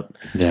comes up.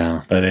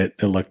 Yeah. But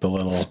it looked a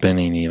little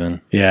Spinning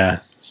even. Yeah.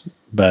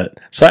 But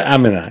so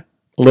I'm in a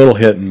little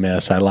hit and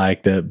miss. I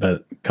liked it,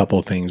 but a couple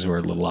of things were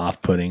a little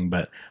off-putting.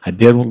 But I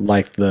did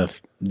like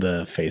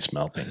the face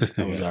melting.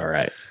 It was all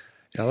right.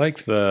 I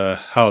like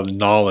how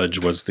knowledge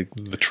was the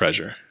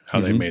treasure.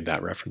 How they made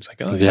that reference.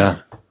 Like, oh Yeah.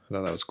 I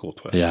thought that was a cool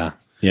twist. Yeah.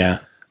 Yeah.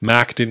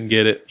 Mac didn't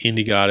get it.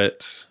 Indy got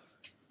it.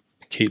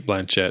 Cate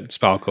Blanchett,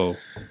 Spalko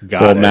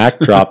got Well, it. Mac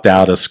dropped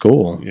out of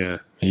school. Yeah.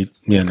 He,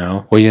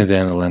 Well, yeah,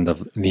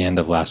 the end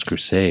of Last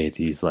Crusade,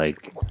 he's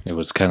like, it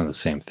was kind of the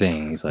same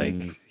thing.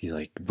 He's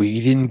like,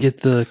 we didn't get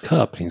the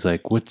cup. And he's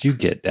like, what'd you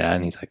get, Dad?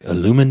 And he's like,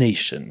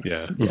 illumination.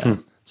 Yeah. Yeah.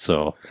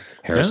 So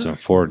Harrison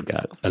Ford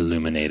got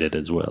illuminated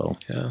as well.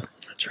 Yeah.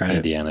 That's right.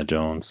 Indiana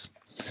Jones.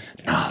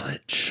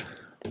 Knowledge.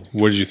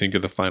 What did you think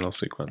of the final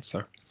sequence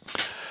there?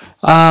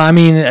 I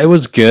mean, it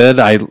was good.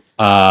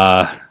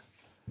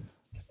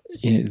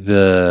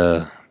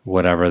 The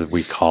whatever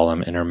we call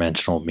them,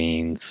 interdimensional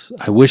beings.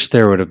 I wish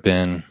there would have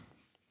been,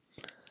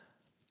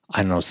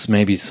 I don't know,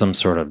 maybe some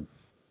sort of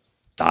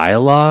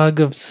dialogue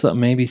of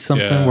maybe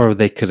something where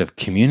they could have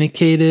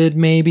communicated.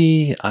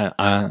 Maybe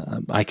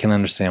I can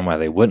understand why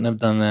they wouldn't have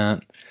done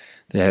that.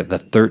 the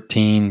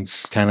 13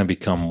 kind of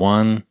become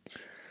one.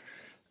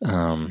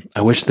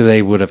 I wish that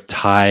they would have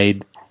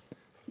tied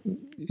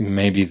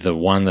maybe the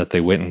one that they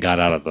went and got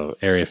out of the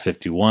Area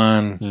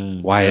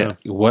 51.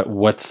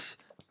 What's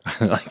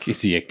like,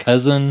 is he a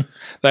cousin?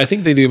 I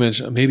think they do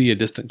mention maybe a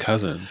distant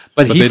cousin,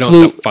 but they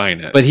don't define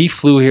it. But he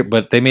flew here,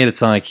 but they made it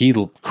sound like he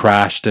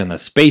crashed in a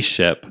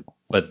spaceship,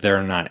 but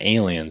they're not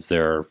aliens.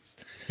 They're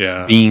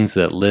beings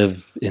that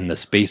live in the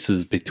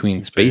spaces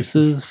between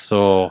spaces.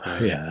 So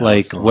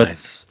like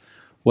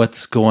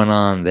what's going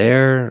on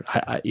there?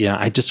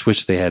 I just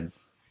wish they had,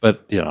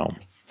 but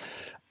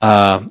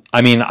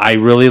I mean, I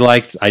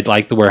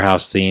liked the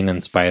warehouse scene in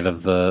spite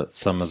of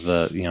some of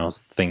the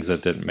things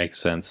that didn't make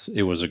sense.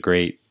 It was a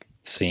great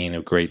scene,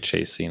 a great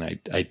chase scene.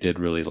 I did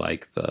really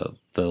like the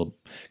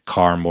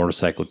car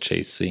motorcycle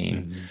chase scene.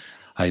 Mm-hmm.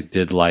 I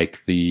did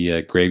like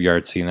the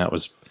graveyard scene. That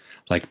was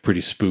like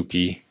pretty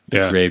spooky.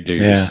 The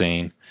gravedigger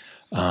scene,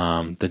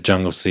 the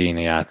jungle scene.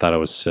 Yeah, I thought it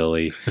was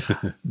silly.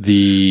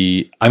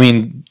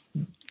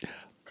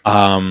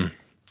 I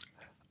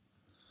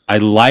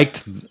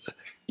liked,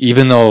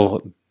 even though.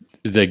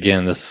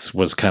 Again, this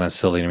was kind of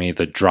silly to me.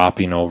 The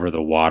dropping over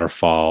the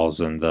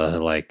waterfalls and the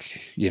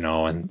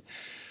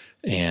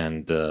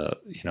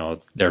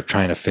they're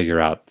trying to figure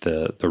out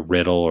the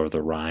riddle or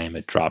the rhyme.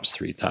 It drops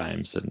 3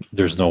 times, and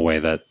there's no way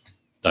that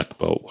duck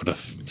boat would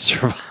have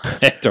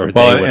survived.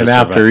 And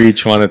after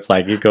each one, it's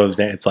like it goes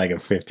down. It's like a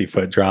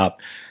 50-foot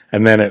drop,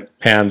 and then it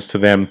pans to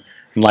them,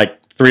 and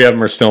like 3 of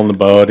them are still in the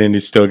boat, and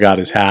he's still got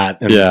his hat,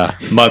 and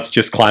Mutt's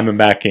just climbing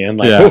back in.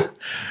 Like,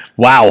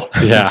 wow,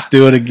 let's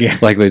do it again.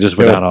 Like they just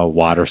went on a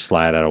water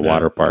slide at a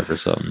water park or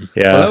something.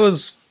 Yeah, that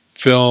was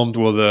filmed.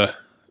 Well, the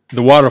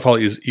waterfall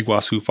is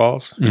Iguazu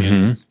Falls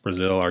in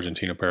Brazil,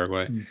 Argentina,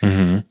 Paraguay,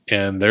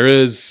 and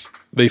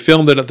they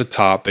filmed it at the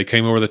top. They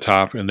came over the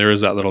top, and there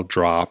is that little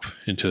drop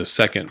into the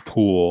second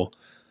pool,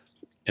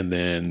 and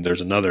then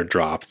there's another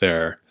drop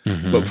there.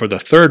 But for the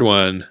third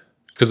one,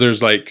 because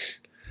there's like.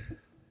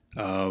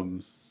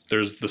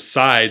 There's the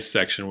side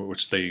section,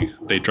 which they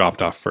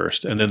dropped off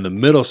first. And then the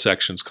middle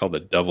section is called the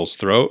Devil's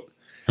Throat.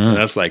 And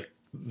that's like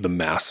the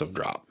massive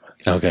drop.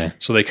 Okay.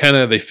 So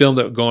they filmed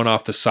it going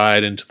off the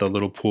side into the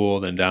little pool,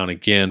 then down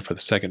again for the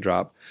second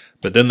drop.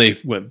 But then they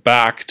went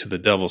back to the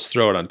Devil's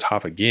Throat on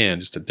top again,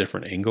 just a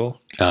different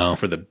angle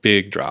for the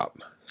big drop.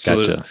 So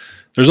gotcha.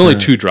 There's only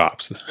 2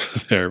 drops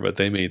there, but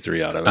they made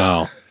 3 out of it.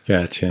 Oh,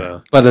 gotcha.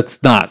 So. But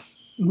it's not.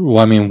 Well,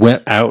 I mean,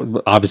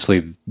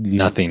 obviously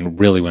nothing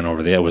really went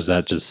over there. Was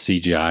that just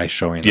CGI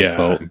showing the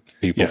boat,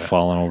 people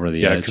falling over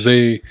the edge? Yeah, because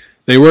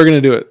they were going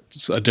to do it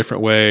a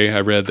different way.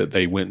 I read that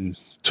they went and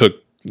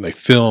they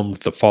filmed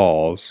the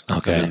falls,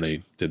 and then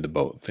they did the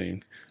boat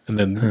thing. And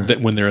then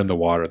when they're in the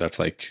water, that's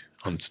like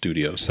on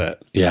studio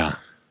set. Yeah.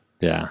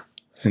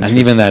 And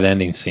even that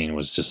ending scene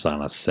was just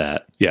on a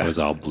set. Yeah. It was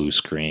all blue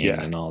screen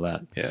and all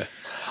that. Yeah.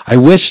 I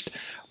wished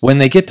when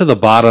they get to the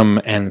bottom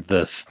and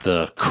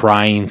the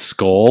crying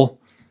skull,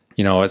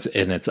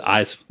 its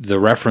eyes. The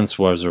reference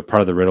was, or part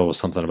of the riddle was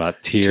something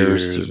about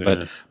tears.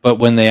 But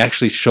when they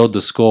actually showed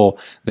the skull,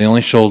 they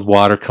only showed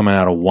water coming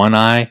out of one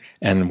eye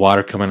and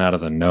water coming out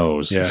of the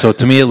nose. Yeah. So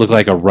to me, it looked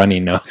like a runny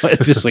nose.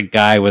 It's just a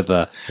guy with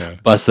a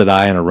busted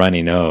eye and a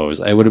runny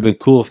nose. It would have been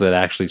cool if they'd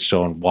actually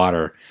shown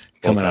water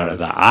coming out of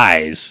the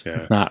eyes,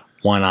 not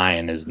one eye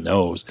and his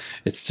nose.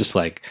 It's just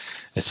like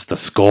it's the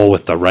skull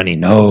with the runny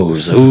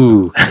nose.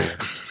 Ooh,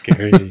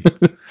 scary.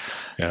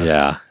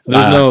 Yeah.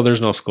 There's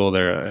no skull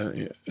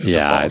there.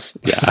 I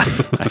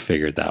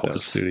figured that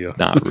was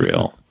not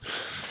real.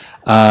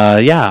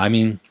 I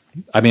mean,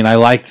 I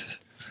liked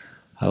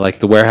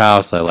the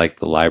warehouse. I liked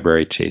the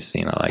library chase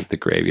scene. I liked the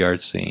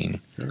graveyard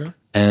scene. Okay.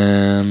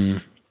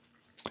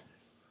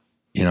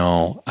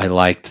 I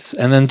liked,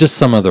 and then just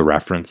some of the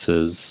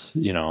references,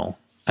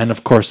 and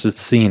of course, it's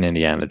seeing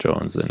Indiana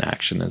Jones in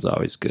action is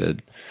always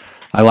good.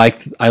 I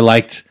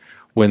liked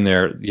when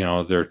they're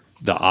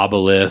the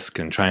obelisk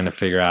and trying to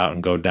figure out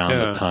and go down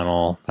the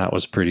tunnel. That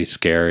was pretty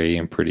scary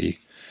and pretty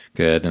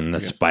good. And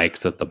the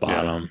spikes at the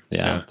bottom.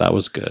 Yeah, that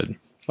was good.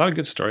 A lot of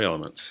good story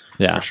elements.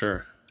 Yeah. For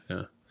sure.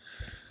 Yeah.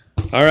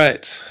 All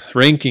right.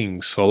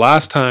 Rankings. So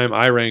last time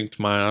I ranked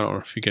mine, I don't know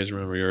if you guys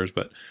remember yours,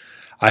 but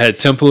I had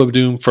Temple of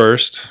Doom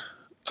first,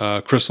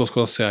 Crystal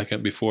Skull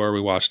second before we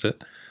watched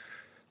it.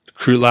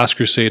 Last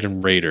Crusade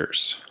and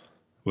Raiders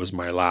was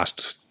my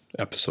last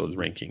episode's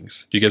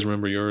rankings. Do you guys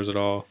remember yours at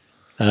all?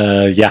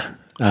 Yeah.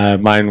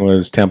 Mine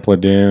was Temple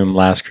of Doom,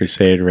 Last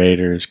Crusade,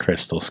 Raiders,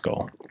 Crystal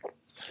Skull.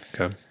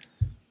 Okay.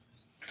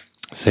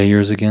 Say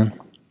yours again.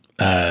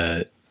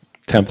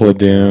 Temple of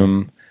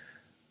Doom,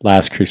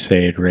 Last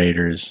Crusade,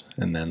 Raiders,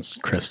 and then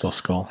Crystal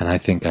Skull. And I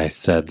think I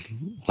said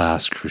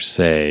Last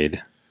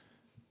Crusade,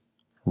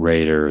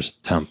 Raiders,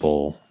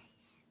 Temple,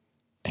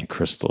 and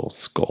Crystal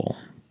Skull,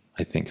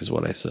 I think is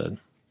what I said.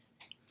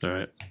 All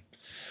right.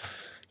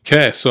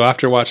 Okay, so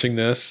after watching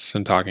this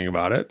and talking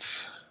about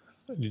it,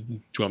 do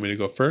you want me to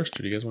go first,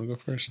 or do you guys want to go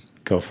first?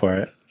 Go for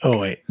it. Oh,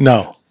 wait.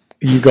 No,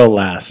 you go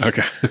last.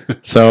 Okay.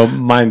 So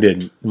mine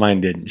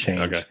didn't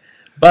change. Okay.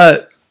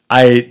 But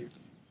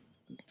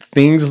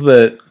things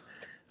that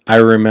I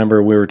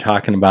remember we were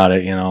talking about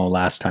it,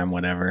 last time,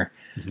 whatever.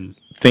 Mm-hmm.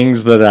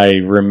 Things that I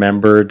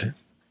remembered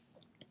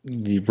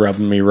rubbed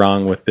me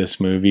wrong with this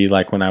movie.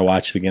 Like when I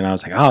watched it again, I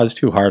was like, oh, it's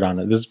too hard on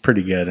it. This is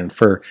pretty good. And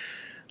for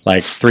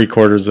like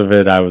 3/4 of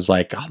it, I was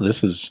like, oh,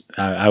 this is,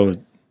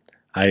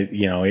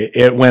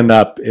 it went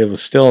up. It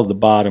was still at the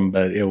bottom,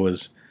 but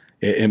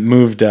it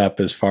moved up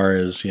as far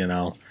as,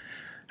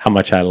 how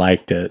much I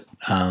liked it.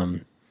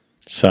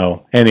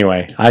 So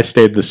anyway, I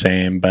stayed the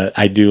same, but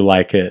I do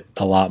like it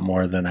a lot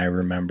more than I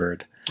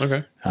remembered.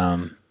 Okay.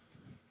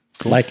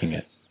 Liking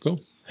it.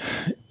 Cool.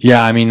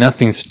 Yeah, I mean,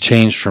 nothing's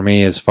changed for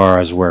me as far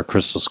as where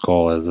Crystal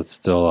Skull is. It's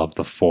still of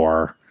the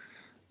 4.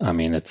 I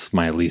mean, it's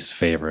my least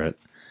favorite,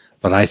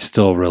 but I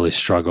still really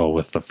struggle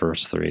with the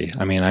first 3.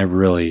 I mean, I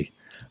really,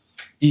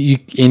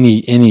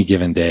 any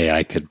given day,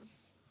 I could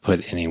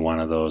put any one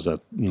of those at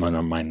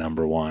my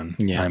number 1.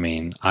 Yeah. I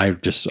mean, I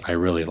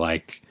really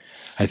like.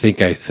 I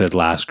think I said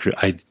I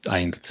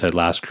said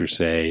Last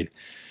Crusade,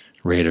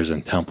 Raiders,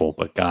 and Temple.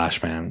 But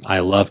gosh, man, I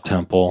love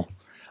Temple.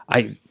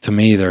 To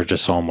me, they're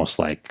just almost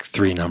like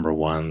 3 number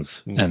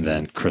 1s, and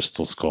then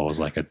Crystal Skull is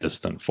like a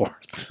distant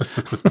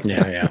 4th.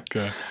 Yeah.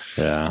 Okay.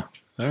 Yeah.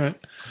 All right.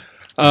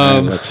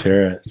 Let's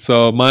hear it.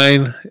 So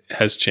mine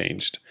has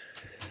changed.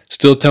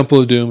 Still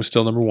Temple of Doom,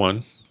 still number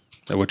 1,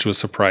 which was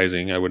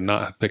surprising. I would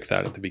not have picked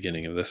that at the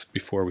beginning of this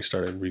before we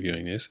started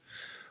reviewing these,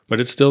 but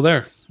it's still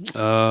there.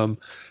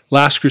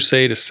 Last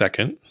Crusade is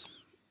second,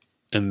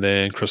 and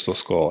then Crystal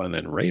Skull, and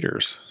then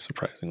Raiders,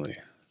 surprisingly.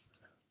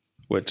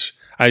 Which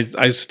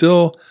I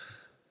still,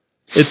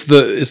 it's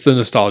the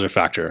nostalgia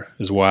factor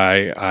is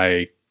why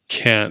I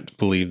can't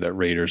believe that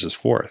Raiders is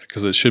 4th,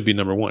 because it should be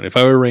number 1. If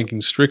I were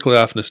ranking strictly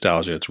off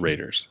nostalgia, it's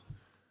Raiders.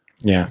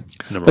 Yeah.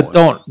 Number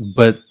 1.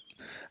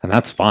 And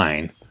that's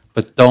fine,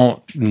 but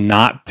don't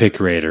not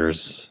pick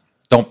Raiders.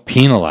 Don't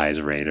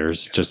penalize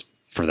Raiders just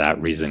for that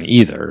reason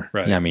either.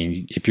 Right. I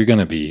mean, if you're going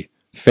to be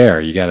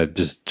fair, you got to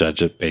just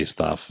judge it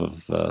based off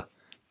of the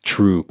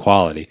true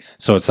quality.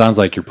 So it sounds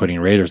like you're putting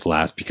Raiders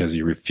last because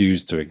you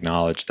refuse to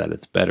acknowledge that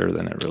it's better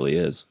than it really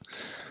is.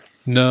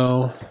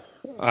 No,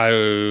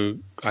 I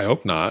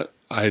hope not.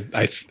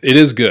 It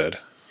is good,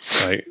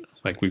 right?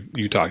 Like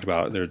you talked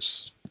about.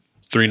 There's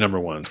 3 number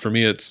 1s. For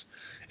me, it's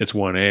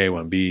 1A,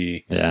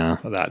 1B,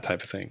 that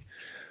type of thing.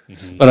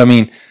 Mm-hmm. But I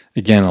mean,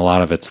 again, a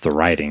lot of it's the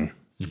writing.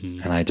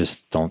 Mm-hmm. And I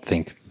just don't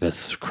think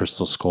this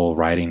Crystal Skull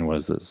writing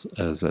was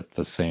as at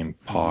the same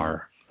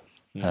par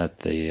as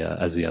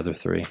the other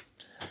 3.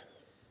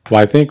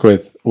 Well, I think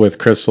with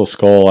Crystal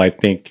Skull, I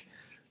think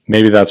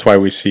maybe that's why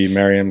we see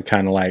Marion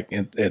kind of like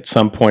at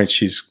some point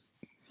she's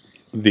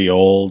the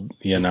old,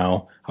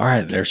 all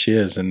right, there she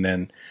is, and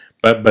then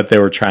but they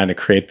were trying to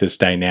create this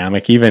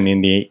dynamic. Even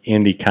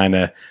Indy kind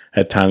of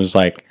at times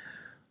like,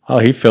 oh,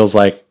 he feels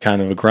like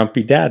kind of a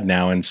grumpy dad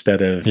now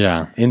instead of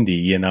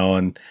Indy,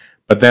 and.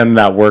 But then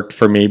that worked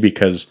for me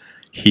because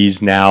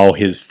he's now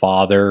his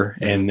father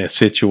in the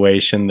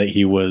situation that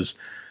he was,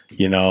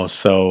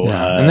 so.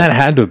 And that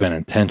had to have been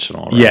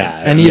intentional, right?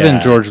 Yeah. And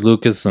even George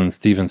Lucas and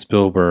Steven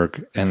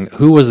Spielberg. And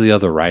who was the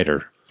other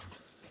writer?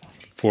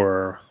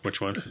 For which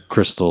one?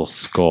 Crystal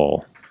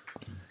Skull.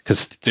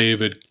 Because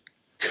David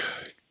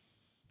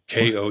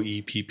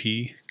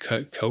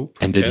Koepp. Cope.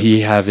 And did he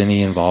have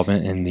any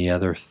involvement in the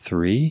other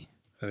 3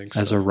 I think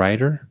so. As a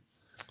writer?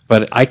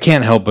 But I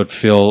can't help but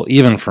feel,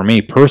 even for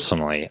me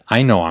personally,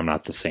 I know I'm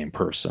not the same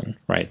person,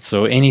 right?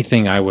 So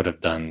anything I would have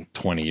done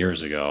 20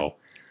 years ago,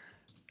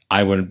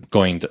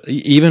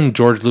 even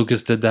George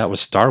Lucas did that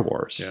with Star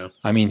Wars. Yeah.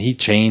 I mean, he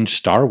changed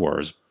Star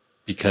Wars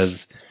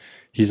because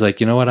he's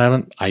like, you know what? I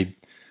don't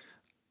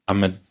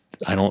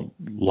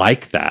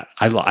like that.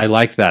 I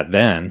liked that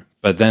then,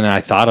 but then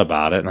I thought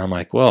about it and I'm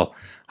like, well,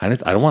 I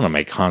don't want to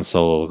make Han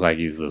Solo look like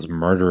he's this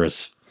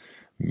murderous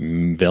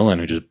villain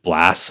who just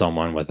blasts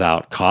someone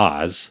without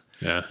cause.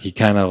 Yeah. He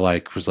kind of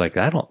was like,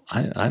 I don't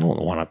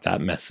want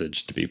that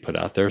message to be put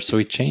out there. So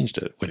he changed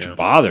it, which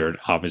bothered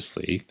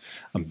obviously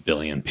a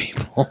billion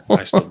people.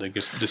 I still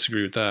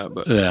disagree with that,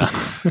 but yeah.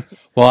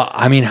 Well,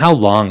 I mean, how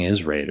long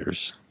is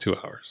Raiders? 2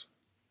 hours.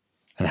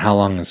 And how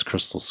long is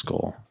Crystal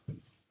Skull?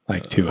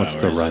 Like 2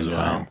 What's hours. the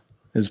runtime?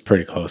 It's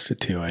pretty close to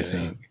 2, I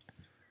think.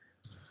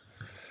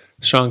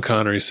 Sean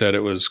Connery said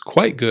it was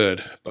quite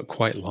good, but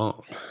quite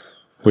long.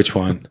 Which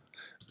one?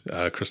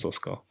 Crystal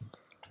Skull.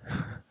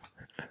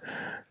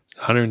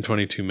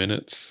 122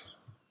 minutes.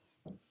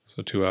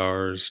 So 2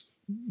 hours.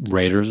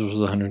 Raiders was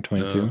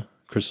 122. No.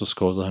 Crystal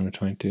Skull was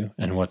 122.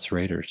 And what's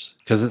Raiders?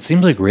 Because it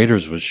seems like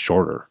Raiders was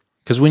shorter.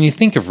 Because when you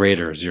think of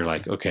Raiders, you're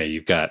like, okay,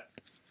 you've got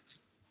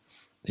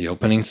the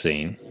opening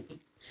scene.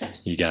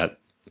 He gets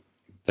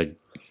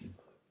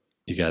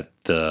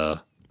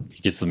the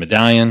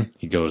medallion.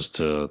 He goes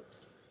to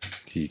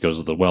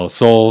the Well of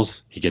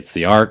Souls. He gets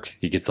the Ark.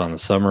 He gets on the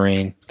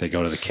submarine. They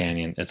go to the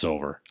canyon. It's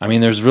over. I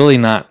mean, there's really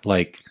not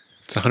like...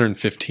 It's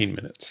 115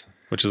 minutes,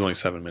 which is only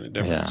 7-minute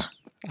difference. Yeah.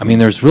 I mean,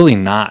 there's really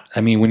not...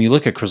 I mean, when you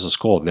look at Crystal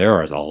Skull,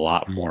 there is a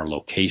lot more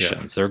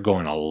locations. Yeah. They're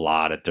going a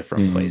lot of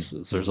different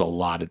places. There's a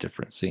lot of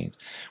different scenes.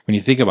 When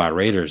you think about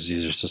Raiders,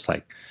 it's just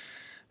like,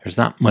 there's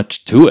not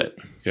much to it.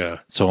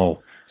 Yeah.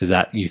 So Is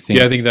that, you think?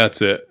 Yeah, I think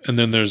that's it. And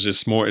then there's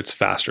just more, it's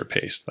faster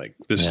paced, like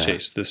this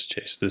chase, this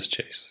chase, this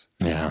chase.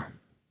 Yeah.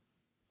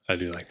 I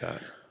do like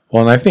that.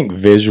 Well, and I think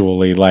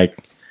visually, like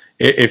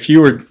if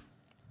you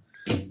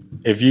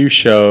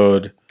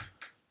showed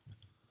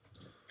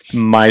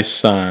my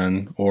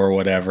son or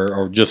whatever,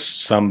 or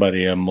just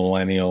somebody, a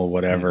millennial,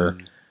 whatever,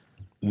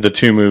 the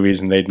two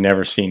movies, and they'd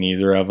never seen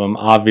either of them,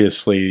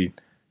 obviously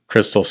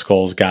Crystal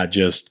Skull's got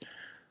just,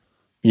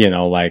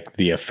 like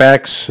the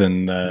effects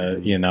and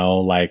the,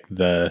 like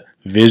the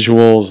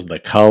visuals, the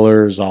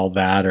colors, all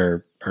that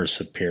are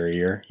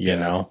superior, you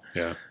know?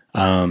 Yeah.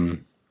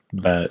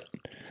 But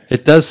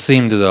it does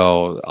seem to,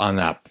 though, on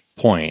that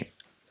point,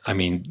 I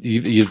mean,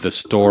 the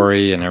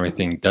story and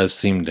everything does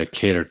seem to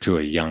cater to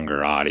a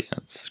younger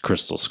audience.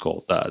 Crystal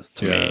Skull does,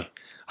 to me.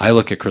 I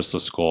look at Crystal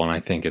Skull and I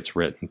think it's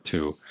written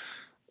to,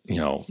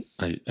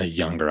 a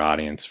younger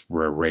audience,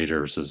 where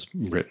Raiders is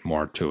written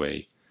more to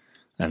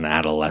an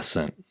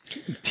adolescent,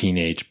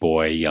 teenage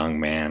boy, young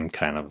man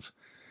kind of,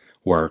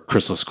 where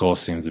Crystal Skull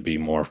seems to be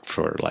more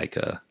for like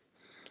a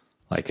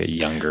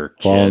younger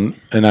kid. Well,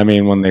 and I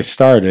mean, when they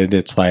started,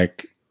 it's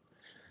like,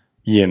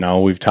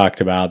 we've talked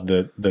about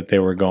that they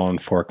were going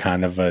for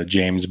kind of a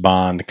James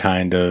Bond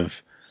kind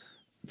of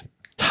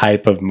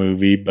type of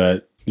movie,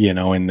 but,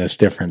 in this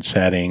different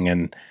setting.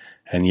 And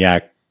yeah,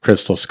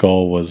 Crystal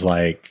Skull was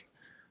like,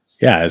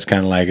 it's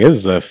kind of like, this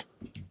is a,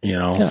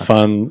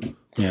 fun,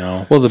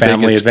 the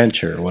family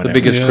adventure or whatever. The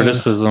biggest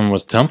criticism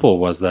was Temple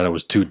was that it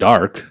was too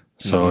dark.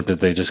 So did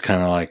they just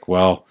kind of like,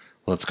 well,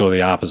 let's go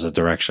the opposite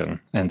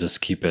direction and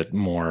just keep it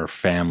more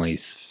family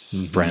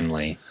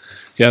friendly?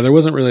 Yeah, there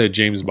wasn't really a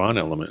James Bond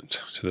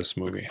element to this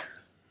movie,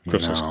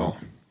 Crystal Skull.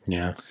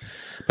 Yeah.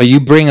 But you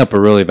bring up a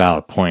really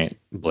valid point,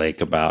 Blake,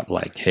 about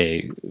like,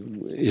 hey,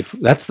 if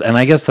that's, and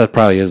I guess that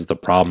probably is the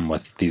problem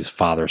with these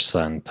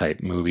father-son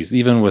type movies,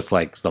 even with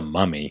like The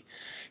Mummy,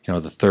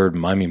 the third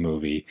Mummy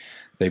movie,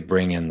 they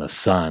bring in the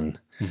son,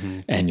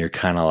 and you're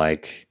kind of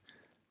like,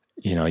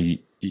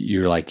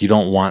 you're like, you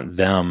don't want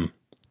them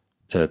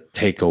to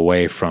take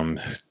away from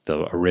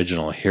the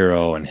original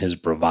hero and his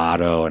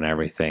bravado and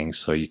everything.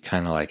 So you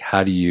kind of like,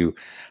 how do you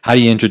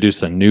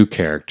introduce a new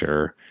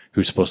character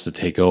who's supposed to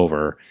take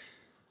over,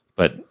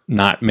 but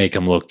not make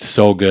him look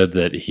so good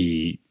that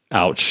he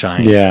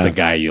outshines the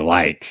guy you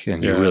like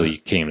and you really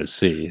came to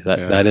see?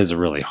 That is a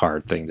really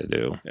hard thing to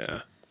do.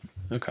 Yeah.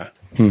 Okay.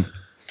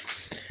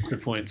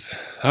 Good points.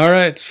 All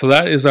right. So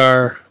that is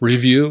our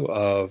review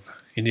of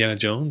Indiana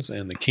Jones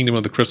and the Kingdom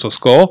of the Crystal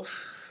Skull.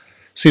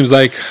 Seems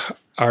like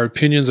our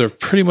opinions have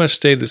pretty much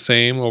stayed the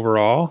same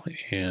overall,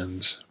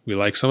 and we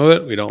like some of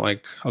it. We don't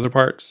like other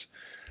parts.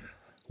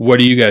 What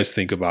do you guys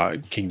think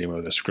about Kingdom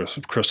of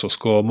the Crystal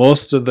Skull?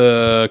 Most of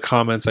the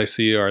comments I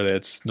see are that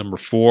it's number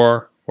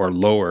 4 or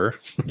lower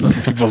on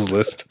people's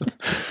list.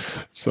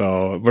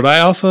 So, but I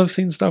also have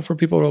seen stuff where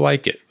people will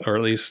like it, or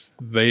at least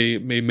they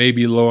may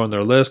be low on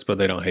their list, but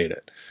they don't hate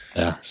it.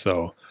 Yeah.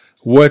 So,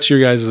 what's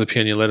your guys'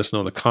 opinion? Let us know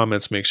in the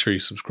comments. Make sure you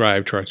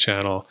subscribe to our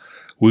channel.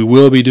 We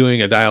will be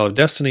doing a Dial of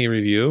Destiny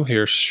review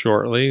here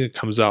shortly. It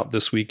comes out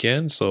this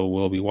weekend, so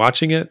we'll be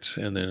watching it.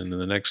 And then in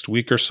the next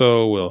week or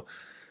so, we'll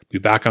be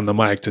back on the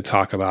mic to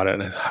talk about it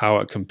and how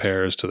it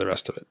compares to the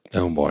rest of it.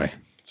 Oh, boy.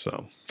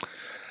 So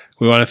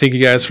we want to thank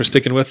you guys for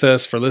sticking with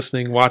us, for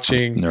listening,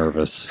 watching. I'm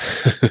nervous.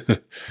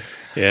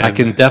 And I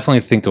can definitely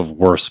think of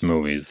worse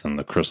movies than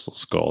The Crystal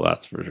Skull,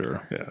 that's for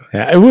sure.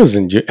 Yeah, it was,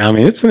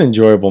 it's an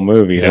enjoyable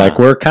movie. Yeah. Like,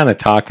 we're kind of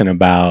talking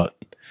about,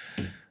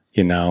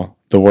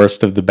 the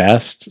worst of the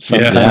best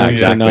sometimes. Yeah,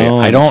 exactly.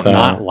 I I don't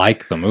not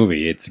like the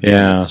movie. It's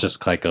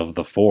just like of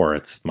the 4.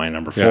 It's my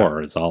number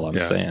 4 is all I'm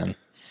saying.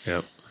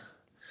 Yep.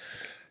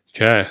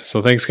 Okay.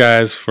 So thanks,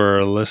 guys,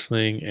 for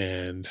listening,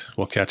 and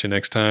we'll catch you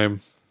next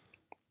time.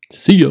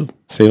 See ya.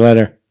 See you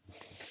later.